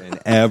ever and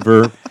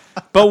ever.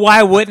 But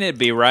why wouldn't it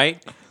be,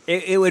 right?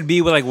 It would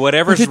be like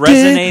whatever's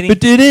resonating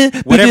through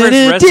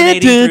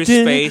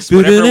space,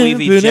 whatever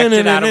we've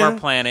ejected out of our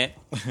planet,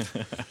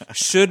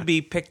 should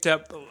be picked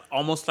up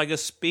almost like a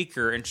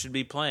speaker and should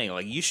be playing.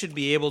 Like you should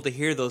be able to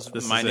hear those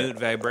minute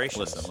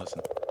vibrations.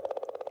 Listen.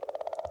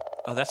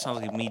 Oh, that sounds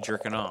like me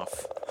jerking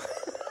off.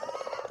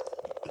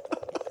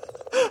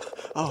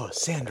 Oh,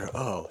 Sandra.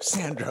 Oh,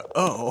 Sandra.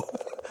 Oh.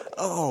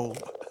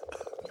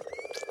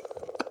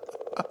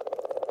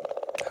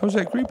 How's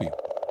that creepy?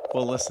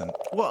 Well, listen.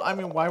 Well, I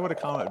mean, why would a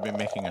comet be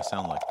making a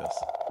sound like this?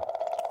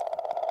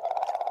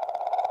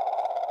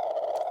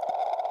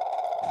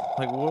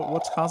 Like,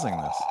 what's causing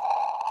this?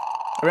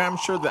 I mean, I'm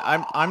sure that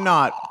I'm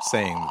not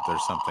saying that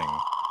there's something,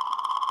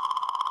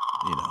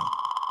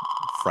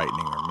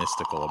 frightening or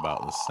mystical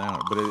about this sound,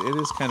 but it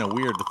is kind of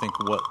weird to think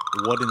what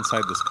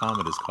inside this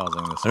comet is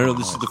causing this. I don't know. kind of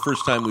This is noise. the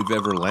first time we've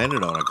ever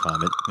landed on a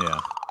comet, Yeah.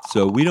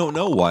 so we don't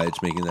know why it's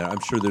making that.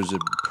 I'm sure there's a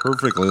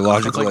perfectly It's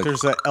logical. like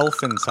there's an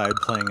elf inside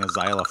playing a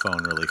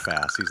xylophone really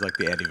fast. He's like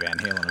the Eddie Van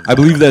Halen of I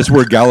believe that's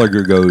where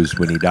Gallagher goes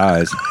when he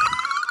dies.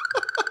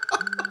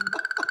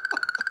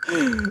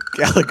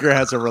 Gallagher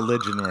has a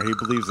religion where he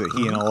believes that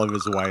he and all of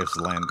his wives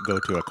go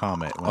to a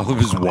comet. All of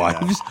his when they die.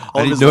 wives? All I of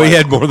didn't his know he wives.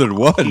 had more than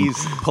one. He's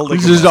This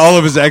polygamous. is all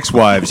of his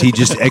ex-wives. He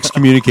just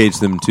excommunicates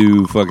them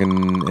to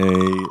fucking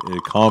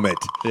a comet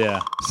Yeah.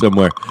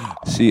 somewhere.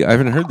 See, I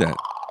haven't heard that.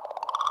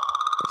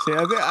 See,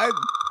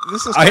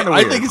 this is kind of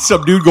I weird. think it's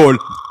some dude going,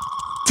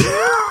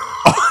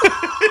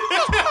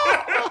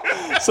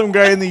 some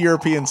guy in the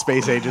European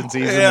Space Agency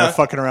and they're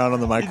fucking around on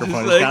the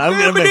microphone. like, I'm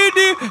gonna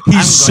make,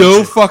 he's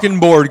so fucking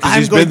bored because I'm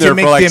he's going been to there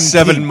make for like them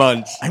 7 think.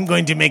 months. I'm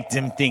going to make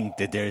them think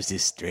that there's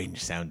this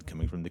strange sound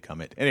coming from the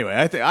comet. Anyway,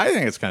 I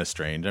think it's kind of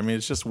strange. I mean,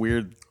 it's just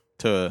weird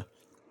to,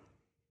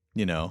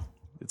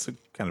 it's a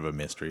kind of a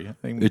mystery. I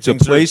think It's a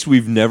place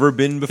we've never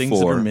been things that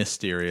before. are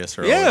mysterious.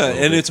 Are Yeah, always a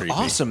little and bit it's creepy.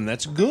 awesome.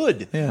 That's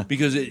good. Yeah.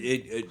 Because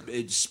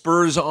it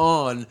spurs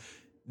on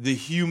the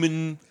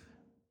human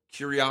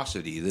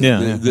curiosity.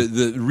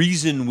 The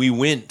reason we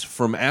went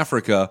from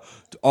Africa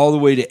all the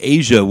way to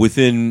Asia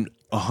within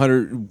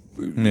 100,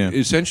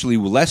 essentially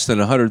less than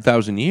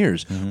 100,000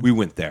 years, we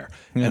went there.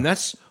 And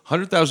that's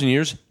 100,000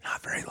 years,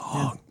 not very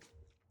long.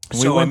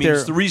 So, went there-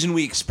 it's the reason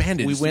we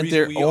expanded. we It's the went reason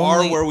there we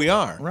only- are where we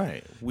are.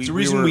 Right. It's the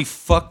reason we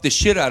fucked the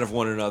shit out of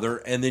one another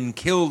and then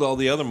killed all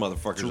the other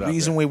motherfuckers The out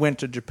reason there. we went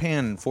to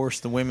Japan and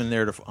forced the women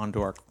there to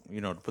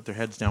put their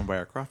heads down by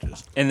our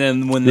crotches. And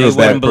then when You're they a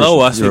bad wouldn't blow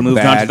person. us, You're we a moved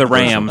on to bad the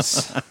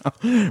person.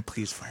 Rams.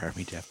 Please fire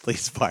me, Jeff.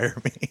 Please fire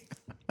me.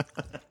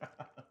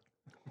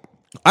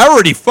 I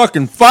already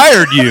fucking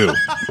fired you.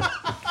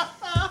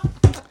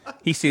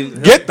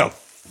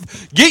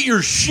 Get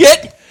your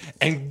shit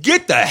and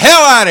get the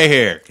hell out of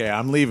here. Okay,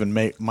 I'm leaving.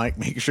 Mike,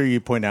 make sure you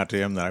point out to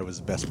him that I was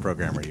the best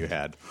programmer you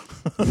had.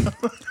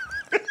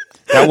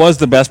 That was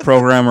the best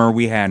programmer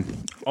we had.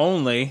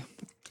 Only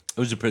I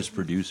was the best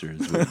producer.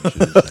 Is what you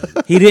should have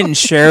said. he didn't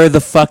share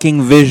the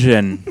fucking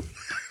vision.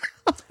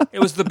 It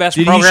was the best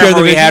Did he share programmer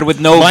the we vision? had with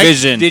no Mike,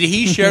 vision. Did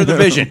he share the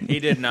vision? He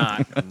did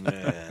not.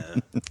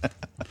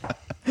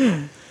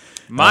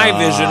 My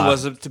vision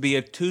was to be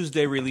a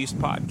Tuesday released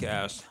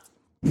podcast.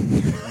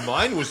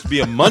 Mine was to be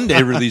a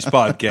Monday release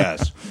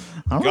podcast.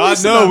 God,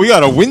 releasing no, on- we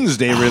got a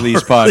Wednesday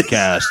release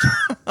podcast.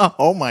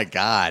 Oh my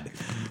God!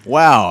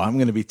 Wow, I'm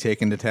going to be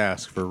taken to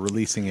task for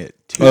releasing it.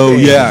 2 Oh,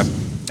 days yeah.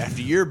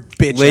 after your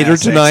bitch Later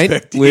ass tonight,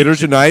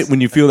 expectations.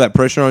 when you feel that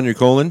pressure on your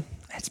colon,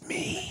 that's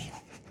me.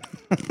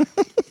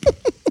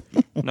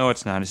 No,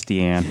 it's not. It's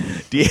Deanne.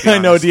 I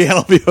know Deanne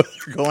will be over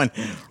there going,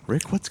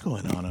 Rick, what's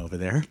going on over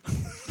there?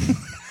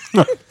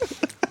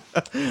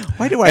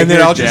 Why do I And then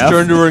hear I'll just Jeff?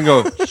 turn to her and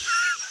go,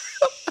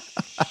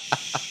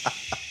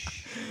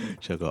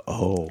 She'll go,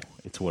 oh,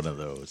 it's one of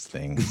those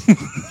things.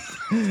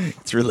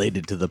 It's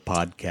related to the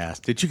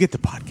podcast. Did you get the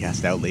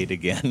podcast out late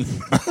again?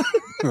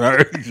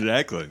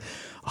 exactly.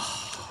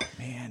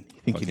 Man,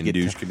 you think Fucking you'd get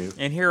douche canoe.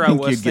 And here I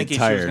Think was you'd get thinking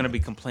she was tired. going to be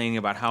complaining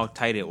about how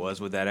tight it was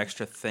with that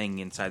extra thing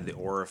inside the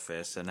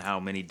orifice and how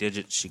many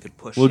digits she could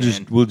push We'll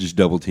in. just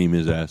double team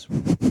his ass.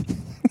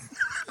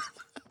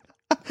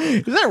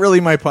 Is that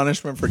really my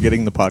punishment for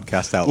getting the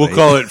podcast out We'll late?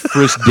 call it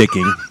frisk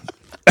dicking.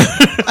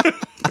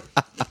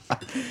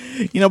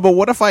 But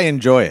what if I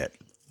enjoy it?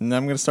 And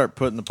I'm going to start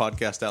putting the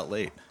podcast out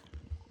late.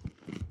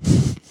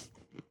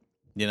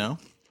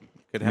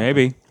 Could happen.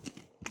 Maybe.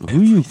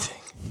 Everything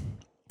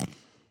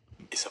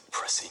is a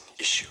pressing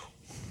issue.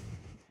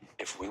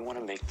 If we want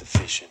to make the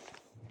vision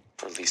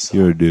for Lisa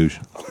You're a douche.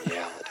 a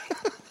reality,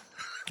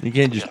 You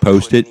can't we just gotta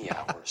post put it. in the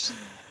hours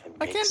and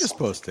I make can't just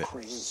something post it.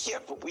 Yeah,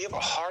 but we have a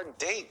hard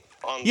date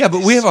on Yeah, but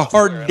this we have a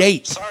hard software.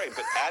 date. Sorry,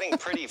 but adding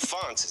pretty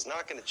fonts is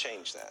not going to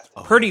change that.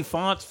 Pretty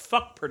fonts.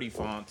 Fuck pretty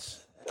fonts.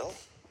 Bill,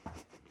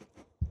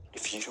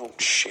 if you don't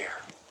share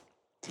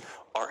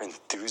our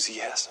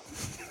enthusiasm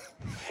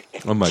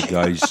Oh my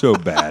God, he's so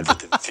bad. for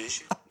the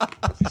vision,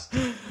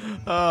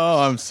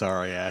 Oh, I'm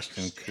sorry,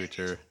 Ashton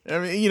Kutcher. I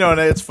mean, and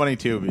it's funny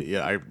too. But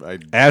yeah, I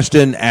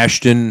Ashton,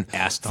 Aston.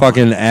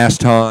 fucking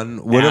Aston,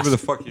 whatever the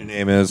fuck your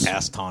name is.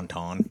 asked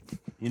Tauntaun.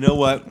 You know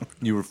what?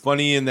 You were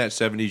funny in that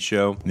 70s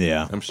show.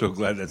 Yeah. I'm so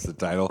glad that's the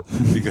title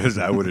because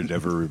I would have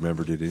never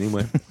remembered it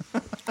anyway.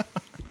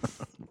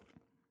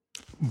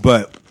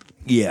 But,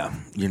 yeah,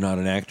 you're not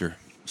an actor.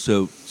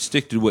 So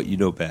stick to what you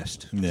know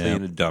best. Yeah.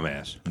 Playing a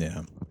dumbass.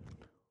 Yeah.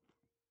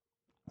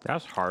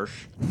 That's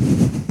harsh.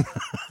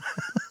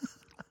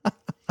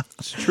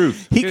 It's the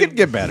truth. He could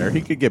get better.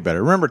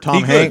 Remember Tom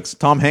He could. Hanks?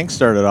 Tom Hanks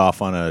started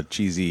off on a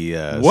cheesy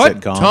What?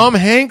 sitcom. Tom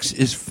Hanks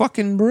is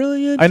fucking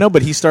brilliant. I know,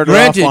 but he started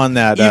Granted, off on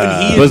that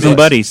even he Bosom admits-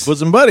 Buddies.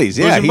 Bosom Buddies.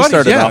 Yeah, Bosom he Buddies,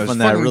 started yeah, it off was on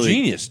that fucking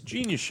really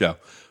genius show.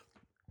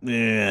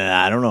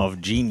 Yeah, I don't know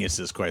if genius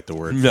is quite the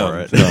word No, for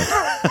it.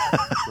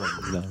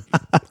 no.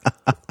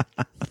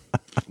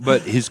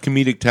 But his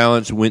comedic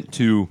talents went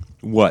to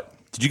what?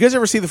 Did you guys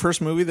ever see the first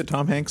movie that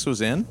Tom Hanks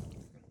was in?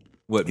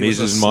 What, It was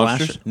Mazes a and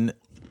Monsters? slasher-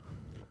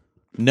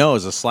 No, it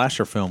was a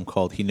slasher film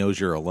called He Knows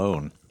You're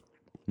Alone.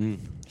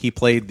 He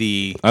played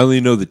the... I only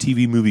know the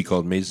TV movie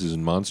called Mazes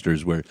and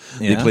Monsters where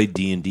they Yeah? played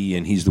D&D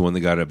and he's the one that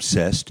got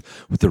obsessed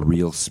with the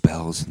real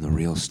spells and the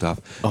real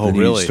stuff. Oh, and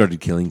really? He started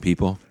killing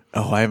people.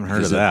 Oh, I haven't heard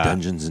of Because that.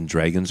 Dungeons and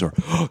Dragons, or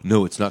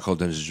no, it's not called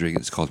Dungeons and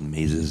Dragons. It's called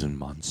Mazes and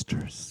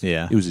Monsters.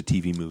 Yeah. It was a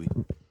TV movie.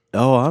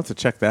 Oh, I'll have to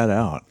check that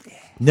out.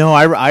 No,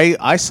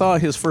 I saw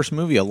his first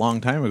movie a long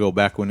time ago,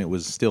 back when it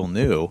was still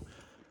new.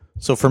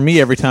 So for me,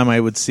 every time I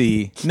would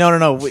see... No.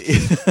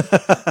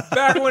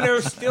 Back when it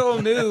was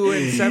still new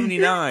in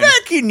 79.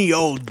 Back in the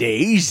old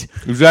days.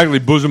 Exactly.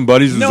 Bosom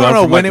Buddies was No, on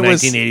no, from when like it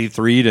was-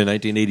 1983 to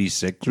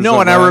 1986. Or No,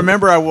 something and I like that.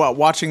 remember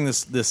watching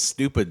this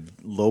stupid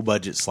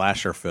low-budget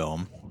slasher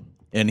film,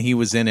 and he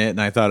was in it,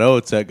 and I thought, oh,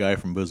 it's that guy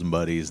from Bosom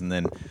Buddies. And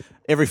then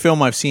every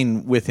film I've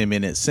seen with him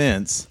in it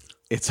since,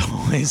 it's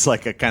always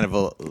like a kind of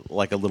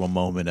a little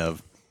moment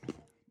of,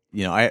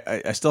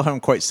 I still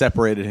haven't quite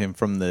separated him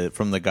from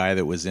the guy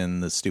that was in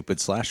the stupid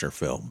slasher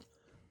film.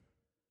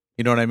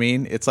 You know what I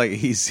mean? It's like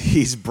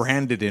he's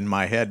branded in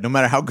my head, no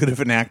matter how good of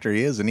an actor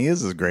he is, and he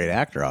is a great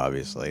actor,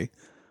 obviously.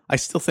 I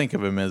still think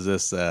of him as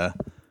this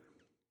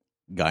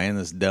guy in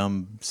this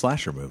dumb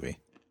slasher movie.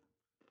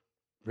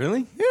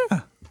 Really?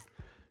 Yeah.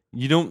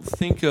 You don't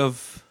think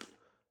of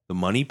The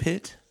Money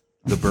Pit?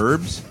 The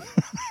Burbs?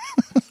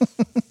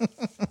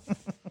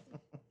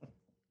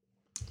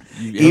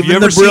 Have you Even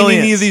ever the seen any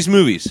Brilliance. of these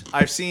movies?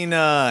 I've seen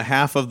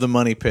half of The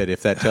Money Pit,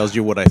 if that tells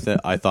you what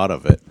I thought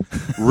of it.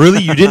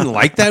 Really? You didn't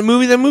like that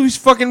movie? That movie's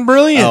fucking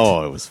brilliant.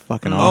 Oh, it was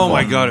fucking awful. Oh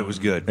my God, it was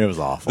good. It was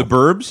awful. The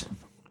Burbs?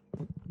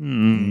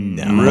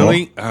 No.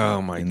 Really?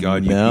 Oh my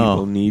God, you No.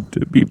 people need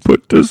to be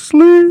put to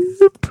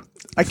sleep.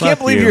 I can't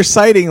believe you. you're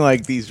citing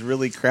like these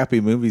really crappy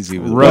movies he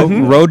was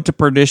Road to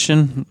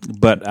Perdition.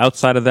 But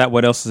outside of that,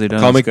 what else has he done?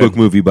 Comic that's good? book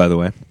movie, by the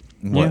way. It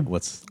What? Yeah.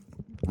 What's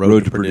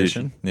Road to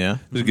Perdition. Yeah.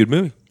 was a good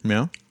movie.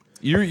 Yeah.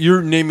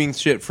 You're naming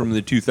shit from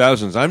the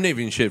 2000s. I'm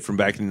naming shit from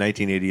back in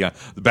 1980.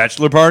 The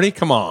Bachelor Party?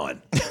 Come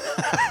on.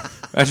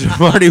 Bachelor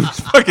Party was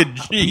fucking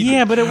G.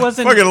 Yeah, but it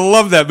wasn't. Fucking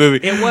love that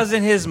movie. It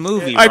wasn't his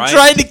movie. I right?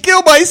 tried to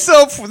kill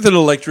myself with an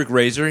electric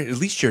razor. At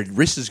least your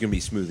wrist is going to be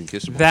smooth and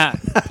kissable. that.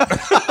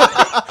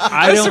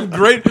 I That's some don't.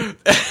 great.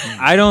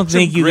 I don't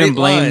think you great can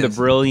blame the lines.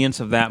 brilliance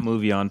of that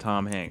movie on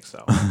Tom Hanks,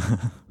 though.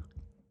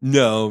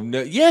 No,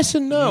 yes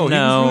and no. He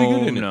was really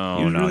good in it.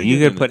 He was really You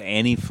good could in put it.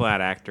 any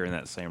flat actor in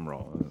that same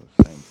role.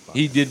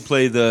 He did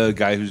play the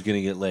guy who's going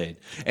to get laid,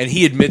 and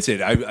he admits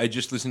it. I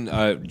just listened.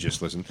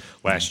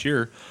 Last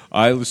year.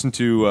 I listened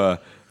to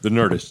the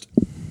Nerdist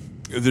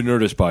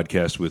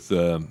podcast with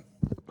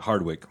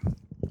Hardwick,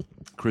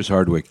 Chris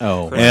Hardwick.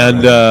 Oh. Chris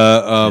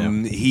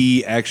and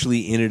he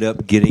actually ended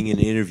up getting an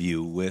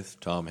interview with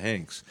Tom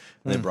Hanks.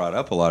 And they brought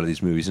up a lot of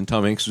these movies, and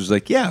Tom Hanks was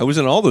like, "Yeah, I was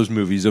in all those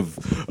movies of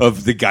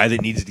the guy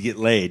that needs to get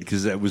laid,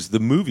 because that was the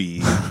movie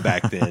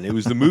back then. It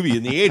was the movie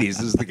in the '80s.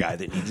 This is the guy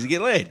that needs to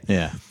get laid."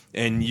 Yeah.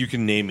 And you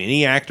can name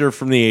any actor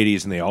from the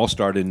 '80s, and they all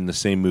started in the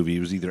same movie. It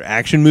was either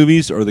action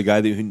movies or the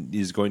guy that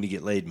is going to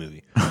get laid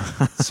movie.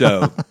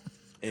 So,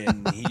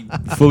 and he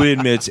fully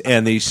admits,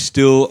 and they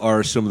still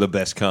are some of the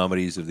best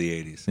comedies of the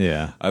 '80s.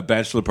 Yeah.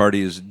 Bachelor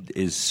Party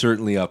is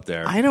certainly up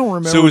there. I don't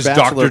remember So is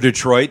Bachelor- Dr.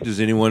 Detroit. Does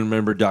anyone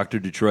remember Dr.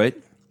 Detroit?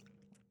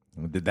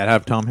 Did that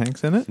have Tom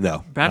Hanks in it?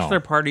 No. Bachelor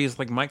Party is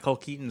like Michael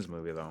Keaton's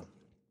movie, though.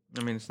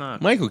 I mean, it's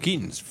not. Michael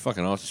Keaton's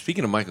fucking awesome.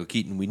 Speaking of Michael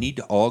Keaton, we need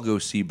to all go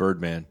see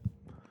Birdman.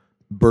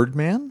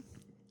 Birdman?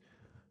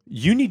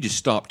 You need to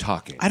stop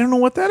talking. I don't know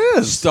what that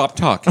is. Stop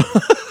talking.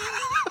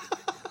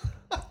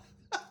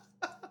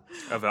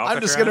 Of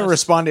I'm just going to Alcatraz?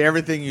 respond to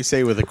everything you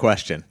say with a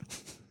question.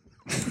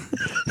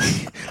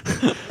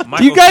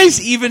 Do you guys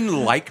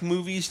even like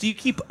movies? Do you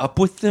keep up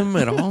with them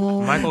at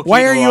all? Michael Why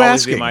Keaton are will you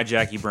always asking? Be my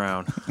Jackie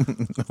Brown.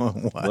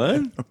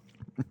 What?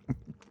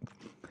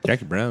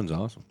 Jackie Brown's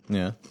awesome.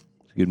 Yeah.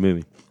 It's a good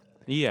movie.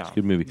 Yeah,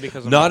 Good movie.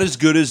 Because of Not as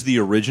good as the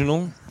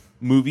original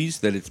movies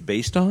that it's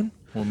based on.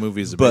 What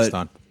movie is it But based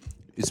on?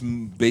 It's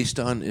based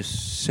on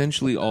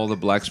essentially all the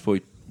black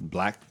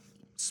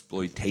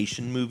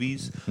exploitation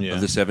movies Yeah.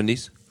 of the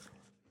 70s.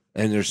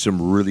 And there's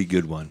some really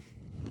good one.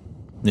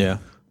 Yeah.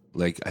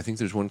 Like, I think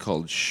there's one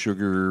called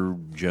Sugar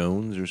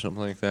Jones or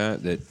something like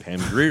that Pam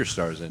Grier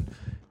stars in.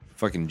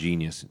 Fucking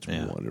genius. It's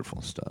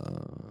wonderful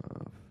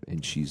stuff.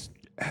 And she's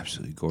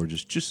absolutely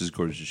gorgeous. Just as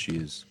gorgeous as she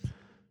is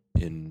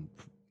in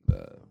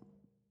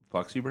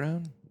Foxy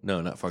Brown?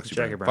 No, not Foxy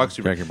Jackie Brown. Brown.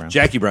 Foxy Jackie Brown.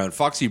 Jackie Brown.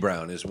 Foxy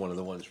Brown is one of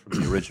the ones from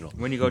the original.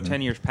 When you go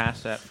 10 years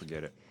past that,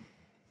 forget it.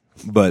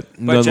 But But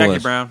nonetheless, Jackie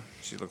Brown,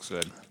 she looks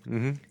good.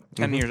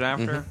 10 years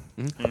after.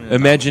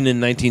 imagine in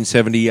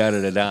 1970,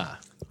 yada da da.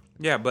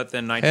 Yeah, but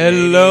then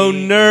 1980, Hello,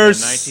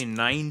 nurse.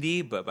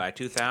 1990, but by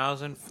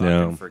 2000,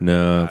 No, forget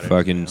about it,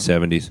 fucking you know?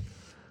 70s.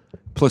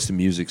 Plus, the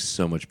music's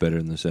so much better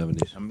in the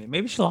 70s. I mean,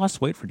 maybe she lost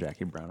weight for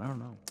Jackie Brown. I don't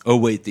know. Oh,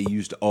 wait, they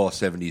used all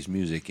 70s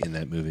music in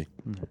that movie.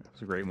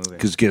 It's a great movie.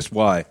 Because guess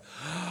why?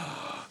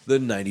 The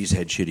 90s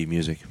had shitty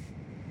music.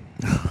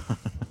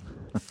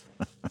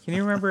 Can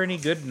you remember any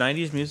good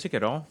 90s music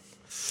at all?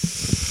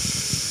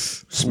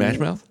 Smash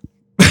Mouth?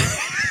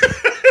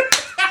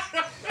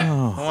 I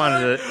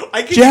wanted to.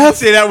 I can't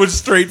say that with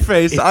straight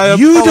face.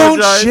 You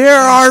don't share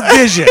our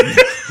vision.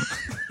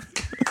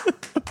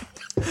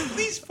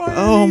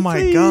 Oh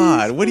my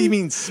God! What do you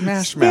mean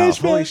Smash Mouth?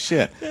 Holy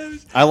shit!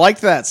 I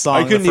liked that song.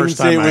 I couldn't the first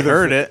even say time it with I a-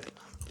 heard it,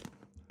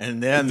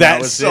 and then That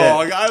was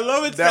song. It. I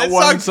love it. That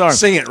one song.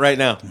 Sing it right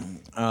now.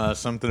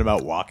 Something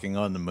about walking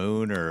on the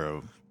moon,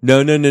 or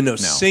No.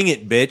 Sing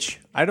it, bitch.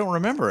 I don't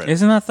remember it.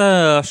 Isn't that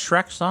the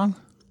Shrek song?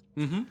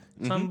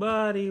 Mm-hmm.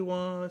 Somebody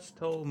once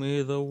told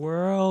me the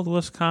world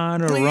was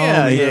kind of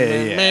Yeah, wrong.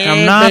 yeah.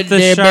 I'm not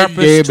the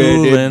sharpest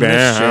tool in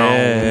the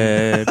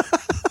shed.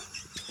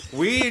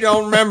 We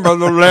don't remember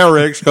the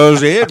lyrics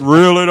because it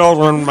really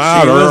doesn't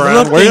matter. She was and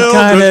looking we'll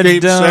kind just of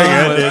keep dumb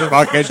singing with this the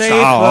fucking shape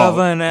of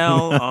song. an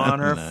L on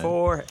her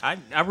forehead.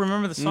 I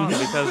remember the song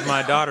because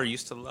my daughter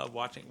used to love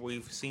watching.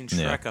 We've seen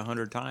Shrek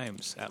 100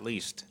 times at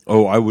least.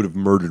 Oh, I would have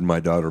murdered my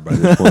daughter by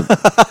this point.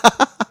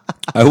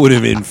 I would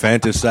have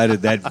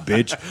infanticided that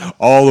bitch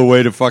all the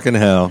way to fucking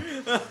hell.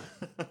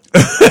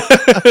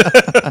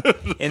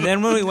 And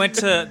then when we went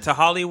to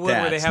Hollywood,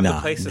 where they That's have the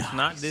not place that's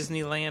not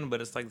Disneyland, but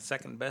it's like the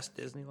second best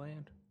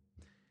Disneyland.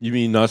 You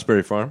mean Knott's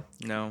Berry Farm?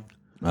 No,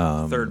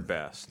 third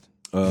best.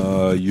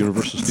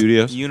 Universal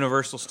Studios?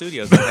 Universal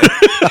Studios. They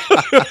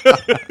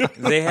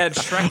had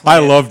Shrek. I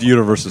loved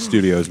Universal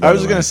Studios. by I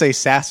was the going way. to say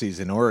Sassy's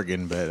in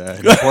Oregon, but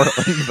in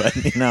Portland,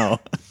 but no.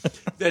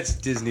 That's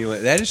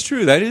Disneyland. That is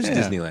true. That is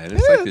Disneyland.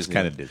 It's Yeah, like it's Disneyland.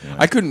 kind of Disneyland.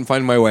 I couldn't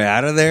find my way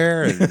out of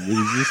there, and it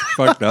was just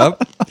fucked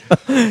up.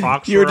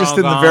 Fox You were just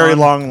in the gone. very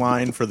long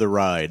line for the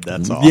ride.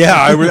 That's all. Yeah,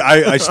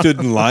 I stood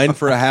in line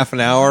for a half an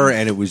hour,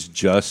 and it was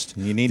just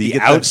You need to the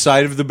get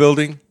outside of the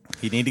building.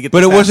 You need to get. But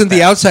the it wasn't fast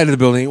the pass. outside of the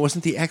building. It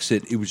wasn't the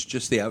exit. It was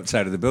just the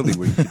outside of the building.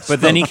 Where you could But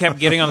then he kept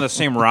getting on the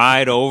same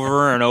ride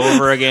over and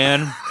over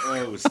again.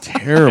 it was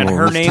terrible. And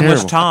her name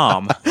was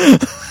Tom.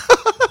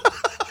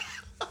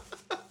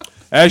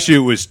 Actually, it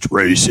was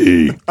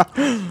Tracy.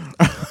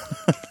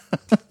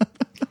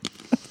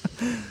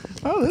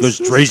 Because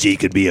Tracy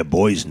could be a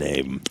boy's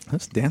name.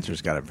 This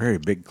dancer's got a very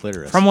big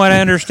clitoris. From what I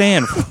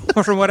understand,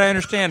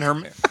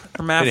 her It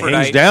hermaphrodite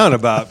hangs down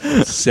about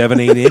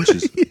 7-8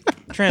 inches.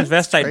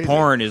 transvestite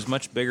porn is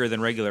much bigger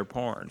than regular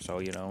porn. So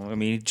I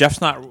mean,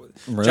 Jeff's not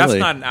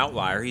an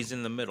outlier. He's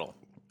in the middle.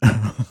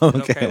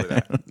 Okay with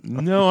that.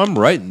 No, I'm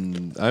right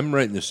in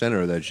the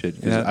center of that shit.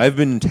 'Cause I've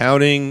been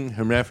touting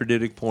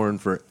hermaphroditic porn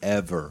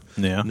forever.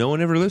 Yeah. No one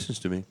ever listens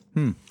to me.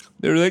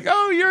 They're like,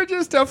 "Oh, you're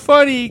just a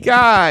funny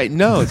guy."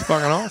 No, it's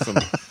fucking awesome.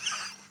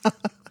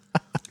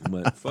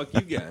 But fuck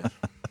you guys.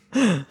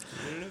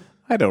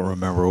 I don't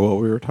remember what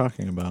we were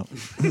talking about.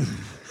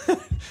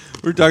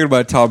 We're talking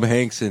about Tom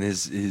Hanks and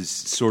his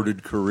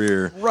sordid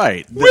career.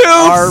 Right.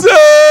 Wilson!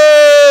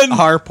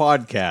 Our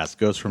podcast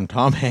goes from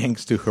Tom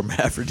Hanks to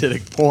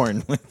hermaphroditic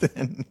porn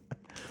within,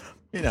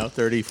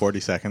 30, 40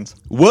 seconds.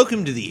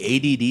 Welcome to the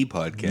ADD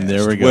podcast.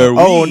 There we go.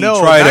 Where Oh, we no,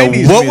 try to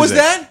 90s what was music.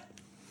 that?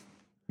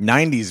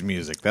 90s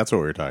music. That's what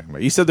we were talking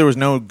about. You said there was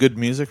no good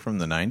music from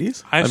the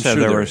 90s? I I'm said sure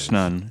there there was is.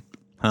 none.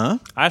 Huh?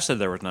 I said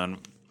there was none.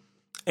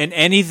 And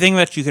anything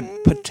that you could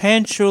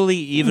potentially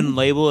even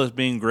label as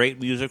being great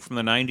music from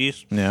the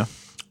 90s, Yeah.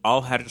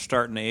 all had to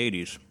start in the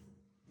 80s.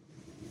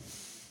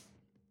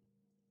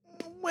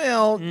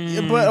 Well,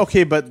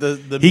 but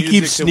the He music keeps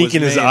that was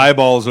sneaking his made-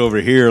 eyeballs over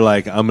here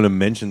like I'm going to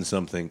mention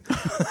something.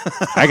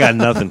 I got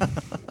nothing.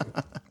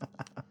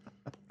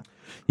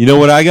 You know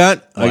what I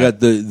got? I got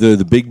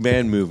the big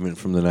band movement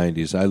from the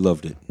 90s. I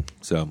loved it.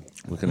 So,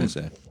 what can I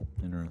say?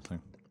 Interesting.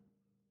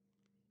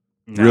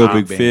 Real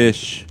Big band.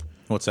 Fish.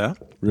 What's that?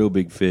 Real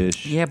Big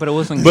Fish. Yeah, but it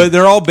wasn't. But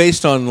they're all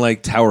based on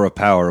like Tower of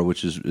Power,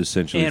 which is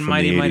essentially and from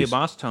Mighty the 80s. Mighty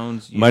Boss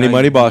Tones.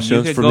 Mighty Boss you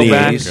Tones could from go the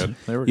back- 80s. Good.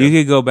 They were You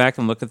good. could go back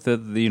and look at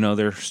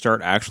they're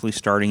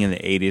starting in the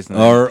 80s and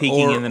Or, then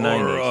peaking or, in the or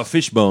 90s.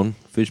 Fishbone.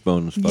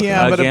 Fishbone was fucking Yeah,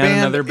 awesome. but Again, a band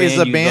another band is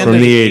a you band go From to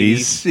the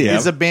 80s. Yeah.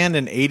 Is a band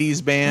an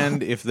 80s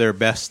band if their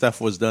best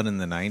stuff was done in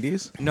the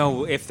 90s?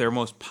 No, if their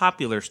most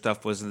popular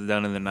stuff was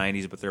done in the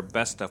 90s, but their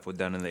best stuff was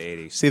done in the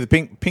 80s. See, the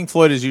Pink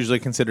Floyd is usually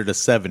considered a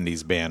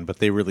 70s band, but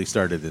they really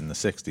started in the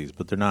 60s,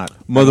 but they're not.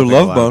 Mother I don't think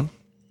a Love lot- Bone.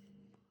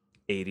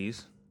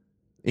 80s.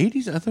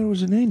 80s? I thought it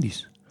was in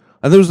 80s.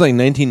 I thought it was like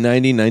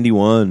 1990,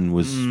 91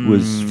 was I'm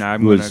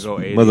gonna go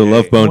 88. Mother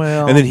Love Bone.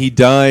 Well- And then he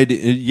died.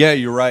 Yeah,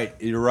 you're right.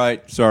 You're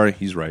right. Sorry,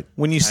 he's right.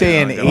 When you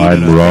say an know, 80s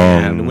I'm wrong.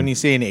 band, when you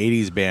say an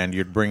 80s band,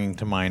 you're bringing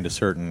to mind a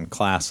certain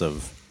class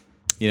of,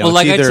 Well, it's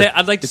like either,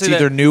 I'd like to it's say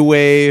either that new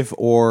wave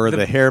or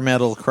the hair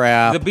metal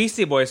crap. the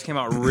Beastie Boys came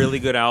out really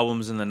good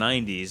albums in the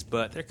 90s,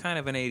 but they're kind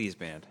of an 80s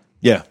band.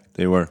 Yeah,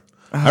 they were.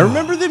 I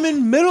remember them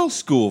in middle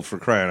school for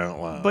crying out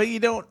loud. But you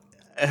don't.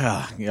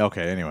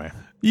 Okay, anyway.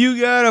 you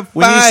gotta fight.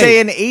 When you say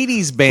an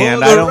 80s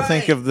band, For the I don't right.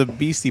 think of the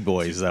Beastie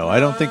Boys, though. I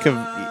don't think of.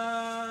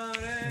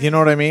 You know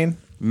what I mean?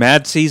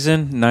 Mad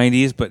Season,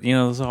 90s, but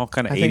those are all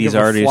kind of I think 80s of a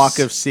artists. Flock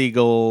of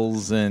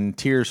Seagulls and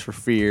Tears for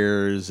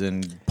Fears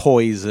and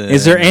Poison.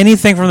 Is there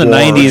anything from the War.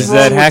 90s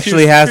that Wrong with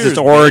actually Tears has for its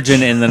Fears,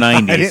 origin in the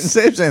 90s? I didn't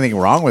say there's anything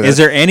wrong with it. Is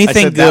there I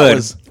anything said that good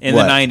was- in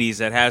what? the 90s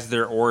that has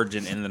their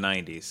origin in the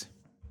 90s?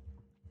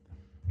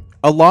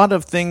 A lot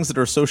of things that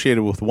are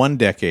associated with one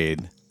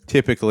decade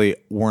typically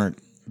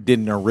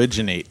didn't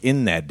originate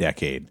in that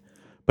decade,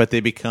 but they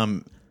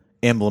become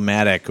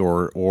emblematic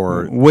or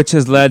Which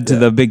has led to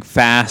the big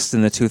fast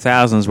in the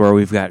 2000s where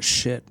we've got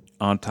shit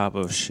on top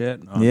of shit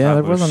on Yeah, top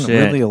there of wasn't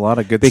shit. really a lot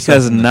of good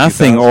because stuff in the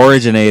nothing 2000s.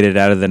 originated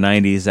out of the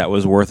 90s that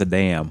was worth a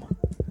damn.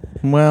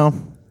 well,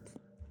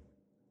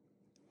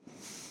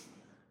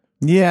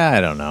 yeah, I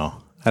don't know.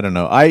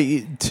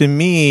 To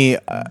me,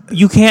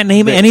 You can't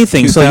name The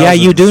anything, so yeah,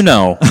 you 2000s. do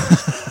know.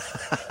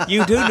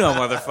 You do know,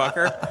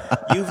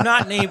 motherfucker. You've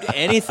not named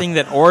anything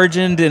that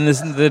origined in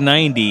the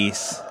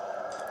 90s.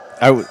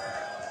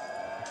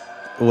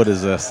 what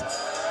is this?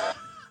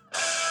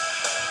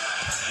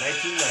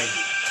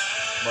 1990.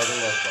 Mother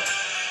Love Bone.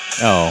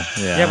 Oh,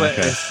 yeah. Yeah, but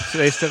okay.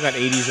 they still got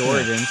 80s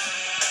origins.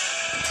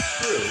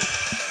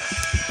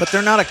 But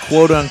they're not a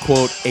quote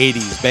unquote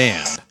 80s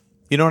band.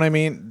 You know what I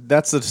mean?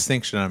 That's the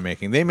distinction I'm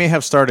making. They may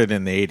have started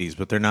in the 80s,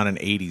 but they're not an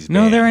 80s band.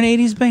 No, they're an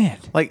 80s band.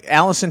 like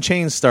Alice in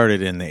Chains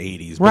started in the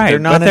 80s, but Right, they're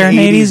not but they're an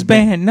 80s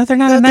band. No, they're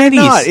not an They're 80s.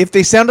 not. If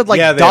they sounded like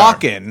Yeah, they are.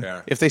 Dawkins, They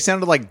are. if they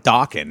sounded like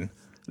Dawkins,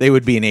 they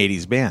would be an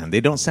 80s band. They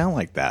don't sound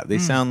like that. Hmm. They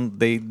sound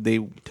they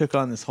took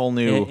on this whole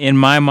new In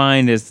my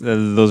mind, those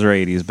are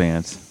 80s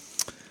bands.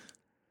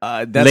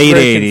 that's late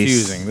very 80s.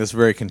 confusing. That's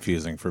very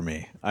confusing for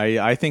me.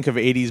 I think of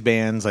 80s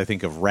bands, I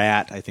think of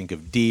Rat, I think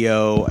of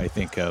Dio, I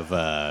think of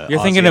You're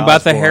Ozzy thinking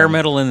about the hair Osbourne.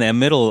 metal in the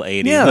middle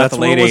 80s, Yeah, not that's the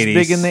what late was 80s.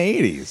 big in the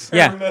 80s.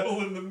 Yeah. Metal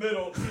in the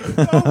middle.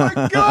 Oh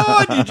my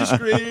God! You just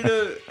created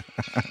a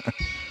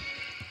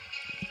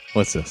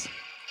What's this?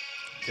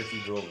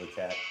 Cathedral of the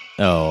Cat.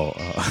 Oh,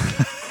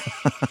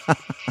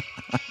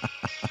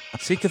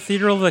 See,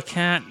 Cathedral of the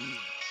Cat,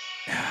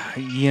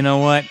 you know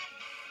what?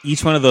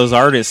 Each one of those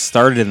artists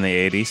started in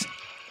the 80s.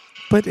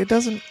 but it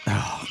doesn't.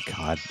 Oh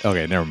God.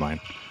 Okay, never mind.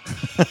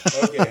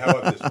 Okay, how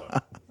about this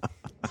one?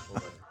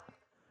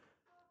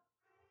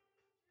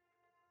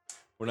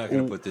 We're not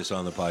going to put this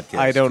on the podcast.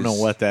 I don't know 'cause-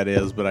 what that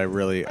is, but I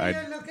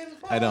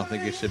don't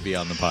think it should be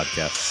on the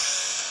podcast.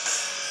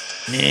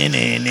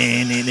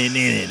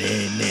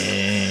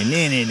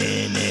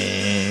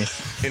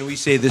 Can we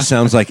say this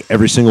sounds like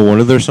every single one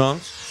of their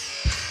songs?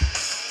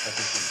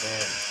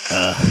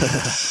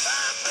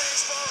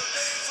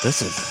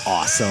 This is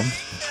awesome.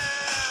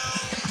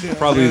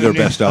 Probably their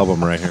best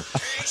album right here.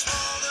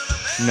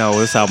 No,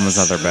 this album is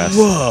not their best.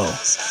 Whoa,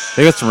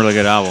 They got some really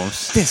good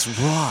albums. this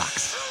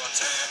rocks.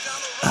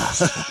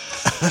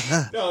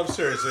 No, I'm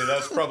seriously.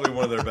 That's probably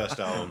one of their best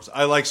albums.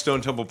 I like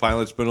Stone Temple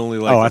Pilots, but only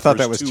like. Oh, the I thought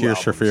that first was two Tears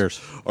for albums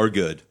Fears. Are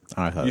good.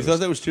 I thought You it thought was-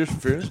 that was Tears for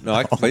Fears? No,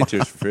 I can play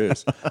Tears for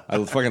Fears.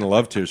 I fucking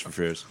love Tears for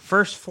Fears.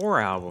 First 4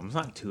 albums,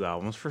 not 2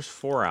 albums. First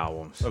 4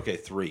 albums. Okay,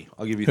 3.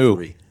 I'll give you Who?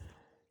 3.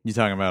 You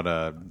talking about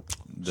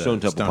the Stone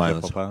Temple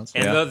Pilots.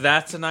 And Yeah. though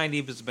that's a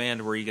 90s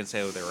band where you can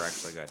say, oh, they were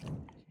actually good.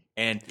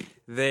 And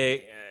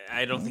they,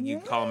 I don't think you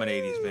can call them an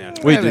 80s band.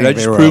 Wait, I did think I they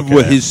just were prove okay.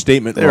 what his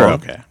statement They're wrong?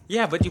 okay.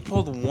 Yeah, but you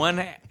pulled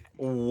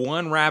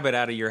one rabbit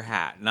out of your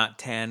hat. Not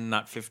 10,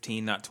 not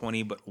 15, not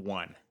 20, but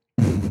 1.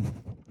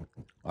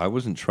 I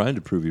wasn't trying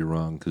to prove you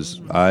wrong because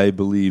I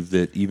believe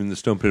that even the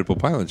Stone Temple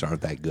Pilots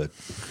aren't that good.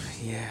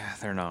 Yeah,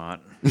 they're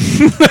not.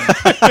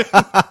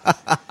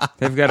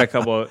 They've got a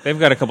couple. They've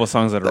got a couple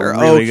songs that are They're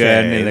really okay.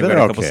 good, and they've They're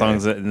got a couple okay.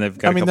 songs that, and they've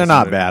got. I mean, a they're couple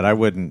not songs bad. I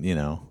wouldn't,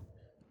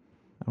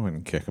 I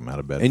wouldn't kick them out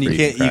of bed. And for you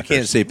eating can't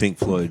crackers. say Pink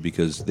Floyd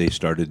because they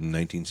started in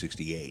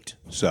 1968.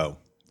 So,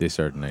 They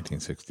started in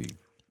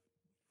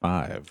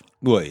 1965.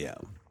 well, yeah.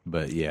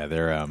 But yeah,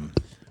 they're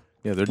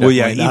they're Well,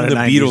 yeah, definitely not even the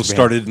a 90s Beatles band.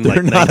 started in They're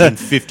like not a-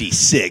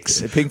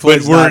 1956. Pink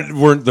but Floyd's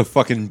weren't the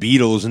fucking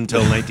Beatles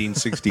until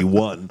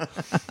 1961.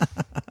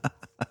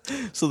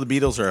 So the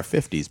Beatles are a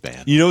 50s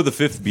band. You know, the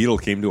fifth Beatle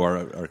came to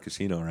our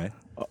casino, right?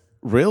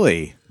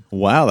 Really?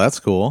 Wow, that's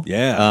cool.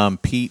 Yeah.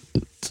 Pete.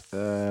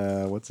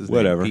 What's his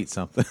Whatever. name? Pete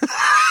something.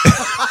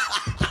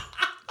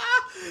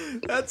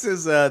 That's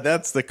his.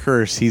 That's the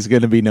curse. He's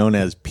going to be known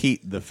as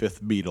Pete, the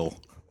fifth Beatle.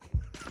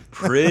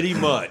 Pretty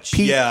much.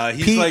 Pete, yeah,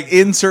 he's Pete, like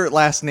insert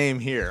last name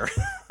here.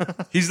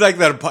 he's like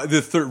that.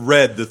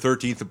 Red, the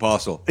 13th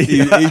apostle. He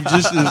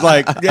just is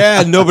like,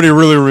 yeah, nobody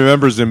really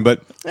remembers him,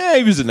 but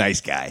he was a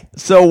nice guy.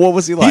 So what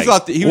was he like? He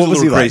thought that he was What a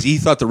little he crazy. He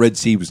thought the Red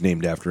Sea was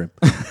named after him.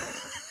 Like?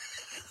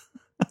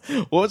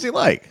 What was he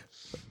like?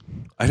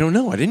 I don't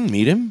know. I didn't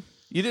meet him.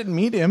 You didn't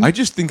meet him. I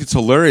just think it's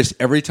hilarious.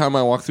 Every time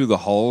I walk through the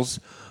halls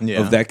Yeah.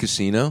 of that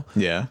casino,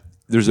 yeah.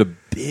 there's a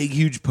big,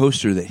 huge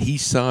poster that he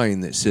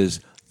signed that says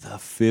the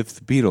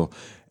fifth Beatle.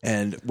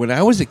 And when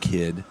I was a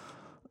kid,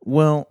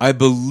 Well, I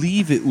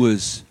believe it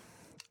was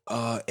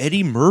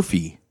Eddie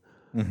Murphy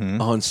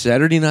on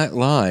Saturday Night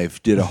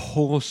Live did a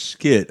whole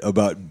skit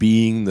about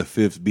being the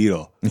fifth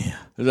Beatle. Yeah.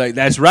 Like,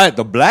 that's right,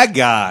 the black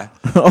guy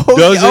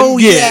doesn't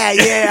get.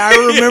 yeah. I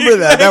remember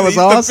that. That was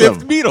He's awesome. The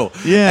fifth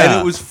Beatle. Yeah.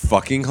 And it was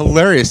fucking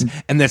hilarious.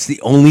 And that's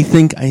the only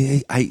thing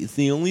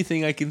the only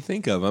thing I can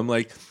think of. I'm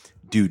like,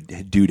 dude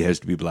has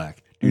to be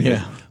black. Dude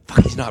Yeah.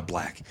 fuck, he's not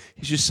black.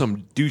 He's just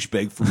some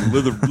douchebag from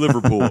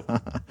Liverpool.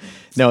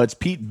 No, it's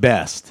Pete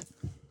Best.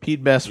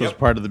 Pete Best was Yep.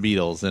 part of the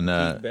Beatles, and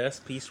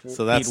Best piece.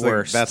 so that's Pete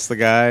Worst. that's the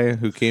guy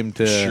who came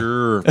to.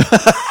 Sure.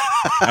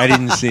 I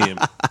didn't see him.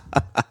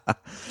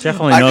 Jeff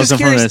only I'm knows just him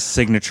from curious- his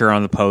signature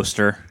on the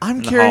poster. I'm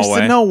in the curious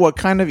hallway. to know what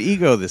kind of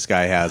ego this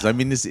guy has. I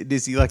mean, is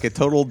he like a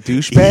total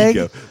douchebag?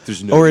 Ego.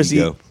 There's no or is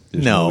ego. he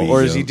There's no? no Or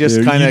ego. is he just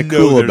There- kind you of know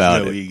cool there's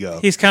about no it? Ego.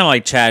 He's kind of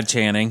like Chad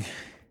Channing.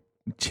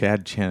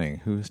 Chad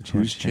Channing. Who's Chad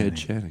Who's Channing?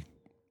 Chad Channing?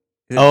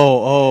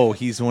 Oh,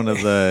 he's one of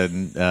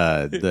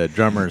the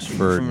drummers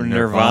for From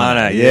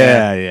Nirvana. Nirvana,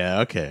 Yeah.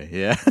 Okay.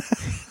 Yeah.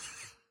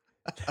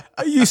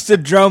 I used to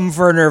drum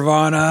for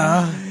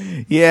Nirvana.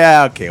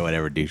 Yeah. Okay.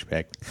 Whatever,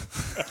 douchebag.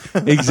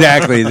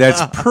 Exactly.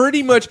 That's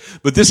pretty much.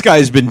 But this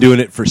guy's been doing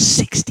it for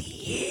 60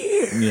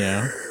 years.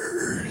 Yeah.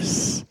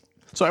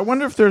 So I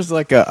wonder if there's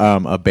like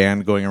a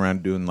band going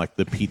around doing like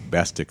the Pete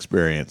Best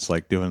experience,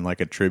 like doing like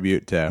a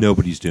tribute to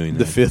Nobody's doing the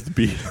that. fifth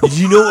Beatle.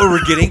 Do you know what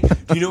we're getting?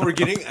 Do you know what we're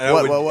getting?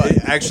 And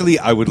What? Actually,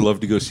 I would love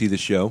to go see the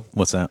show.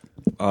 What's that?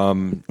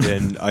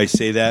 And I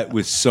say that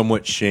with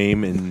somewhat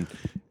shame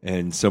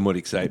and somewhat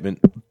excitement.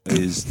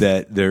 Is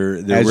that As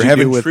we're you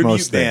having do with tribute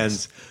most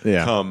things. bands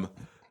Yeah. come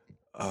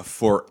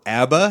for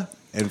ABBA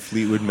and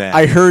Fleetwood Mac.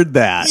 I heard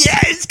that. yeah,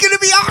 it's gonna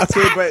be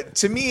awesome. Okay, but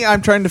to me,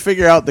 I'm trying to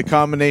figure out the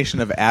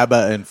combination of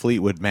ABBA and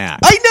Fleetwood Mac.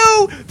 I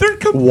know they're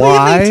completely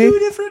Why? two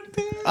different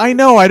bands. I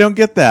know. I don't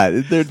get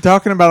that. They're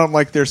talking about them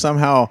like they're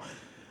somehow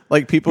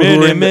like people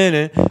who are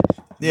into,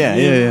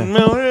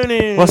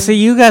 yeah. Well, see,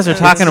 you guys are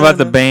talking about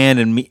the band,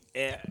 and me.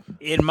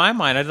 In my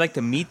mind, I'd like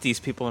to meet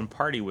these people and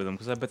party with them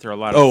because I bet they're a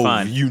lot of Oh,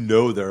 fun. you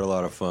know they're a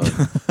lot of fun.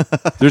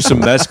 There's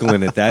some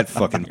mescaline at that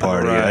fucking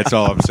party. Right. That's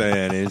all I'm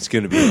saying. It's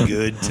going to be a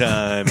good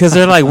time. Because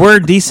they're like, we're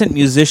decent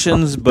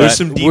musicians, but There's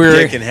some deep we're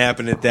dick can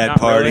happen at that Not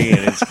party, really.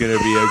 and it's going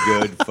to be a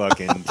good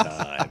fucking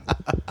time.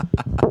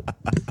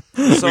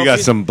 So We if got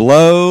you- some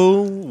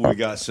blow. We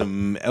got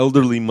some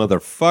elderly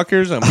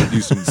motherfuckers. I'm going to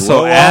do some blow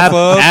So off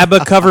of.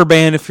 ABBA cover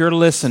band, if you're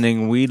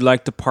listening, we'd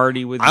like to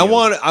party with you. I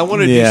want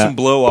to do Yeah. some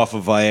blow off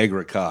of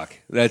Viagra cock.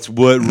 That's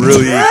what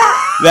really.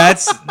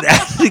 that's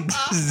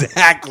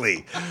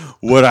exactly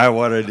what I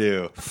want to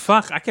do.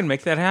 Fuck, I can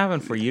make that happen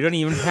for you. You don't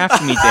even have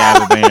to meet the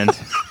ABBA band.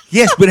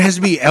 Yes, but it has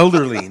to be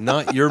elderly,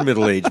 not your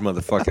middle-aged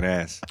motherfucking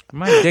ass.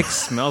 My dick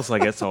smells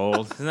like it's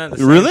old. Isn't that the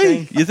same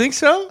Really? thing? You think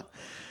so?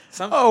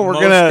 Most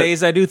gonna-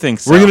 days I do think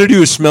so. We're going to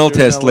do a smell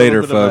test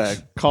later,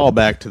 folks. Call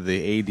back to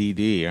the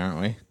ADD,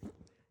 aren't we?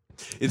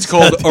 It's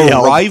called the old-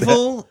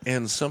 Arrival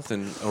and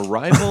something.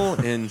 Arrival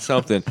and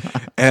something.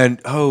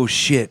 And oh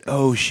shit,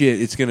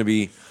 it's going to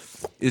be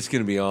It's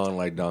going to be on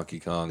like Donkey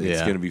Kong. It's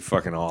Yeah. going to be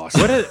fucking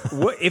awesome.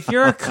 What if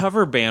you're a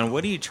cover band?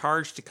 What do you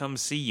charge to come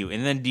see you?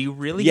 And then do you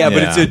really? Yeah,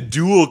 but Yeah. it's a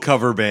dual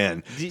cover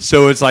band,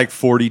 so it's like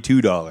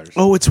 $42.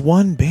 Oh, it's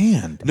one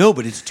band. No,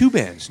 but it's two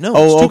bands. No,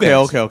 Oh, it's two okay,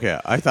 bands. okay.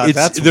 I thought It's,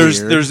 that's there's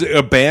weird. there's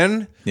a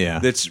band Yeah.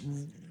 that's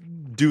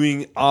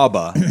doing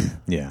ABBA,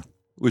 yeah.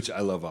 which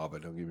I love ABBA.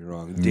 Don't get me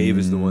wrong. Dave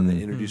is the one that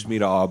introduced me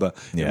to ABBA.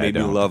 Yeah, and made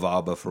I me don't. love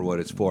ABBA for what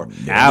it's for.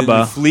 And ABBA.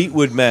 then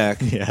Fleetwood Mac.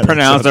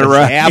 Pronounce it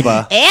right.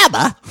 ABBA.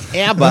 ABBA.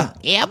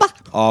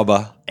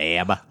 ABBA.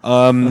 ABBA.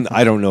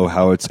 I don't know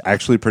how it's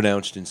actually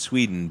pronounced in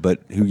Sweden, but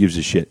who gives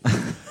a shit?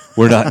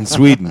 We're not in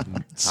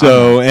Sweden.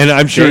 So, and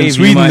I'm sure Dave, in you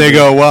Sweden might they be.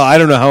 go, well, I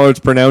don't know how it's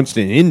pronounced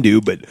in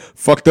Hindu, but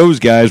fuck those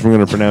guys. We're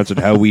going to pronounce it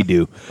how we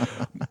do.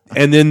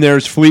 And then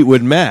there's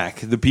Fleetwood Mac,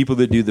 the people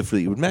that do the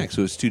Fleetwood Mac.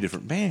 So it's two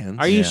different bands.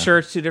 Are you sure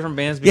it's two different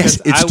bands? Yes,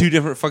 Because it's two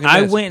different fucking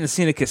I bands. went and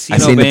seen a casino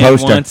seen the band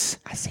poster. once.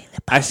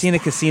 I seen a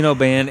casino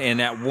band,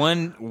 and at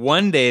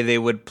one day they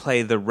would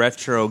play the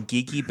retro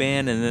geeky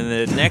band, and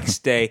then the next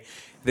day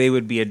they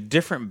would be a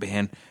different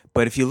band.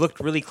 But if you looked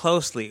really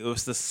closely, it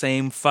was the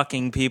same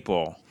fucking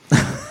people.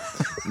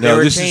 They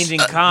were changing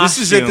costumes.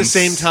 This is at the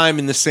same time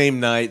in the same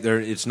night.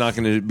 It's not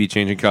going to be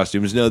changing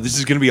costumes. No, this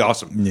is going to be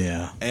awesome.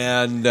 Yeah.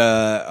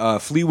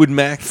 And Fleetwood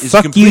Mac is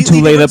Fuck you, completely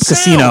Too Late Up different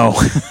Casino.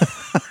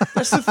 sound.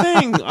 That's the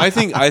thing. I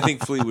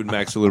think Fleetwood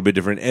Mac's a little bit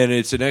different, and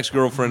it's an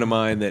ex-girlfriend of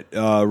mine that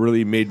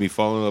really made me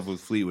fall in love with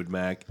Fleetwood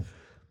Mac.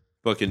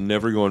 Fucking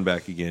never going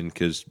back again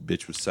because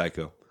bitch was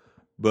psycho.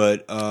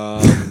 But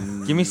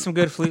Give me some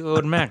good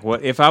Fleetwood Mac.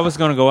 What if I was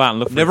going to go out and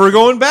look for? never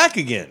going back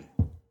again.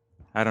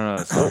 I don't know.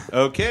 That song.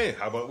 Okay,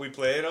 how about we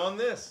play it on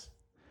this?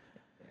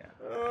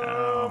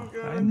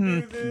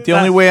 The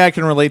only way I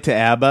can relate to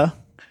ABBA.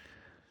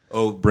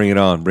 Oh, bring it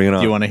on! Bring it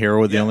on! Do you want to hear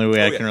what the Yeah. only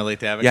way Oh, I yeah. can relate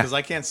to ABBA? Yeah. Because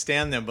I can't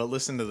stand them, but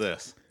listen to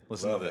this.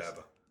 Listen Love to this.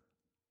 ABBA.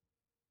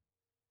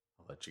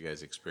 I'll let you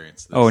guys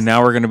experience this. Oh,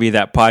 now we're going to be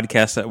that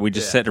podcast that we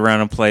just sit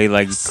around and play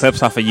like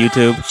clips off of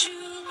YouTube.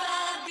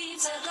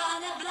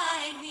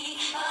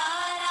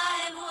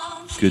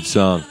 Good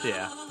song.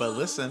 Yeah, but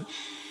listen.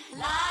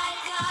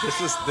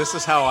 This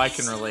is how I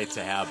can relate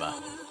to ABBA.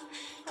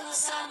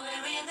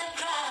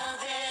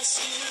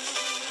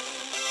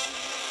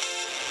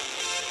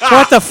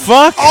 What the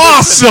fuck?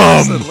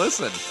 Awesome!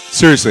 Listen.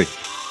 Seriously,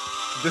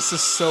 This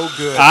is so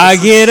good. I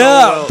This is get so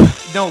up. well-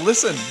 No,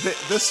 listen.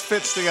 This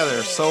fits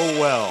together so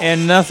well.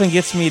 And nothing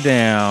gets me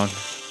down.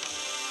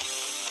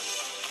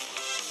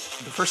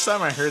 The first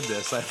time I heard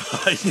this, I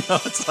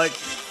thought, it's like,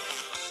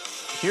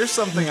 here's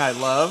something I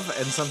love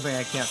and something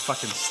I can't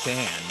fucking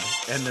stand,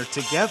 and they're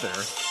together,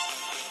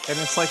 and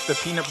it's like the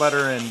peanut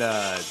butter and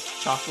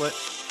chocolate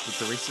with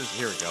the Reese's.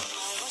 Here we go.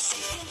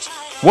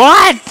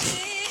 What?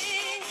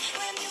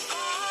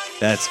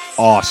 that's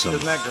awesome.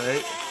 Isn't that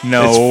great?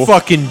 No. It's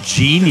fucking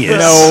genius.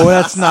 No,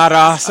 that's not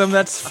awesome.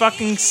 That's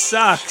fucking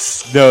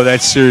sucks. No,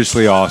 that's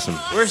seriously awesome.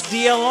 Where's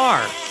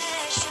DLR?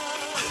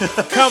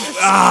 Come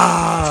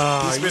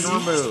He's been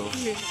removed.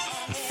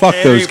 Fuck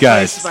those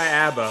guys. by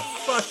ABBA.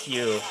 Fuck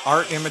you.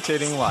 Art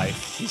imitating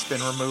life. He's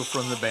been removed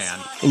from the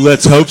band.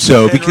 Let's hope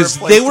so, Been because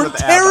replaced they were with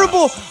ABBA.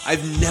 terrible.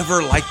 I've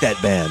never liked that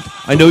band.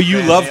 I know you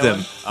Van love Halen?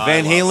 them. I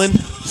Van love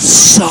Halen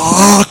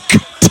sucked.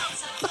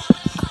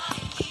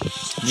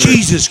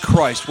 Jesus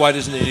Christ! Why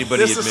doesn't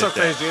anybody This admit is so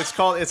that? crazy.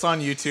 It's on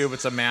YouTube.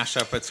 It's a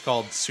mashup. It's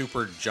called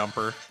Super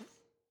Jumper.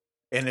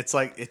 And it's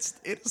like it's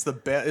the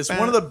best. It's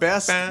one of the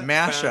best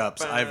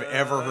mashups I've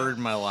ever heard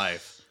in my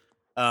life.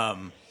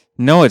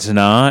 No, it's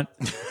not.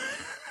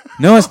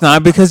 No, it's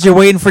not because you're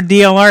waiting for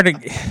DLR to.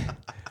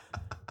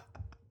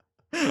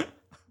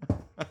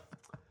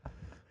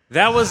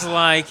 That was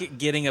like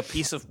getting a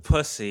piece of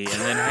pussy and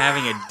then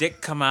having a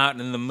dick come out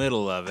in the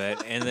middle of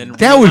it, and then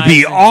That would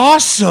be realizing-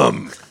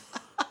 awesome.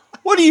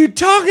 What are you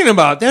talking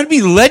about? That would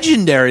be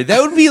legendary.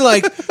 That would be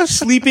like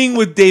sleeping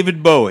with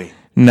David Bowie.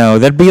 No,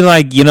 that'd be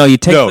like you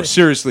take. No,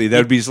 seriously, that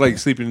would be like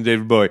sleeping with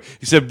David Bowie.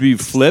 Except it'd be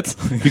flipped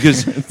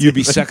because you'd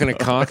be sucking a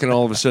cock and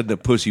all of a sudden the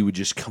pussy would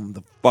just come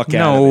the fuck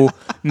out of it.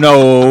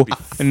 No,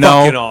 Fucking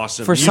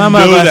awesome. For You some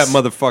know of us,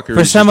 that motherfucker For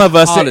is some just of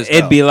us, hot as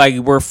it'd hell. be like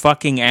we're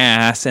fucking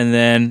ass, and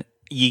then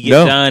you get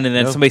No, done, and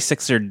then no. somebody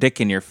sticks their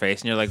dick in your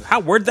face, and you're like,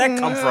 "Where'd that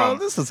come from?"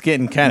 This is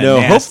getting kind of No,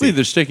 nasty. hopefully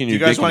they're sticking Do your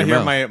you guys dick in want to your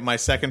hear mouth. my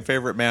second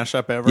favorite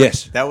mashup ever?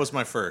 Yes. That was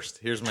my first.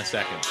 Here's my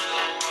second.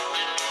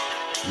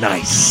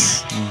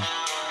 Nice.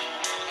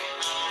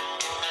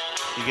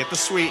 You get the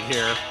sweet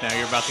here. Now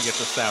you're about to get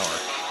the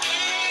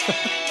sour.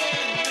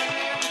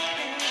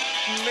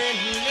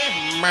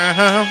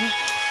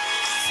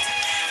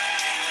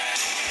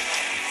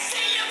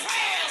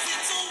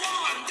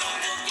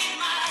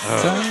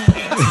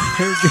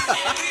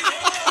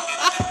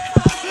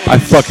 I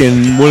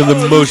fucking one of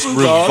the most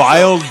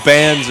reviled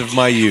bands of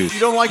my youth. You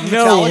don't like Metallica?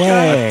 No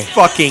way.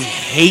 Fucking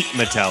hate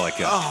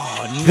Metallica.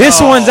 Oh, no.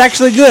 This one's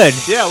actually good.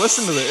 Yeah,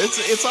 listen to this.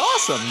 It's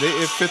awesome.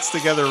 It fits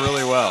together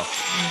really well.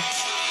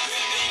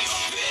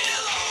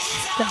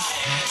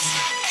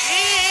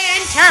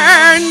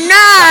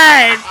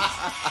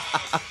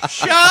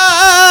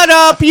 Shut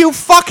up, you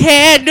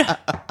fuckhead.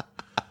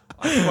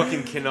 I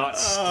fucking cannot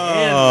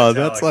stand. Oh,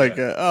 that's like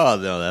oh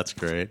no, that's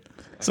great.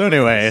 So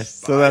anyway,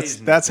 so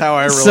that's how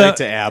I relate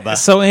to ABBA.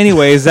 So,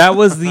 anyways, that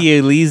was the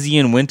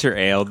Elysian Winter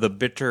Ale, the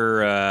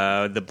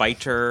bitter, the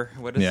biter.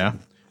 What is it?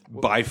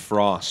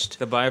 Bifrost.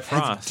 The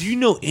Bifrost. Do you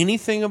know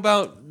anything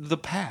about the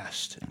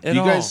past? You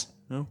guys?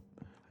 No.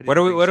 What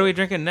are we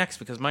drinking next?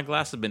 Because my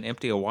glass has been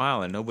empty a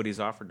while and nobody's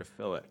offered to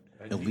fill it.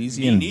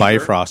 Elysian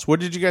Bifrost.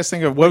 What did you guys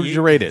think of? What would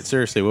you rate it?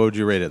 Seriously, what would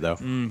you rate it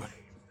though?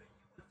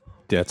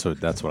 That's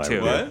what I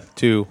Two. would rate.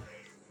 2.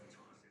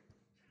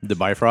 The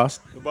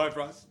Bifrost. The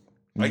Bifrost.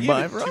 I gave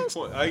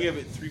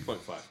it 3.5.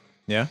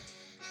 Yeah.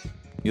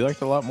 You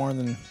liked it a lot more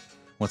than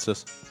what's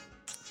this?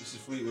 This is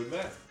Fleetwood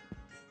Mac.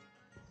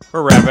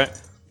 We're wrapping.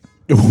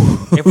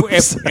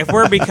 If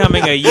we're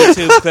becoming a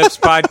YouTube Clips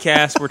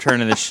podcast, we're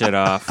turning this shit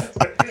off.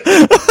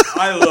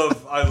 I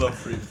love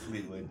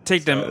Fleetwood.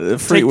 Take the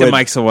Fleetwood.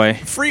 mics away.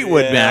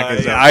 Fleetwood Mac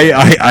is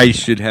I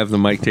should have the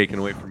mic taken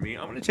away from me.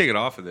 I'm going to take it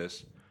off of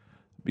this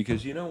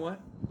because you know what?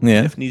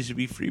 Yeah. Jeff needs to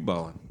be free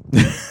balling.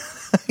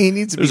 He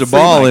needs to There's be a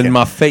ball free-micing. in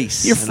my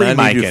face. You're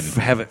and I need to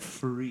free-micing. have it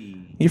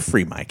free. You're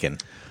free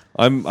micing.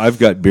 I've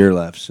got beer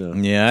left, so.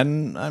 Yeah,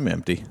 I'm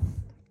empty.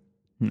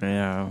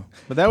 Yeah.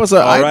 But that was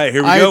All right,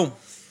 here we go.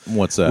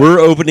 What's that? We're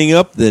opening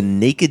up the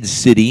Naked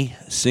City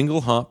Single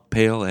Hop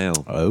Pale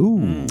Ale.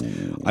 Oh.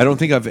 I don't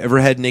think I've ever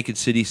had Naked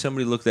City.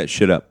 Somebody look that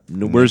shit up.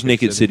 Where's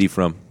Naked City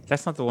from?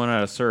 That's not the one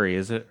out of Surrey,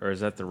 is it? Or is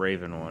that the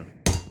Raven one?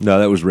 No,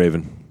 that was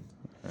Raven.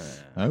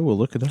 I will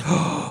look it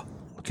up.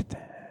 Look at that.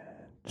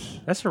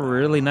 That's a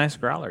really nice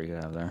growler you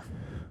have there.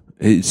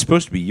 It's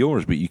supposed to be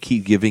yours, but you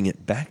keep giving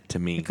it back to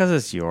me. Because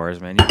it's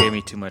yours, man. You gave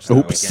me too much that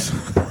weekend.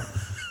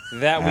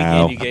 That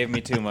weekend you gave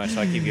me too much,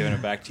 so I keep giving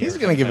it back to you. He's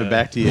going to give it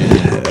back to you.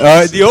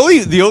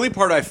 The only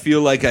part I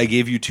feel like I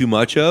gave you too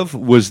much of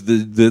was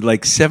the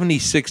like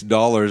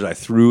 $76 I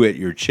threw at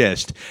your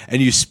chest,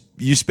 and you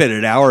spent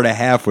an hour and a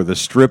half with a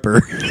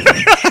stripper.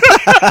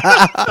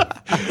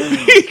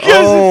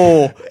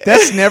 Oh,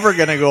 that's never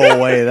going to go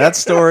away. That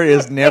story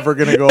is never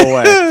going to go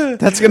away.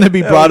 That's going to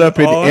be brought up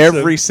in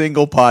every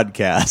single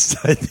podcast.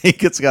 I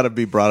think it's got to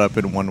be brought up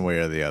in one way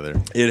or the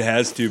other. It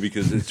has to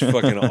because it's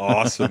fucking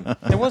awesome.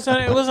 It was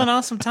an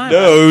awesome time.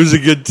 No, it was a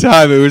good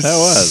time. It was,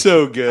 was.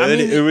 so good. I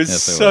mean, it was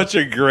Yes, it such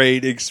a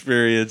great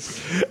experience.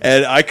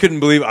 And I couldn't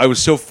believe I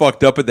was so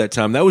fucked up at that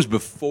time. That was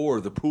before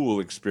the pool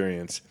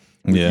experience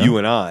with Yeah. you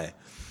and I.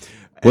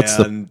 What's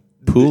And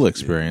the pool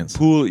experience?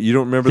 pool? You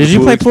don't remember Did the you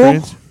pool play pool?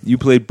 experience?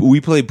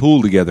 We played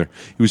pool together.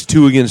 It was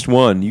 2 against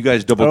 1. You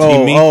guys double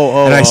teamed me,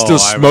 oh, and I still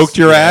smoked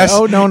your ass.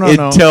 Oh, no,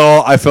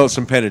 until I felt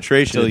some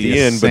penetration Till at you the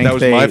end, but sank that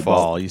was the my 8 fault.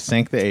 ball. You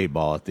sank the 8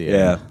 ball at the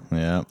end.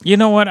 Yeah. You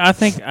know what? I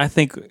think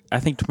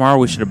tomorrow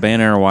we should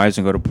abandon our wives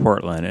and go to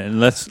Portland and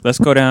let's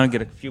go down and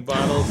get a few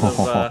bottles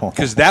of.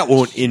 Because that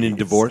won't end in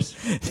divorce.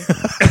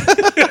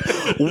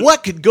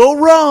 What could go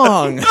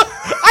wrong?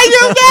 I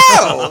don't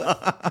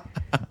know.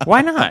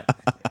 Why not?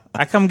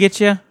 I come get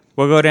you.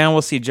 We'll go down.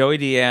 We'll see Joey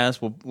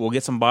Diaz. We'll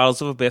get some bottles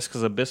of Abyss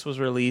because Abyss was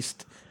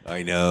released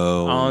I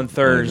know. on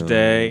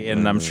Thursday,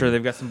 and I'm sure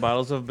they've got some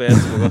bottles of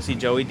Abyss. We'll go see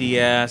Joey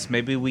Diaz.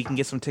 Maybe we can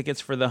get some tickets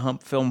for the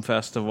Hump Film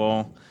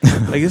Festival.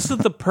 Like, this is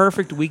the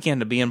perfect weekend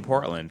to be in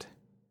Portland.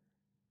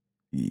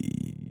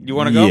 You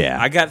want to go?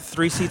 Yeah. I got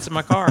 3 seats in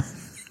my car.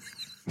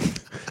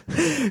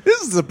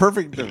 This is the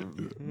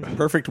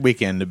perfect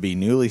weekend to be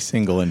newly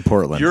single in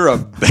Portland. You're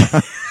a.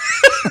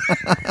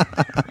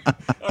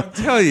 I'm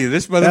telling you,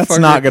 this motherfucker. That's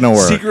not gonna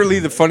work. Secretly,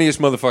 the funniest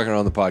motherfucker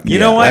on the podcast. You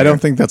know what? I don't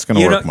think that's going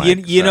to work,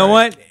 Mike. You know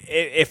what?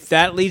 If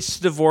that leads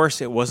to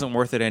divorce, it wasn't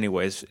worth it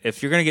anyways.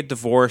 If you're going to get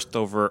divorced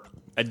over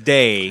a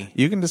day,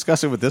 You can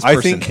discuss it with this I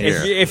person think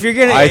here. if you're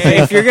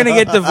gonna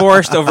get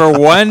divorced over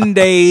one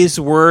day's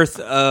worth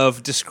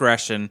of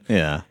discretion,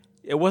 Yeah.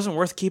 it wasn't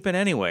worth keeping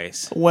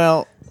anyways.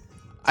 Well,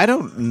 I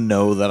don't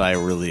know that I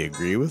really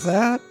agree with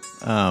that.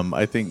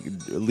 I think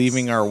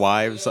leaving our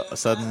wives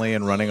suddenly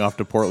and running off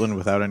to Portland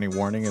without any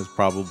warning is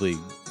probably,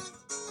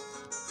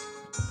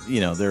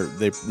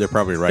 they're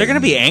probably right. They're going to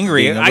be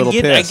angry. Being a little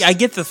pissed. I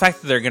get the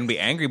fact that they're going to be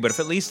angry, but if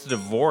it leads to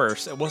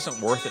divorce, it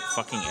wasn't worth it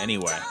fucking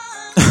anyway.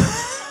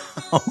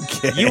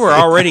 Okay. You were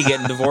already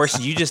getting divorced,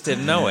 and you just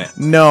didn't know it.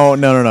 No.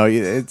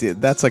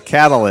 That's a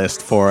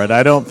catalyst for it.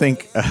 I don't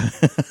think.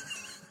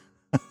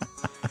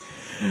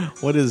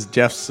 What is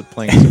Jeff's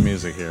playing some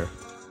music here?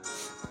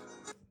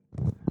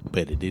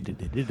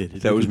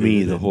 That was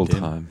me the whole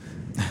time.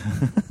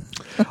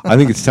 I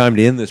think it's time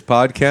to end this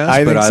podcast.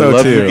 I think but so, I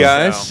love too. you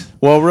guys.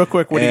 Well, real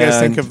quick, what do you guys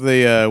think And- of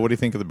the? What do you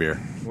think of the beer?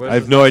 I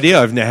have no idea.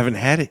 I haven't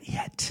had it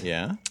yet.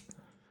 Yeah. I'm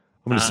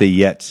going to say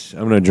yet.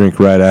 I'm going to drink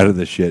right out of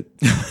the shit.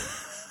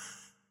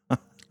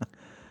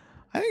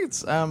 I think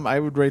it's. I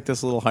would rate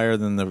this a little higher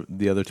than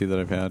the other 2 that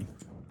I've had.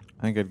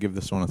 I think I'd give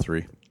this one a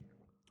 3.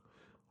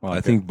 Well,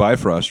 I think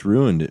Bifrost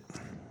ruined it.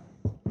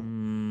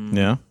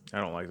 Yeah. I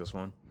don't like this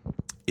one.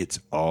 It's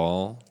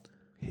all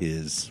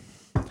his.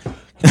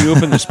 Can you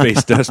open the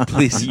space dust,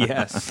 please?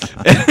 Yes.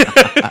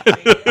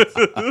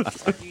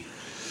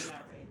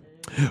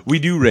 We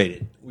do rate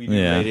it.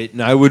 Yeah. Rate it.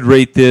 And I would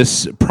rate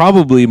this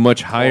probably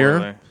much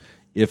higher.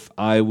 if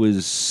I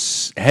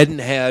hadn't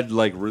had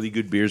like really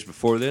good beers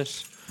before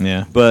this.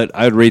 Yeah. But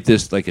I'd rate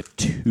this like a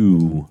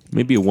 2,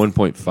 maybe a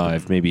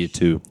 1.5, maybe a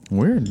 2.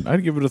 Weird.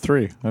 I'd give it a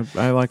 3.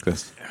 I like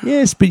this.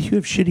 Yes, but you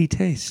have shitty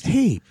taste.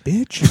 Hey,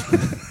 bitch.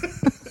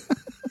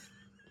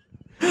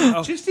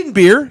 Just in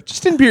beer.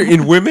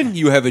 In women,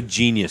 you have a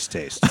genius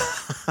taste.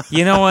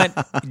 You know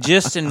what?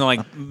 Just in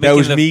like That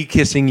was me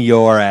kissing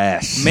your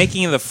ass.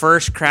 making the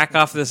first crack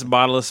off this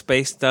bottle of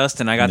space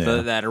dust, and I got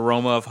that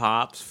aroma of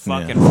hops.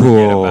 Fucking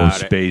forget Oh,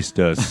 about it. space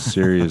dust.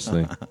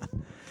 Seriously.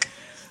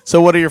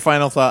 So, what are your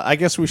final thoughts? I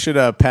guess we should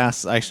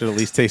pass. I should at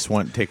least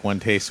take one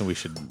taste, and we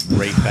should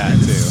rate that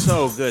too.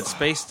 So good,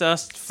 space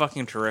dust,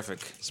 fucking terrific.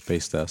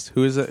 Space dust.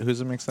 Who is it?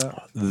 Who's it mixed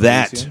that?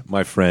 That,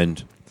 my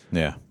friend,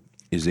 Yeah.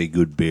 is a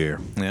good beer.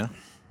 Yeah.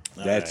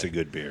 That's a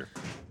good beer.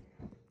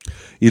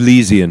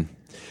 Elysian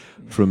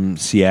from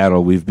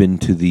Seattle. We've been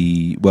to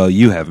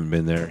you haven't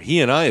been there.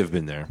 He and I have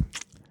been there.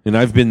 And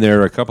I've been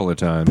there a couple of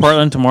times.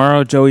 Portland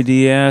tomorrow, Joey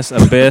Diaz,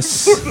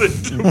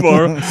 Abyss.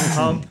 tomorrow.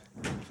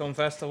 Film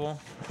Festival.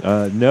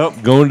 Nope,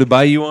 going to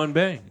Bayou on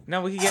Bay.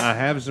 No, we could get. I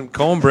have some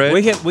cornbread.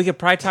 we could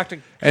probably talk to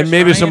Chris and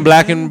maybe some Ryan.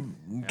 blackened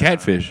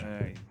catfish.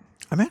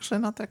 I'm actually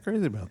not that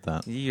crazy about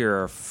that.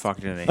 You're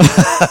fucking an idiot.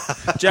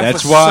 Jeff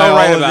That's was why so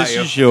right all of about this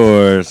you. is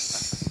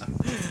yours.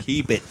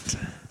 Keep it.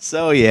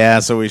 So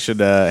we should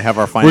have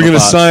our final. We're going to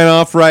thoughts. sign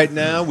off right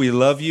now. We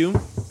love you.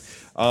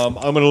 I'm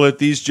going to let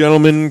these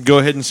gentlemen go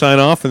ahead and sign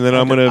off, and then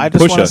I'm going I to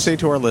just push want to us. say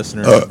to our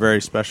listeners, a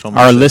very special Our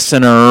message.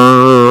 listener.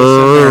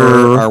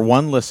 Our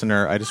one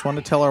listener. I just want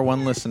to tell our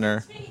one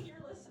listener.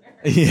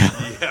 Yeah.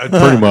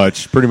 Pretty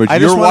much. I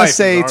just Your want wife to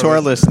say is to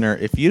our listener,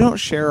 if you don't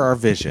share our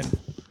vision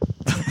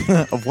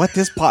of what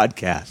this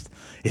podcast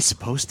is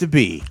supposed to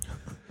be,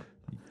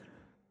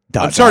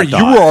 I'm sorry, you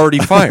were already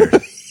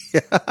fired.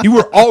 You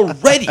were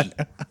already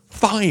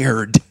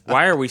fired.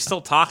 Why are we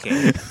still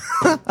talking?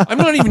 I'm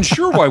not even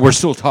sure why we're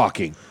still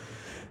talking.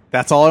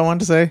 That's all I wanted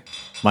to say.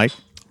 Mike.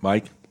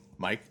 Mike.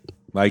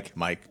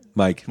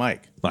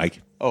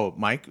 Oh,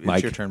 Mike, it's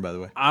Mike. your turn, by the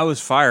way. I was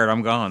fired.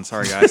 I'm gone.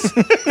 Sorry, guys.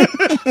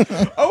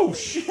 Oh,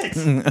 shit.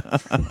 You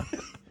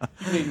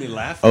made me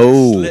laugh.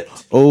 Oh,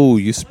 Slipped.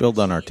 you spilled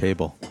on our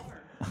table.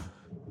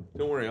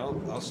 Don't worry, I'll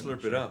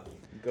slurp it up.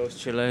 Ghost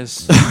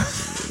Chiles.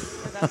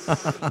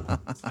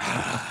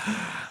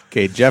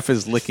 Okay, Jeff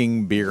is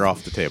licking beer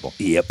off the table.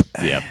 Yep.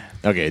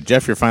 Okay,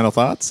 Jeff, your final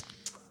thoughts?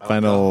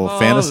 Final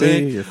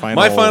fantasy? Your final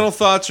My final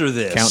thoughts are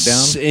this.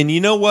 countdown? And you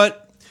know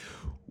what?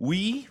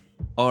 We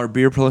are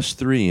Beer Plus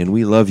 3, and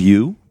we love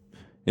you,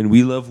 and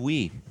we love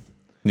we.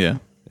 Yeah.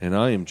 And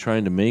I am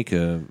trying to make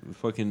a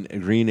fucking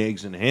green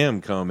eggs and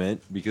ham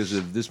comment because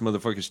of this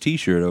motherfucker's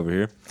T-shirt over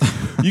here.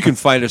 You can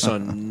find us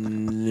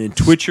on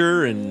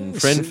Twitcher and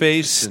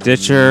Friendface,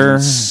 Stitcher.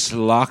 and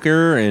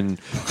Slocker, and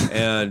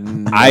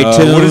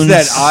iTunes. what is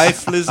that?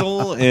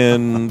 iFlizzle,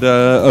 and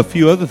a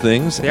few other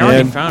things. They already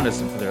And found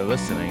us if they're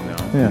listening,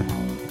 though. Yeah.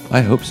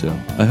 I hope so.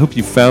 I hope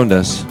you found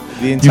us.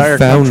 The entire You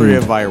found country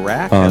of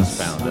Iraq us.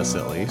 has found us,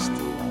 at least.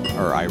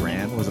 Or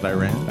Iran. Was it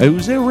Iran? It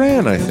was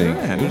Iran, I think.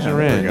 Iran, It was yeah,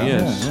 Iran, there we go.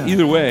 yes. Yeah, yeah.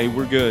 Either way,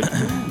 we're good.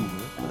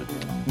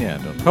 Yeah,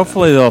 don't.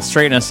 Hopefully, they'll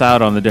straighten us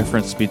out on the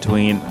difference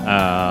between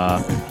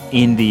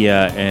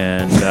India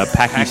and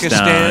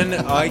Pakistan.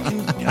 I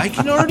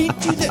can already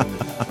do that.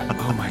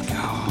 Oh my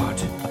god.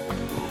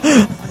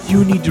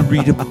 You need to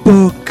read a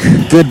book.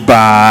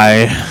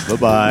 Goodbye.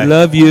 Bye-bye.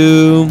 Love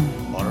you.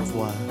 Au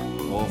revoir.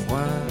 Au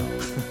revoir.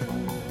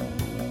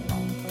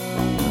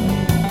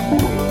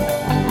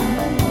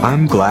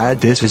 I'm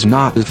glad this is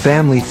not a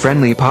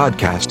family-friendly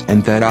podcast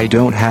and that I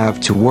don't have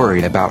to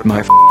worry about my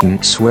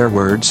f***ing swear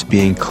words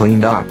being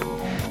cleaned up.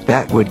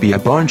 That would be a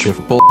bunch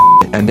of bull,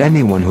 and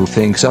anyone who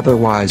thinks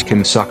otherwise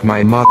can suck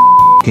my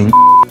mother***ing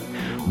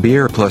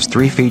Beer Plus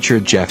 3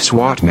 featured Jeff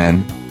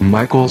Swatman,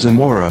 Michael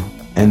Zamora,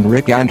 and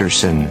Rick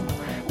Anderson.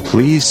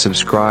 Please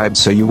subscribe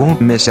so you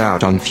won't miss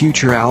out on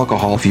future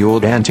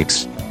alcohol-fueled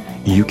antics.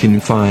 You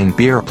can find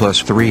Beer Plus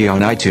 3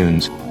 on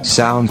iTunes,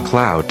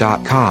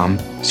 SoundCloud.com,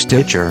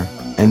 Stitcher,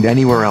 and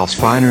anywhere else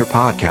finer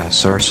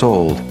podcasts are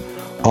sold.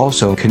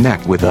 Also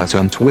connect with us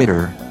on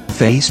Twitter,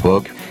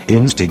 Facebook,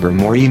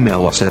 Instagram, or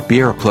email us at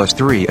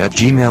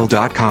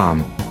beerplus3@gmail.com.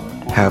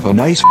 Have a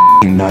nice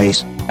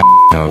night.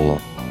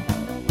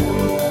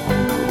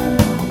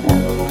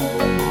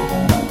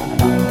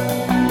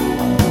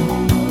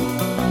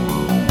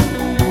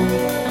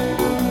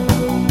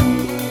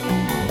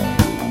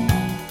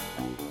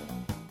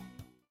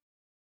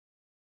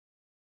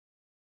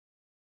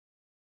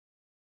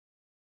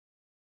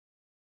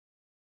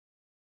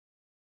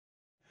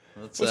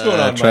 What's going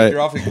on, try- Mike?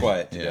 You're awfully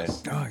quiet today.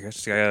 Oh, I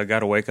guess I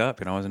got to wake up.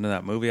 You know, I was into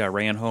that movie. I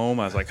ran home.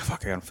 I was like,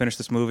 fuck, I got to finish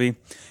this movie.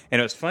 And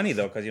it was funny,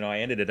 though, because, I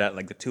ended it at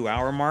like the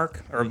 2-hour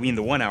mark, or I mean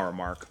the 1-hour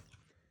mark.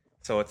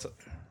 So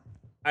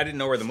I didn't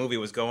know where the movie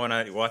was going.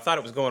 I thought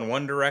it was going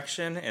one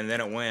direction, and then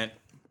it went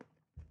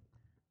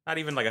not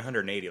even like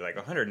 180. Like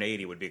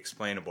 180 would be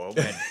explainable. It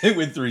went, It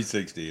went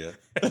 360, yeah.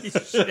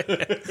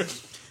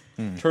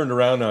 Turned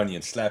around on you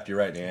and slapped you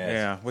right in the ass.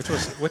 yeah, which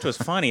was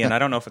funny, and I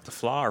don't know if it's a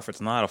flaw or if it's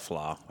not a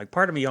flaw. Like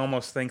part of me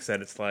almost thinks that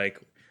it's like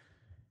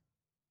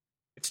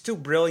It's too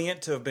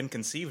brilliant to have been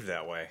conceived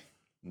that way.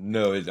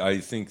 No, I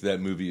think that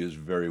movie is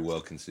very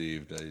well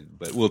conceived.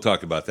 But we'll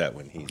talk about that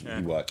when he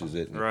watches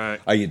it. Right.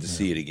 I get to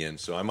see it again,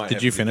 so I might. Did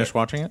have you to do finish that.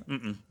 watching it?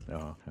 Mm-mm.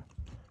 Oh,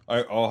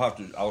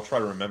 okay. I'll try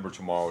to remember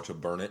tomorrow to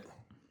burn it,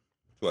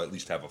 so I at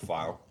least have a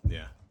file.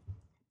 Yeah.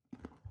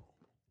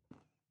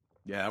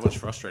 Yeah, that was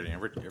frustrating.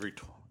 Every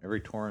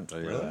torrent,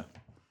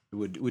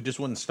 it just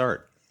wouldn't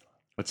start.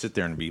 I'd sit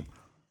there and be,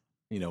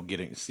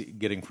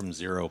 getting from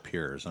 0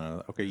 peers.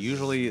 Okay,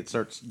 usually it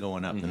starts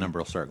going up. The number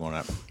will start going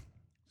up.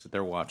 Sit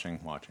there watching,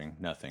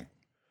 nothing.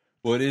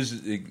 Well,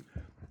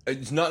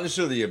 it's not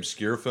necessarily an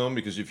obscure film,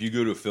 because if you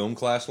go to a film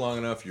class long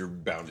enough, you're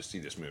bound to see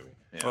this movie.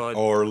 Yeah. Well,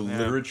 Or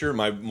literature.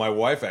 My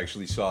wife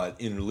actually saw it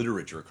in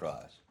literature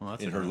class. Well,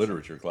 that's in her interesting.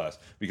 literature class,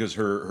 because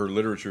her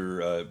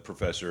literature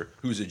professor,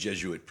 who's a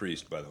Jesuit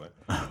priest, by the way,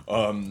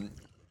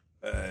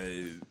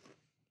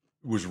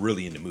 was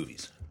really into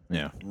movies.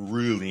 Yeah.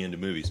 Really into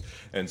movies,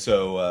 and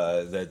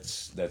so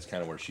that's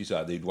kind of where she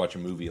saw it. They'd watch a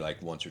movie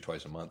like once or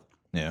twice a month.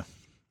 Yeah.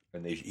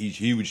 And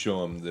he would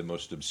show them the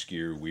most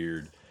obscure,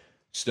 weird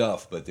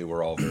stuff, but they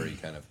were all very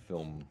kind of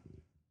film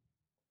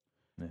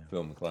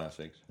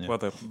classics. Well,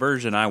 the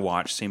version I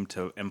watched seemed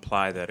to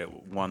imply that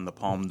it won the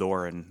Palme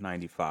d'Or in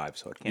 '95,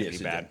 so it can't Yes,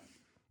 be it bad.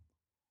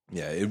 did.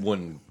 Yeah, it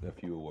won a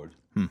few awards.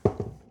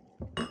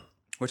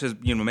 Which is,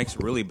 makes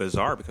it really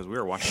bizarre, because we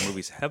were watching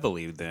movies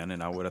heavily then,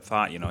 and I would have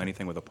thought,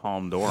 anything with a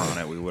Palme d'Or on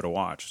it, we would have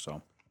watched.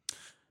 So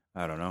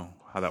I don't know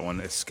how that one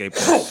escaped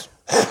us.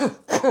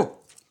 God,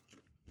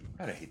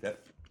 I hate that.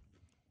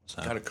 It's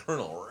got a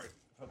kernel right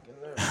fucking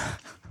there.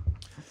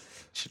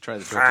 Should try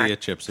the tortilla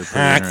chips. They're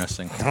pretty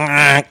interesting.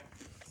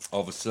 All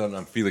of a sudden,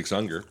 I'm Felix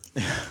Unger.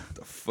 What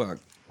the fuck?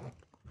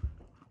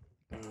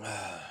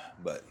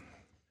 But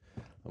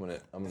I'm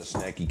gonna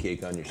snacky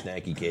cake on your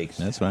snacky cakes.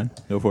 That's fine.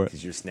 Go for it.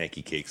 Because your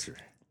snacky cakes are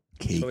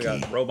So we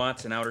got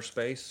robots in outer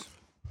space,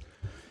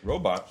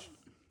 robots.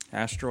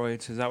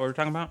 asteroids. Is that what we're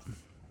talking about?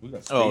 We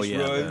got space Oh, yeah,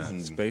 roids the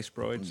and Space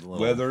broids.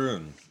 weather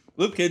and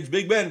look, kids,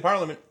 Big Ben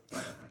Parliament.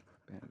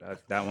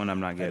 That one I'm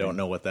not I getting. don't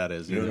know what that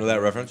is. You don't know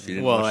that reference? You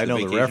didn't Well, watch I know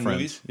the Vacation reference.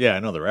 movies? Yeah, I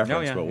know the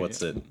reference, yeah. but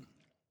what's it?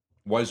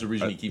 Why is the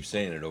reason you keep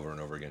saying it over and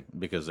over again?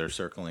 Because they're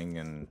circling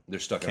and They're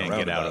stuck in a can't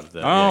get out roundabout. of the.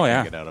 Oh, can't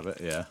yeah. get out of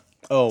it. Yeah.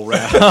 Oh,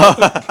 right.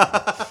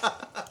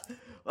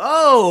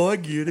 Oh, I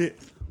get it.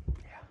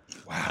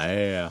 Wow.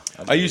 Yeah.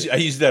 I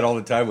use that all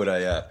the time when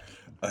I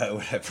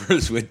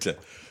first went to,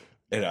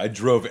 and I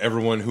drove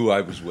everyone who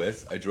I was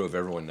with. I drove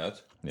everyone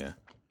nuts. Yeah.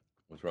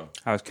 What's wrong?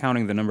 I was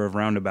counting the number of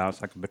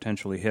roundabouts I could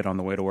potentially hit on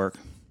the way to work.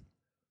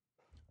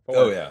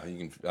 Oh yeah,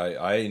 you can.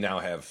 I now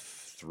have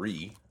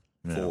 3,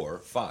 4,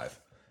 5.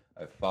 I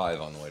have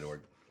 5 on the way to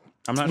work.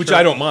 I'm not Which sure.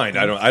 I don't mind.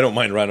 I don't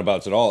mind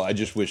roundabouts at all. I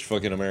just wish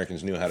fucking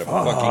Americans knew how to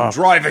fucking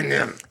driving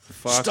them.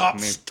 Stop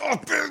me.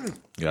 stopping.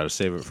 You got to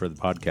save it for the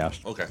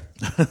podcast. Okay.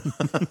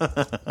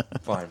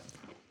 Fine.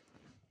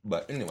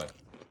 But anyway,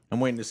 I'm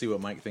waiting to see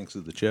what Mike thinks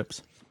of the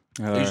chips.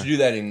 they used to do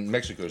that in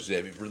Mexico. So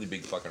they have really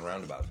big fucking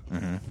roundabouts.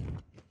 Mm-hmm.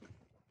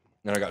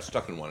 And I got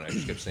stuck in one. And I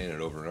just kept saying it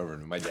over and over.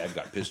 And my dad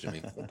got pissed at me.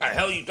 What the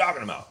hell are you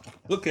talking about?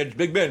 Look at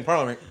Big Ben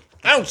Parliament.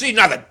 I don't see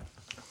nothing.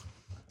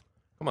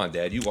 Come on,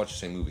 Dad. You watched the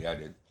same movie I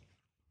did.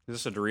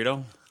 Is this a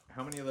Dorito?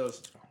 How many of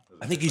those?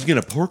 I think he's going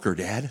to pork her,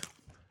 Dad.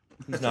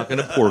 He's not going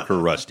to pork her,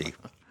 Rusty.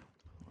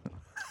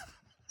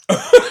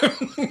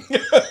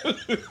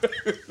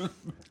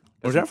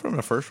 Was that from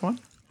the first one?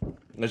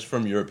 That's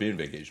from European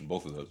Vacation,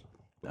 both of those.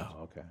 Oh,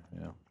 okay.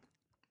 Yeah.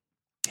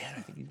 Dad,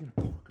 I think he's going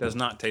to pork her. Does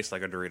not taste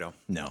like a Dorito.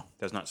 No.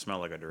 Does not smell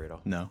like a Dorito.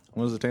 No.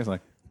 What does it taste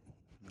like?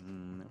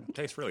 It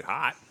tastes really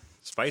hot.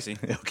 Spicy.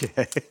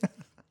 Okay.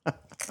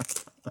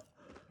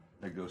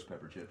 They're ghost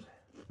pepper chips.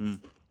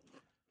 I'm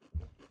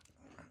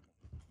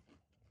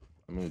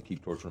going to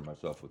keep torturing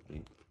myself with the...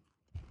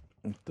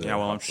 Yeah,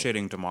 well, I'm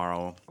shitting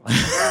tomorrow.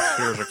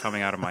 Tears are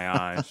coming out of my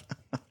eyes.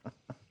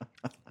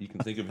 You can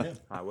think of him.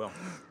 I will.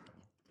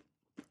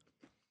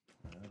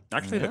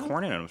 Actually, the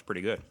corn in it was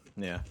pretty good.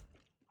 Yeah.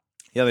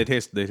 Yeah, they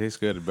taste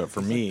good, but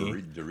for me,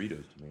 Doritos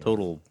to me.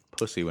 total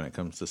pussy when it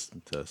comes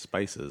to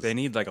spices. They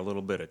need like a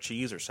little bit of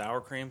cheese or sour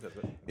cream. 'Cause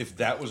If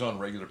that was on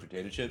regular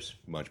potato chips,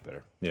 much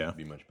better. Yeah. It'd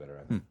be much better,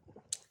 I think.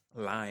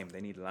 lime.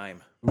 They need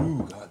lime.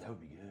 Ooh, God, that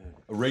would be good.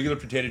 A regular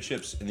potato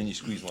chips, and then you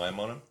squeeze lime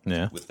on them.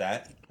 Yeah. With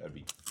that would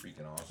be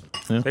freaking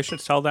awesome. They should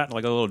sell that in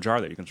like a little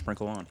jar that you can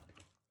sprinkle on.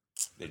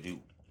 They do.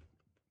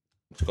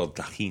 It's called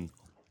tahini.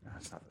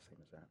 That's not the same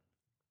as that.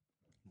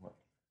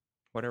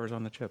 Whatever's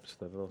on the chips.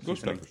 The little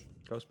Ghost seasoning. peppers.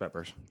 Ghost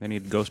peppers. They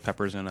need ghost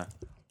peppers in a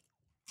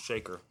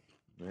shaker.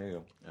 There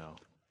you go. Oh.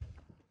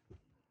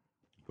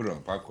 Put it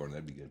on popcorn.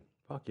 That'd be good.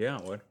 Fuck yeah,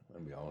 it would.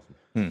 That'd be awesome.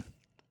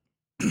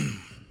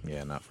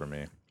 Yeah, not for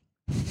me.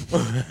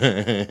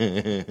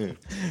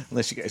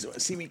 Unless you guys want to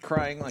see me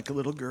crying like a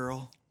little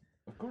girl.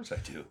 Of course I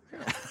do.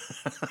 I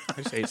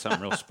just ate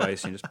something real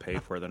spicy and just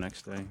paid for it the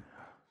next day.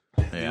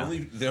 Yeah.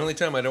 The only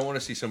time I don't want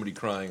to see somebody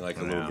crying like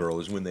a little Yeah. girl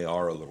is when they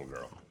are a little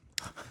girl.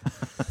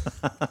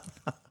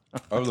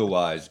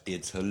 Otherwise,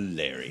 it's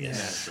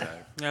hilarious.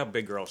 Yeah,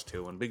 big girls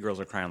too. When big girls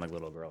are crying like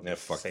little girls, Yeah,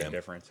 fuck same them.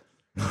 difference.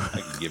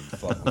 I can give a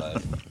fuck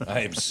less.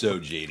 I am so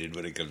jaded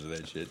when it comes to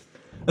that shit.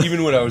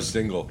 Even when I was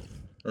single.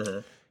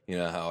 You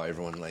know how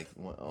everyone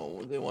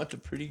they want the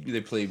pretty.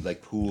 They play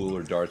like pool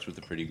or darts with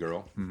the pretty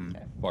girl.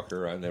 Fuck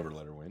her. I never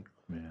let her win.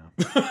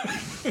 Yeah.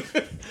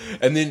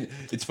 And then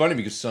it's funny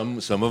because some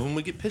of them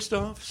would get pissed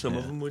off. Some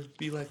of them would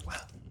be like,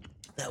 "Wow,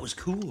 that was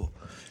cool.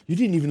 You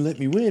didn't even let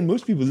me win.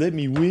 Most people let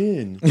me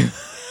win."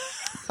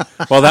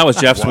 Well, that was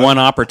Jeff's one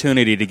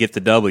opportunity to get the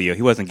W.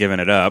 He wasn't giving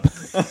it up.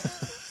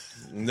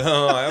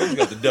 No, I always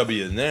got the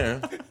W in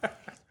there.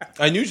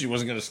 I knew she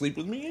wasn't going to sleep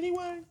with me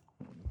anyway.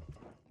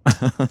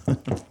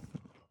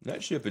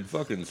 That ship had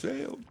fucking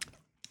sailed.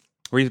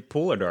 Were you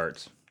pool or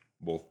darts?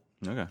 Both.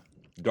 Okay.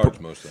 Darts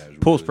mostly.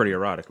 Pool's pretty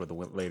erotic with the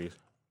ladies.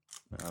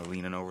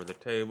 Leaning over the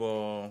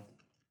table.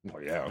 Oh,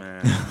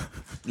 yeah. Eh.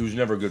 It was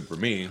never good for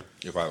me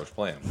if I was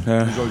playing.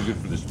 It was always good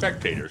for the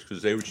spectators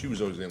because she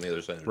was always on the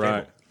other side of the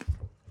table.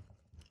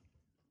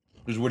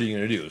 Because what are you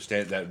going to do?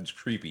 That's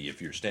creepy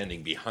if you're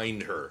standing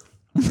behind her.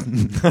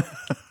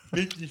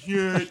 Make the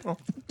shit.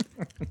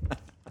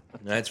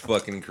 That's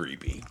fucking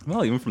creepy.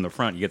 Well, even from the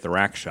front, you get the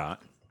rack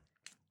shot.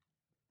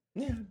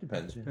 Yeah, it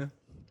depends. Yeah.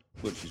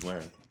 What she's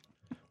wearing.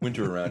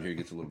 Winter around here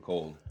gets a little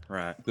cold.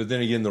 Right. But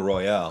then again, the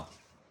Royale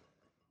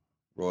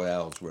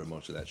is where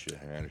most of that shit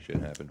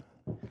happened.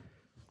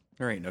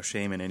 There ain't no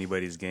shame in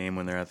anybody's game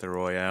when they're at the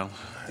Royale.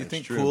 Do you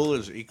think pool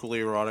is equally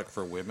erotic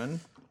for women?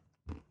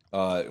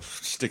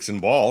 Sticks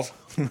and balls.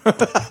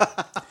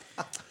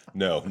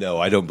 No,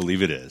 I don't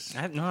believe it is.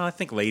 I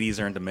think ladies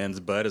are into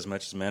men's butt as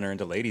much as men are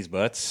into ladies'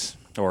 butts.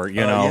 Or,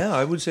 Yeah,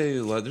 I would say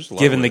there's a lot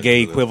given of the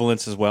gay women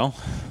equivalents as well.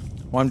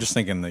 Well, I'm just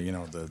thinking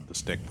the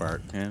stick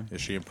part. Yeah.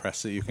 Is she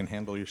impressed that you can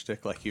handle your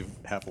stick like you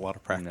have a lot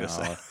of practice?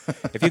 No.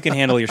 If you can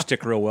handle your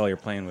stick real well, you're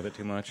playing with it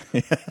too much.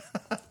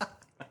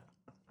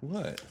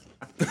 What?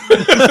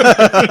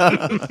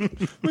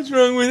 What's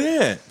wrong with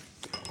that?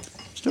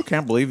 Still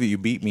can't believe that you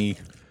beat me.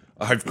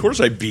 Of course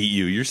I beat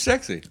you. You're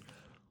sexy.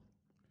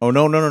 Oh,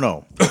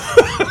 no.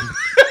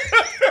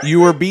 You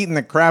were beating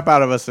the crap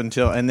out of us and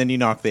then you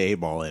knocked the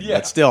 8-ball in. Yeah.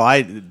 But still,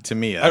 I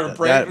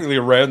practically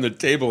ran the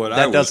table and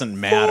that doesn't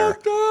matter.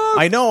 fucked up.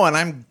 I know, and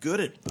I'm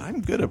good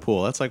at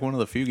pool. That's like one of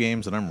the few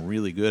games that I'm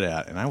really good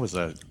at. And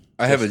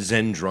I have a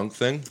Zen drunk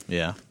thing.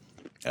 Yeah.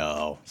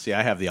 Oh, see,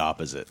 I have the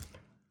opposite.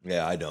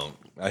 Yeah, I don't.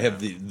 I have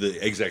the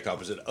exact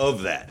opposite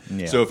of that.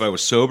 Yeah. So if I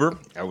was sober,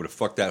 I would have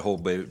fucked that whole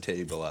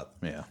table up.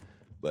 Yeah.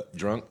 But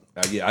drunk,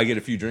 I get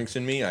a few drinks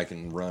in me, I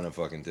can run a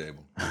fucking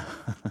table.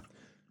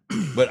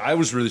 But I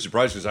was really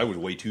surprised because I was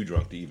way too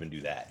drunk to even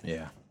do that.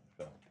 Yeah.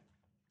 So.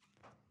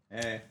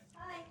 Hey.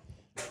 Hi.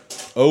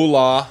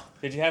 Hola.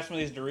 Did you have some of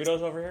these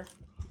Doritos over here?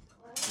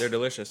 They're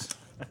delicious.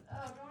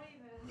 Oh,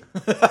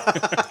 don't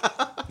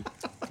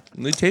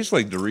even. They taste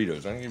like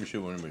Doritos. I don't give a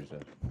shit what anybody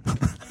says.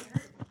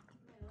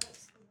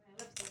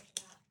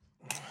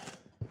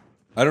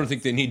 I don't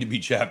think they need to be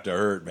chapped to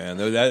hurt, man.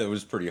 Though that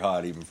was pretty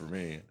hot even for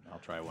me. I'll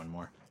try one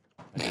more.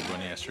 I did one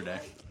yesterday.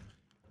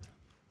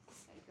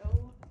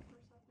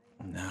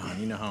 No,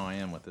 you know how I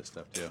am with this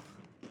stuff, too.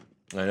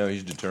 I know,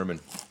 he's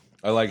determined.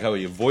 I like how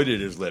he avoided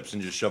his lips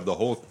and just shoved the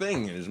whole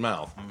thing in his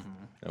mouth.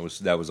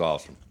 Mm-hmm. That was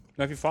awesome.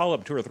 Now, if you follow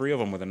up 2 or 3 of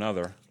them with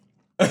another.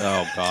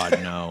 Oh, God,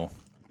 no.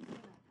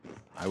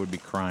 I would be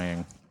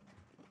crying.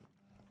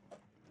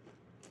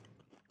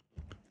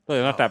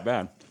 Really, not that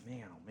bad.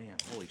 Man, oh, man.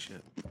 Holy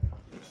shit.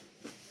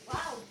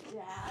 Wow,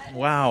 Dad.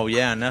 Wow,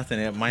 yeah,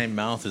 nothing. My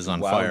mouth is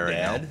on fire right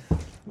Dad? now.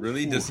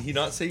 Really? Does he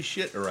not say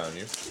shit around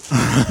you?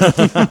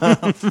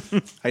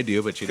 I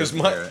do, but she Because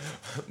doesn't hear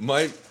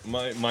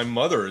it. my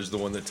mother is the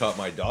one that taught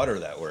my daughter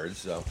that word.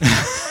 So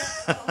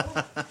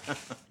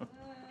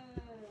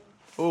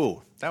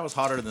Ooh, that was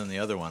hotter than the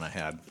other one I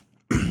had.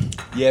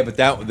 yeah, but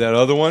that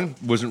other one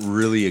wasn't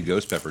really a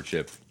ghost pepper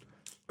chip.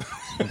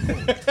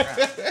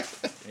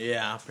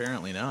 Yeah,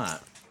 apparently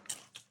not.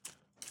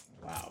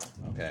 Wow.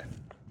 Okay.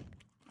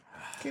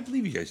 Can't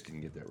believe you guys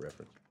didn't get that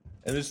reference.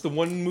 And it's the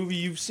one movie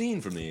you've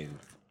seen from the 80s.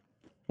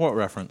 What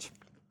reference?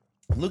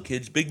 Look,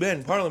 kids, Big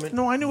Ben, Parliament.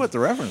 No, I knew what the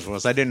reference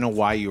was. I didn't know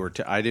why you were.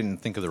 I didn't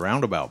think of the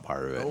roundabout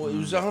part of it. Oh, it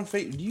was on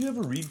Facebook. Do you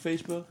ever read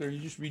Facebook, or you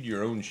just read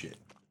your own shit?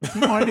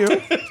 No, I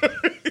do.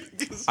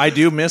 I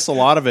do miss a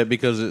lot of it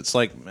because it's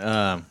like.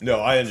 No,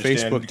 I understand.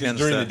 Facebook because tends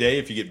during to- the day,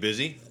 if you get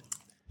busy,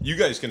 you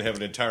guys can have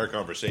an entire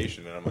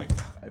conversation, and I'm like,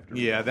 I have to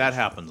read Yeah, all that this.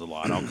 happens a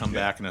lot. I'll come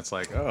back and it's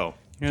like, oh,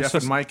 Yeah, Jeff so-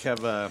 and Mike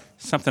have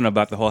Something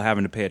about the whole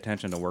having to pay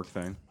attention to work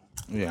thing.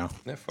 yeah.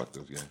 Yeah, fuck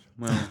those guys.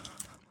 Well,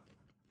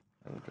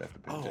 I don't have to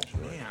pay attention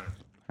to that.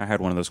 I had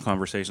one of those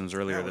conversations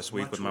earlier this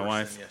week with my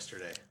wife.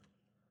 Yesterday.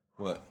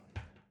 What?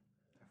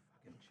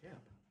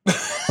 God,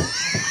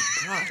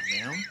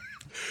 man.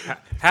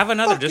 Have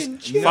another.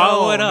 Just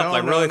follow it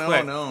up really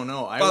quick. No.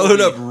 Follow it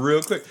up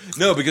real quick.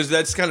 No, because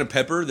that's kind of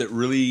pepper that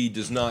really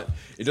does not.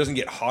 It doesn't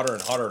get hotter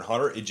and hotter and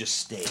hotter. It just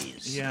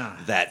stays. Yeah.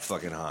 That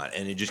fucking hot,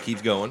 and it just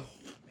keeps going.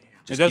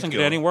 It doesn't get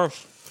any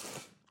worse.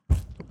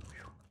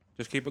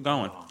 Just keep it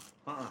going.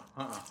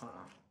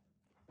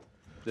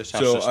 This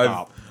has So to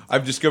stop.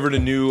 I've discovered a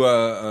new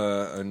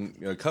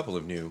a couple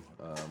of new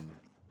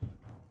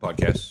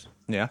podcasts.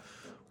 Yeah.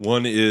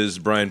 One is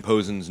Brian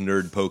Posen's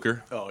Nerd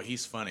Poker. Oh,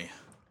 he's funny.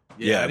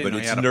 Yeah, I didn't but know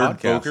he it's had a Nerd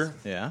podcast. Poker.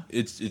 Yeah.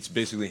 It's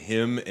basically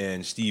him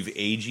and Steve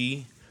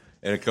Agee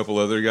and a couple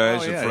other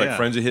guys,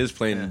 friends of his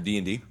playing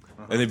D&D.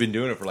 And they've been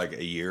doing it for like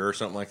a year or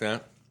something like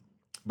that.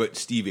 But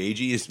Steve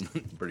Agee is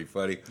pretty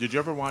funny. Did you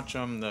ever watch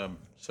the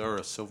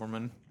Sarah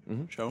Silverman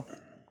show?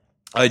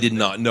 I did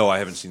not. No, I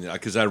haven't seen that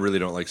because I really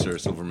don't like Sarah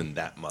Silverman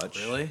that much.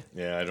 Really?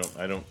 Yeah,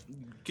 I don't.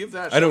 Give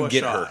that show I don't a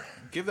get shot. her.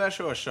 Give that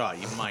show a shot.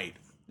 You might.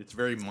 It's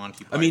very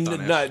Monty I mean,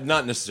 Python-ish.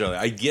 not necessarily.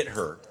 I get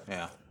her,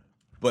 Yeah.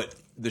 but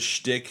the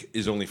shtick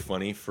is only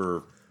funny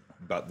for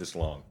about this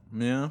long.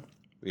 Yeah.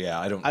 Yeah,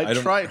 I don't. I'd I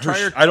don't. try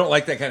her- I don't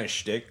like that kind of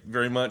shtick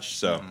very much.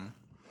 So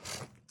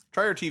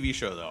Try her TV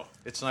show though.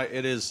 It's not.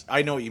 It is.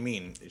 I know what you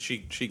mean. She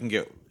can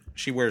get.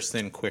 She wears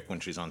thin quick when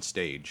she's on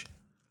stage.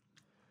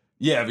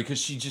 yeah, because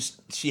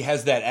she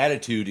has that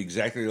attitude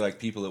exactly like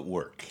people at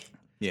work.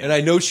 Yeah. And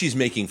I know she's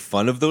making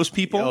fun of those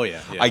people. Oh,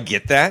 yeah. I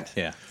get that.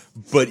 Yeah.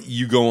 But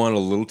you go on a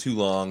little too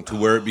long to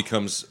where it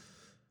becomes.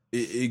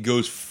 It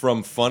goes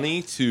from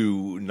funny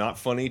to not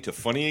funny to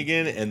funny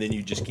again, and then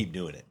you just keep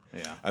doing it.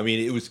 Yeah. I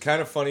mean, it was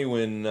kind of funny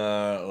when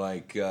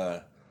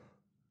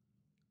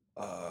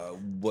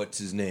what's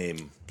his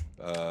name?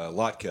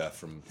 Lotka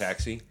from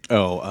Taxi.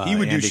 Oh, He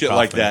would do Andy shit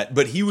like Kaufman. that,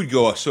 but he would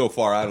go so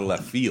far out of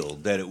left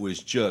field that it was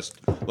just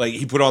like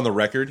he put on the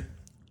record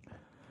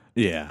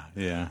Yeah.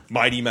 Yeah.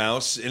 Mighty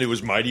Mouse, and it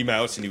was Mighty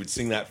Mouse, and he would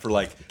sing that for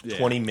like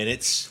 20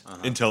 minutes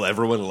until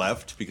everyone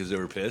left because they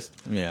were pissed.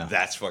 Yeah.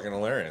 That's fucking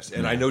hilarious.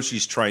 And I know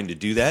she's trying to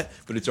do that,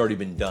 but it's already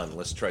been done.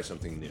 Let's try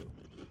something new.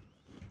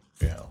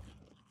 Yeah.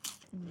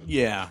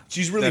 Yeah.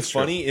 She's really That's true.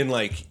 funny in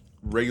like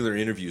regular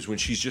interviews when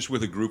she's just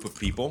with a group of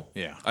people.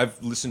 Yeah.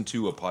 I've listened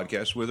to a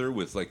podcast with her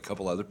with like a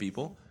couple other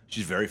people.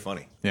 She's very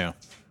funny. Yeah.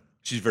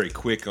 She's very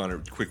quick on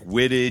her,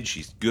 quick-witted.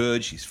 She's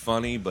good. She's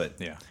funny, but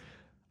Yeah.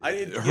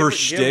 her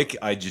shtick,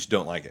 I just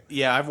don't like it.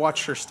 Yeah, I've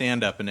watched her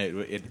stand up, and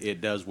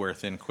it does wear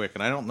thin quick,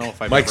 and I don't know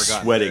if I've Mike's ever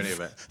gotten sweating. to any of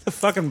it. The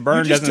fucking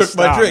burn You just doesn't took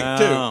my stop.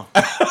 drink,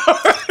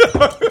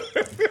 too.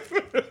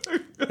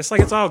 It's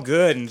like it's all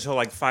good until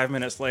like 5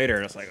 minutes later.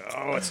 And it's like,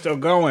 oh, it's still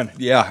going.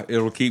 Yeah,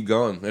 it'll keep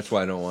going. That's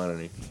why I don't want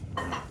any.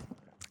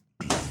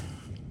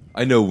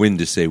 I know when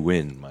to say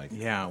when, Mike.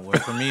 Yeah, well,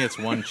 for me, it's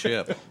one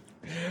chip.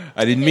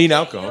 I didn't mean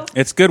alcohol.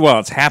 It's good while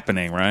it's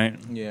happening, right?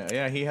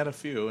 Yeah, he had a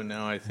few, and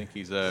now I think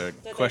he's they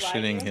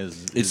questioning like you?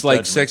 his. It's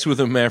like sex with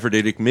a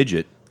hermaphroditic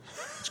midget.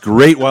 It's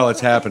great while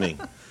it's happening,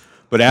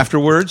 but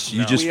afterwards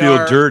you just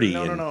feel dirty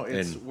We're and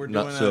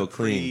not doing so a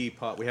clean.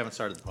 We haven't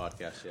started the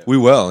podcast yet. We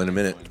will in a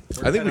minute.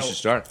 I think we kinda- should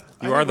start.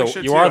 You are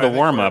the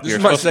warm up. This You're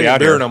is my supposed to be second out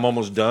beer, here. and I'm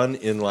almost done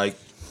in like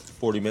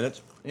 40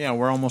 minutes. Yeah,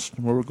 we're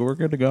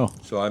good to go.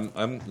 So I'm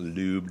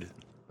lubed.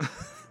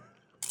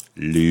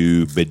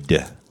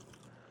 Lubed.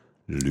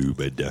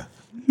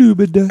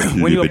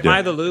 When you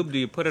apply the lube, do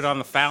you put it on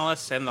the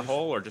phallus and the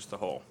hole, or just the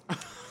hole?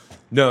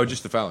 No,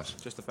 just the phallus.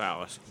 Just the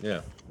phallus.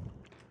 Yeah.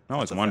 I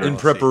always wondered. In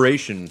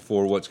preparation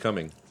for what's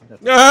coming.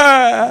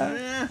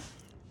 Because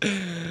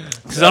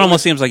it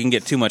almost seems like you can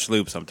get too much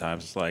lube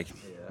sometimes. It's like,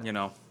 you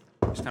know,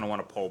 you just kind of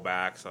want to pull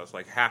back. So it's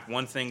like half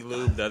one thing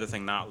lube, the other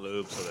thing not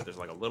lube, so that there's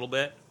like a little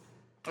bit.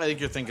 I think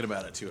you're thinking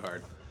about it too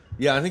hard.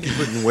 Yeah, I think you're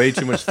putting way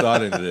too much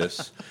thought into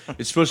this.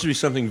 It's supposed to be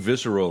something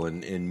visceral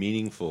and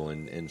meaningful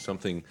and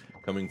something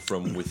coming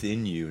from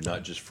within you,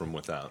 not just from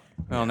without.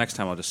 Well, next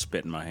time I'll just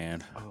spit in my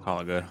hand. Call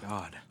it good.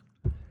 God.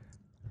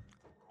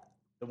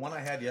 The one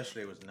I had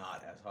yesterday was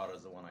not as hot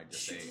as the one I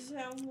just ate.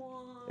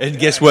 And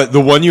guess what?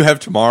 The one you have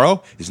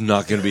tomorrow is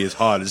not going to be as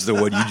hot as the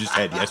one you just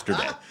had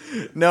yesterday.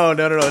 No.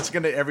 It's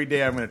gonna every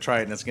day. I'm gonna try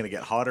it, and it's gonna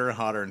get hotter and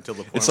hotter until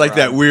the point. It's like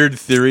where that weird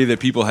theory that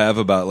people have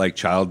about like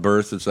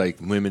childbirth. It's like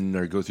women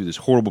go through this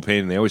horrible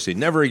pain, and they always say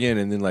never again.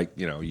 And then like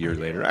a year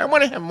later, I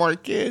want to have more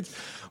kids.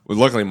 Well,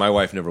 luckily my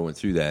wife never went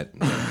through that.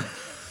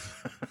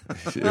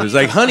 It was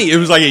like, honey. It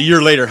was like a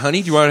year later,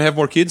 honey. Do you want to have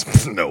more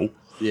kids? No.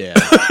 Yeah.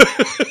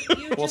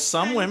 Well,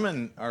 some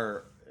women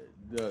are.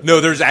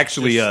 No, there's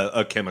actually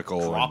a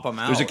chemical. drop 'em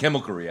There's a out.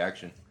 chemical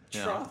reaction.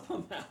 Drop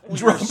them out.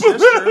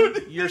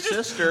 Your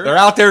sister. They're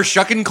out there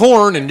shucking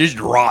corn and just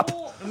drop.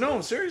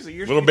 No, seriously.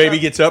 Your Little baby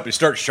gets up and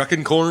starts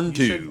shucking corn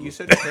too. You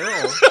said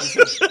Carol.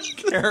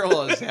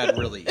 Carol has had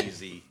really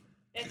easy.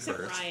 Except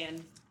birth.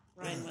 Ryan.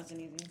 Ryan wasn't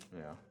easy.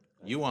 Yeah.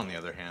 You, on the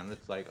other hand,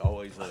 it's like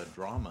always a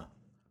drama.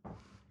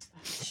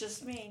 It's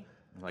just me.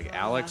 Like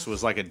Alex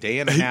was like a day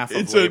and a half of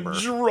It's labor. a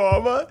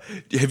drama.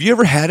 Have you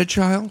ever had a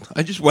child?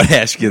 I just want to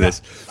ask you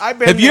this. I've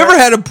been Have you there. ever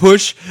had to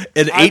push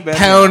an I've been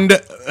 8-pound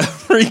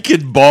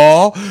freaking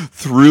ball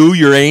through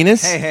your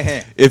anus?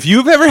 Hey. If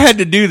you've ever had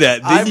to do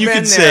that, then I've you been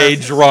can say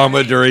there.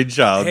 drama during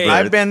childbirth.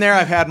 I've been there.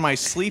 I've had my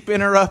sleep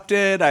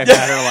interrupted. I've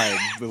had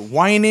her like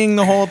whining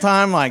the whole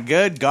time. Like,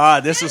 good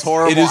God, this is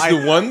horrible. It is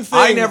the one thing-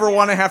 I never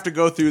want to have to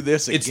go through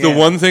this again. It's the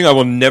one thing I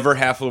will never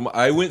have to.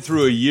 I went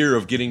through a year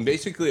of getting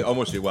basically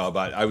almost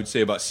I would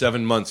say about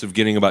 7 months of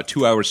getting about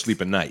 2 hours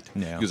sleep a night.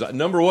 Yeah. Because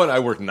number one, I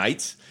work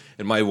nights,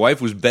 and my wife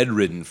was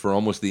bedridden for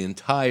almost the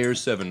entire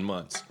 7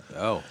 months.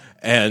 Oh.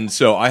 And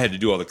so I had to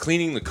do all the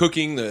cleaning, the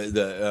cooking,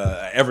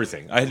 the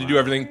everything. I had to do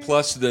everything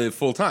plus the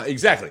full time.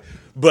 Exactly.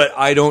 But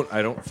I don't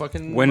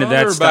fucking When did bother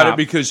that about stop? it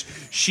because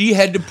she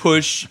had to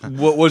push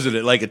what was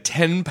it like a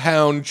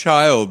 10-pound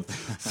child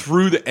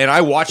through and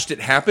I watched it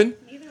happen,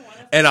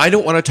 and I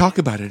don't want to talk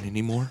about it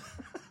anymore.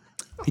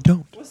 I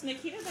don't. Was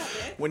Nikita that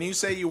big? When you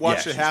say you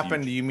watched Yeah, it she's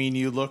happen, huge. do you mean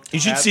you looked? You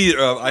should at- see. I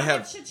How have.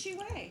 much did she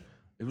weigh?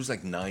 It was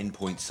like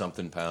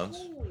 9-point-something pounds,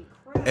 Holy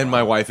crap. and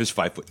my wife is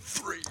 5'3".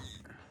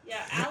 Yeah,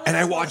 Alex And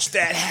I was watched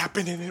that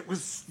happen, and it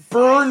was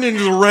burning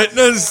the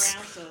retinas.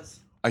 4 ounces.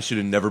 I should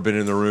have never been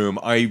in the room.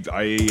 I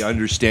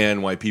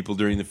understand why people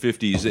during the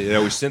 50s, they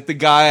always sent the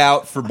guy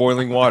out for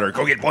boiling water.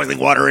 Go get boiling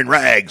water in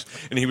rags.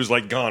 And he was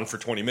like gone for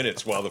 20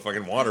 minutes while the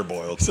fucking water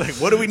boiled. It's like,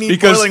 what do we need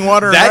Because boiling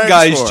water? and that rags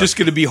guy's for? just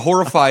going to be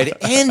horrified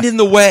and in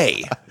the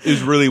way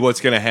is really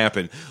what's going to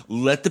happen.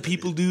 Let the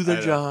people do their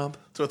job.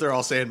 That's what they're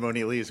all saying. When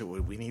he leaves,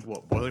 we need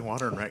boiling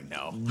water and rags.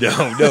 No,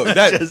 No,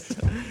 that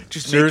just make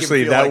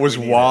seriously, him feel that like was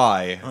we need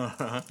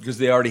why. Because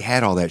they already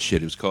had all that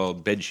shit. It was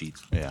called bed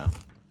sheets. it. Yeah.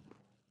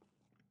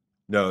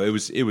 No, it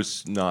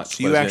was not.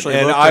 So you pleasant. actually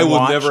and looked I and will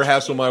watched? never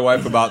hassle my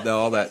wife about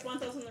all that.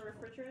 Want those in the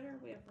refrigerator?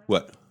 We have room.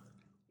 What?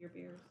 Your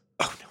beers.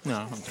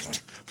 No.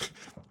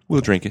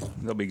 We'll drink it.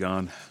 They'll be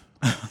gone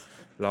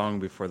long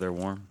before they're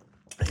warm.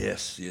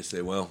 Yes,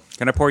 they will.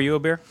 Can I pour you a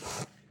beer?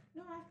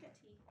 No, I've got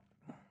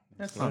tea.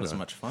 That's not as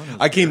much fun.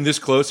 I came this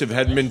close. If it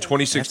hadn't been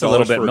 $26 That's a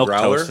little bit for a milk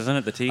growler, toast, isn't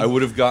it, the tea? I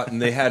would have gotten.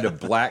 They had a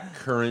black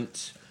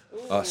currant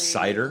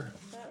cider.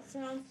 That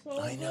sounds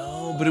so I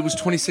know, but it was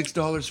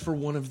 $26 for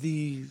one of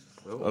these.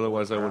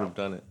 Otherwise, I would have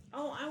done it.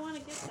 Oh, I want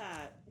to get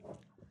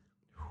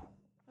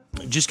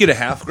that. Just get a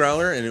half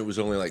growler, and it was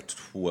only like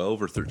 $12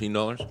 or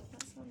 $13. That sounds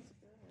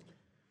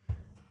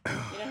good.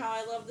 You know how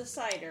I love the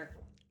cider.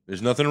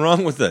 There's nothing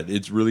wrong with that.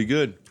 It's really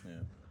good. Yeah.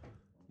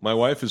 My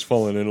wife has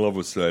fallen in love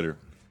with cider.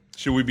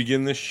 Should we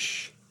begin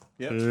this?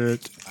 Yep.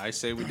 I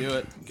say we do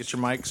it. Get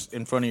your mics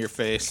in front of your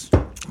face.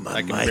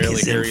 I can Mic barely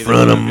is hear in either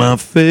front one of you. my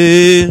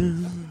face.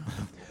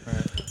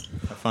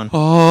 Have fun.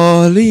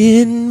 All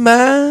in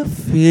my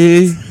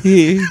face.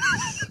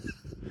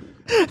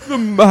 The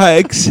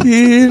mic's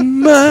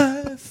in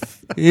my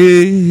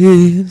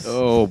face.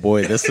 Oh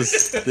boy,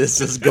 this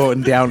is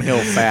going downhill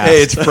fast.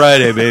 Hey, it's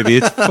Friday, baby.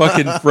 It's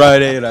fucking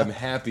Friday, and I'm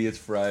happy it's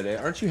Friday.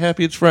 Aren't you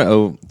happy it's Friday?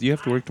 Oh, do you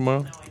have to work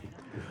tomorrow?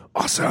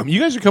 Awesome. You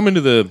guys are coming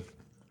to the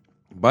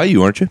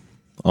Bayou, aren't you?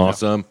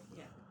 Awesome.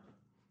 Yeah.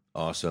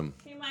 Awesome.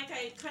 Hey, Mike,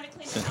 I kind of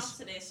cleaned the house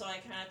today, so I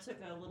kind of took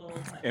a little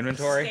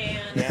Inventory?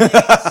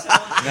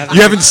 scan.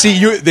 You haven't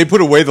seen you. They put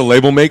away the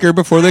label maker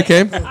before they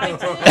came. I did.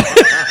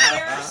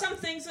 There are some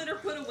things that are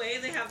put away.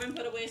 They have been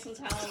put away since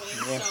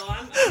Halloween, so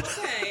I'm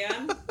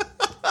okay.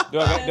 Do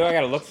I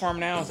got to look for them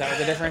now? Is that what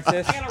the difference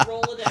is? I got a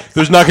Rolodex.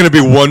 There's not going to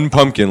be one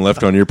pumpkin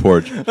left on your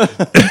porch.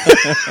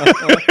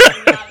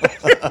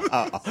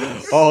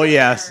 Oh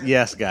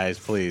yes, guys,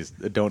 please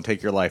don't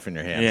take your life in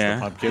your hands. Yeah.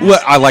 The pumpkin. Well,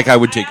 I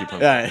would take your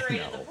pumpkin. Yeah.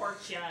 Decorated the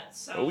porch yet,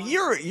 so Oh,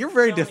 you're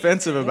very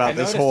defensive about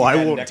this noticed whole. you I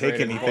hadn't won't take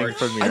decorated the anything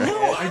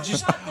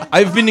porch. from you.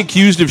 I've been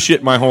accused of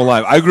shit my whole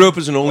life. I grew up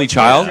as an only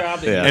child,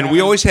 Yeah. and we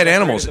always had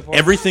animals.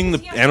 Everything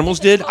the animals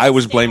did, I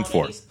was blamed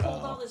for. He's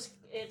pulled all this-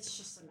 It's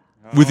just a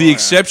matter. With the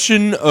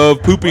exception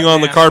of pooping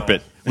on the asshole.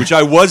 carpet, which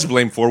I was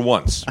blamed for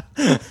once.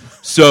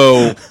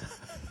 So,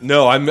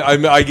 no,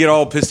 I get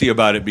all pissy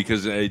about it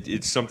because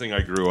it's something I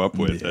grew up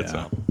with. That's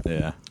all.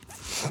 Yeah.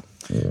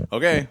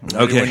 Okay.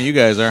 Okay. When you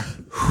guys are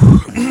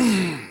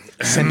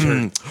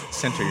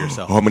center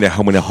yourself.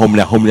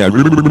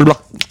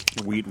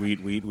 Weed.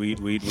 Weed.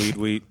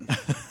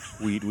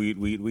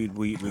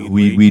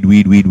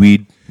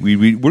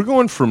 We're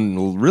going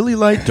from really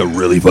light to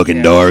really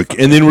fucking dark,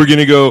 and then we're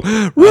gonna go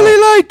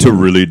really light to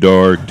really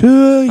dark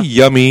to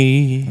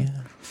yummy.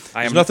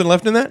 There's nothing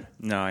left in that.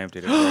 No, I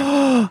emptied it.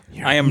 I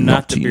am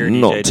not the naughty, beer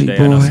naughty DJ today.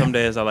 I know boy. some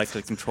days I like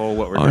to control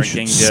what we're I should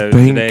drinking. spank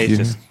Today you.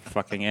 it's just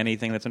fucking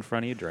anything that's in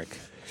front of you, drink.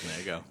 There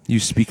you go. You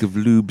speak of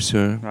lube,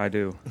 sir. I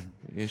do.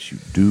 Yes, you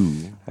do.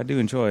 I do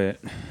enjoy it.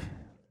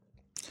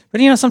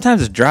 But, you know,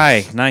 sometimes it's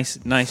dry. Nice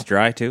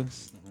dry, too.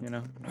 You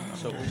know?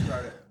 So we'll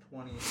start at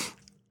 20.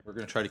 We're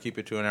going to try to keep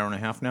it to an hour and a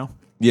half now.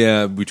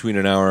 Yeah, between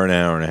an hour and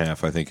our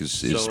half, I think is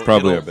So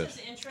probably our it'll- best.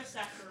 Just interest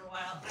after a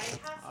while.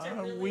 I have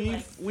to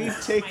really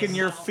We've taken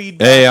your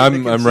feedback. Hey,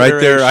 into I'm right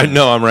there. I consideration.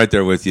 know I'm right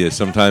there with you.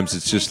 Sometimes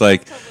it's just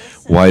like,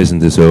 why isn't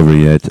this over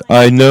yet?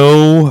 I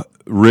know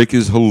Rick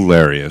is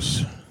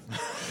hilarious,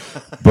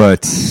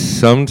 but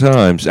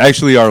sometimes,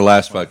 actually, our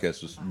last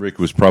podcast was Rick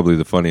was probably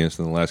the funniest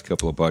in the last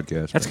couple of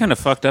podcasts. That's kind of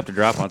fucked up to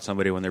drop on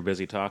somebody when they're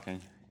busy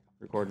talking,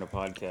 recording a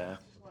podcast.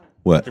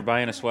 What? They're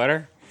buying a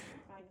sweater?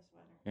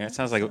 Yeah, it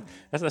sounds like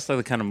that's like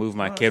the kind of move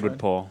my kid would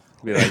pull.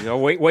 Be like, oh,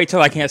 wait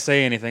till I can't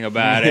say anything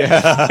about it.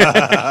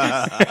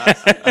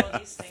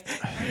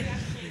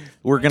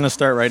 We're going to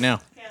start right now.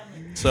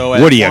 So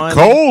What are you,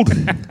 cold?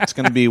 It's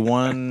going to be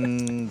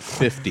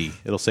 150.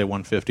 It'll say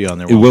 150 on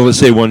there. Will it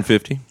say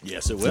 150?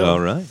 Yes, it All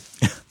right.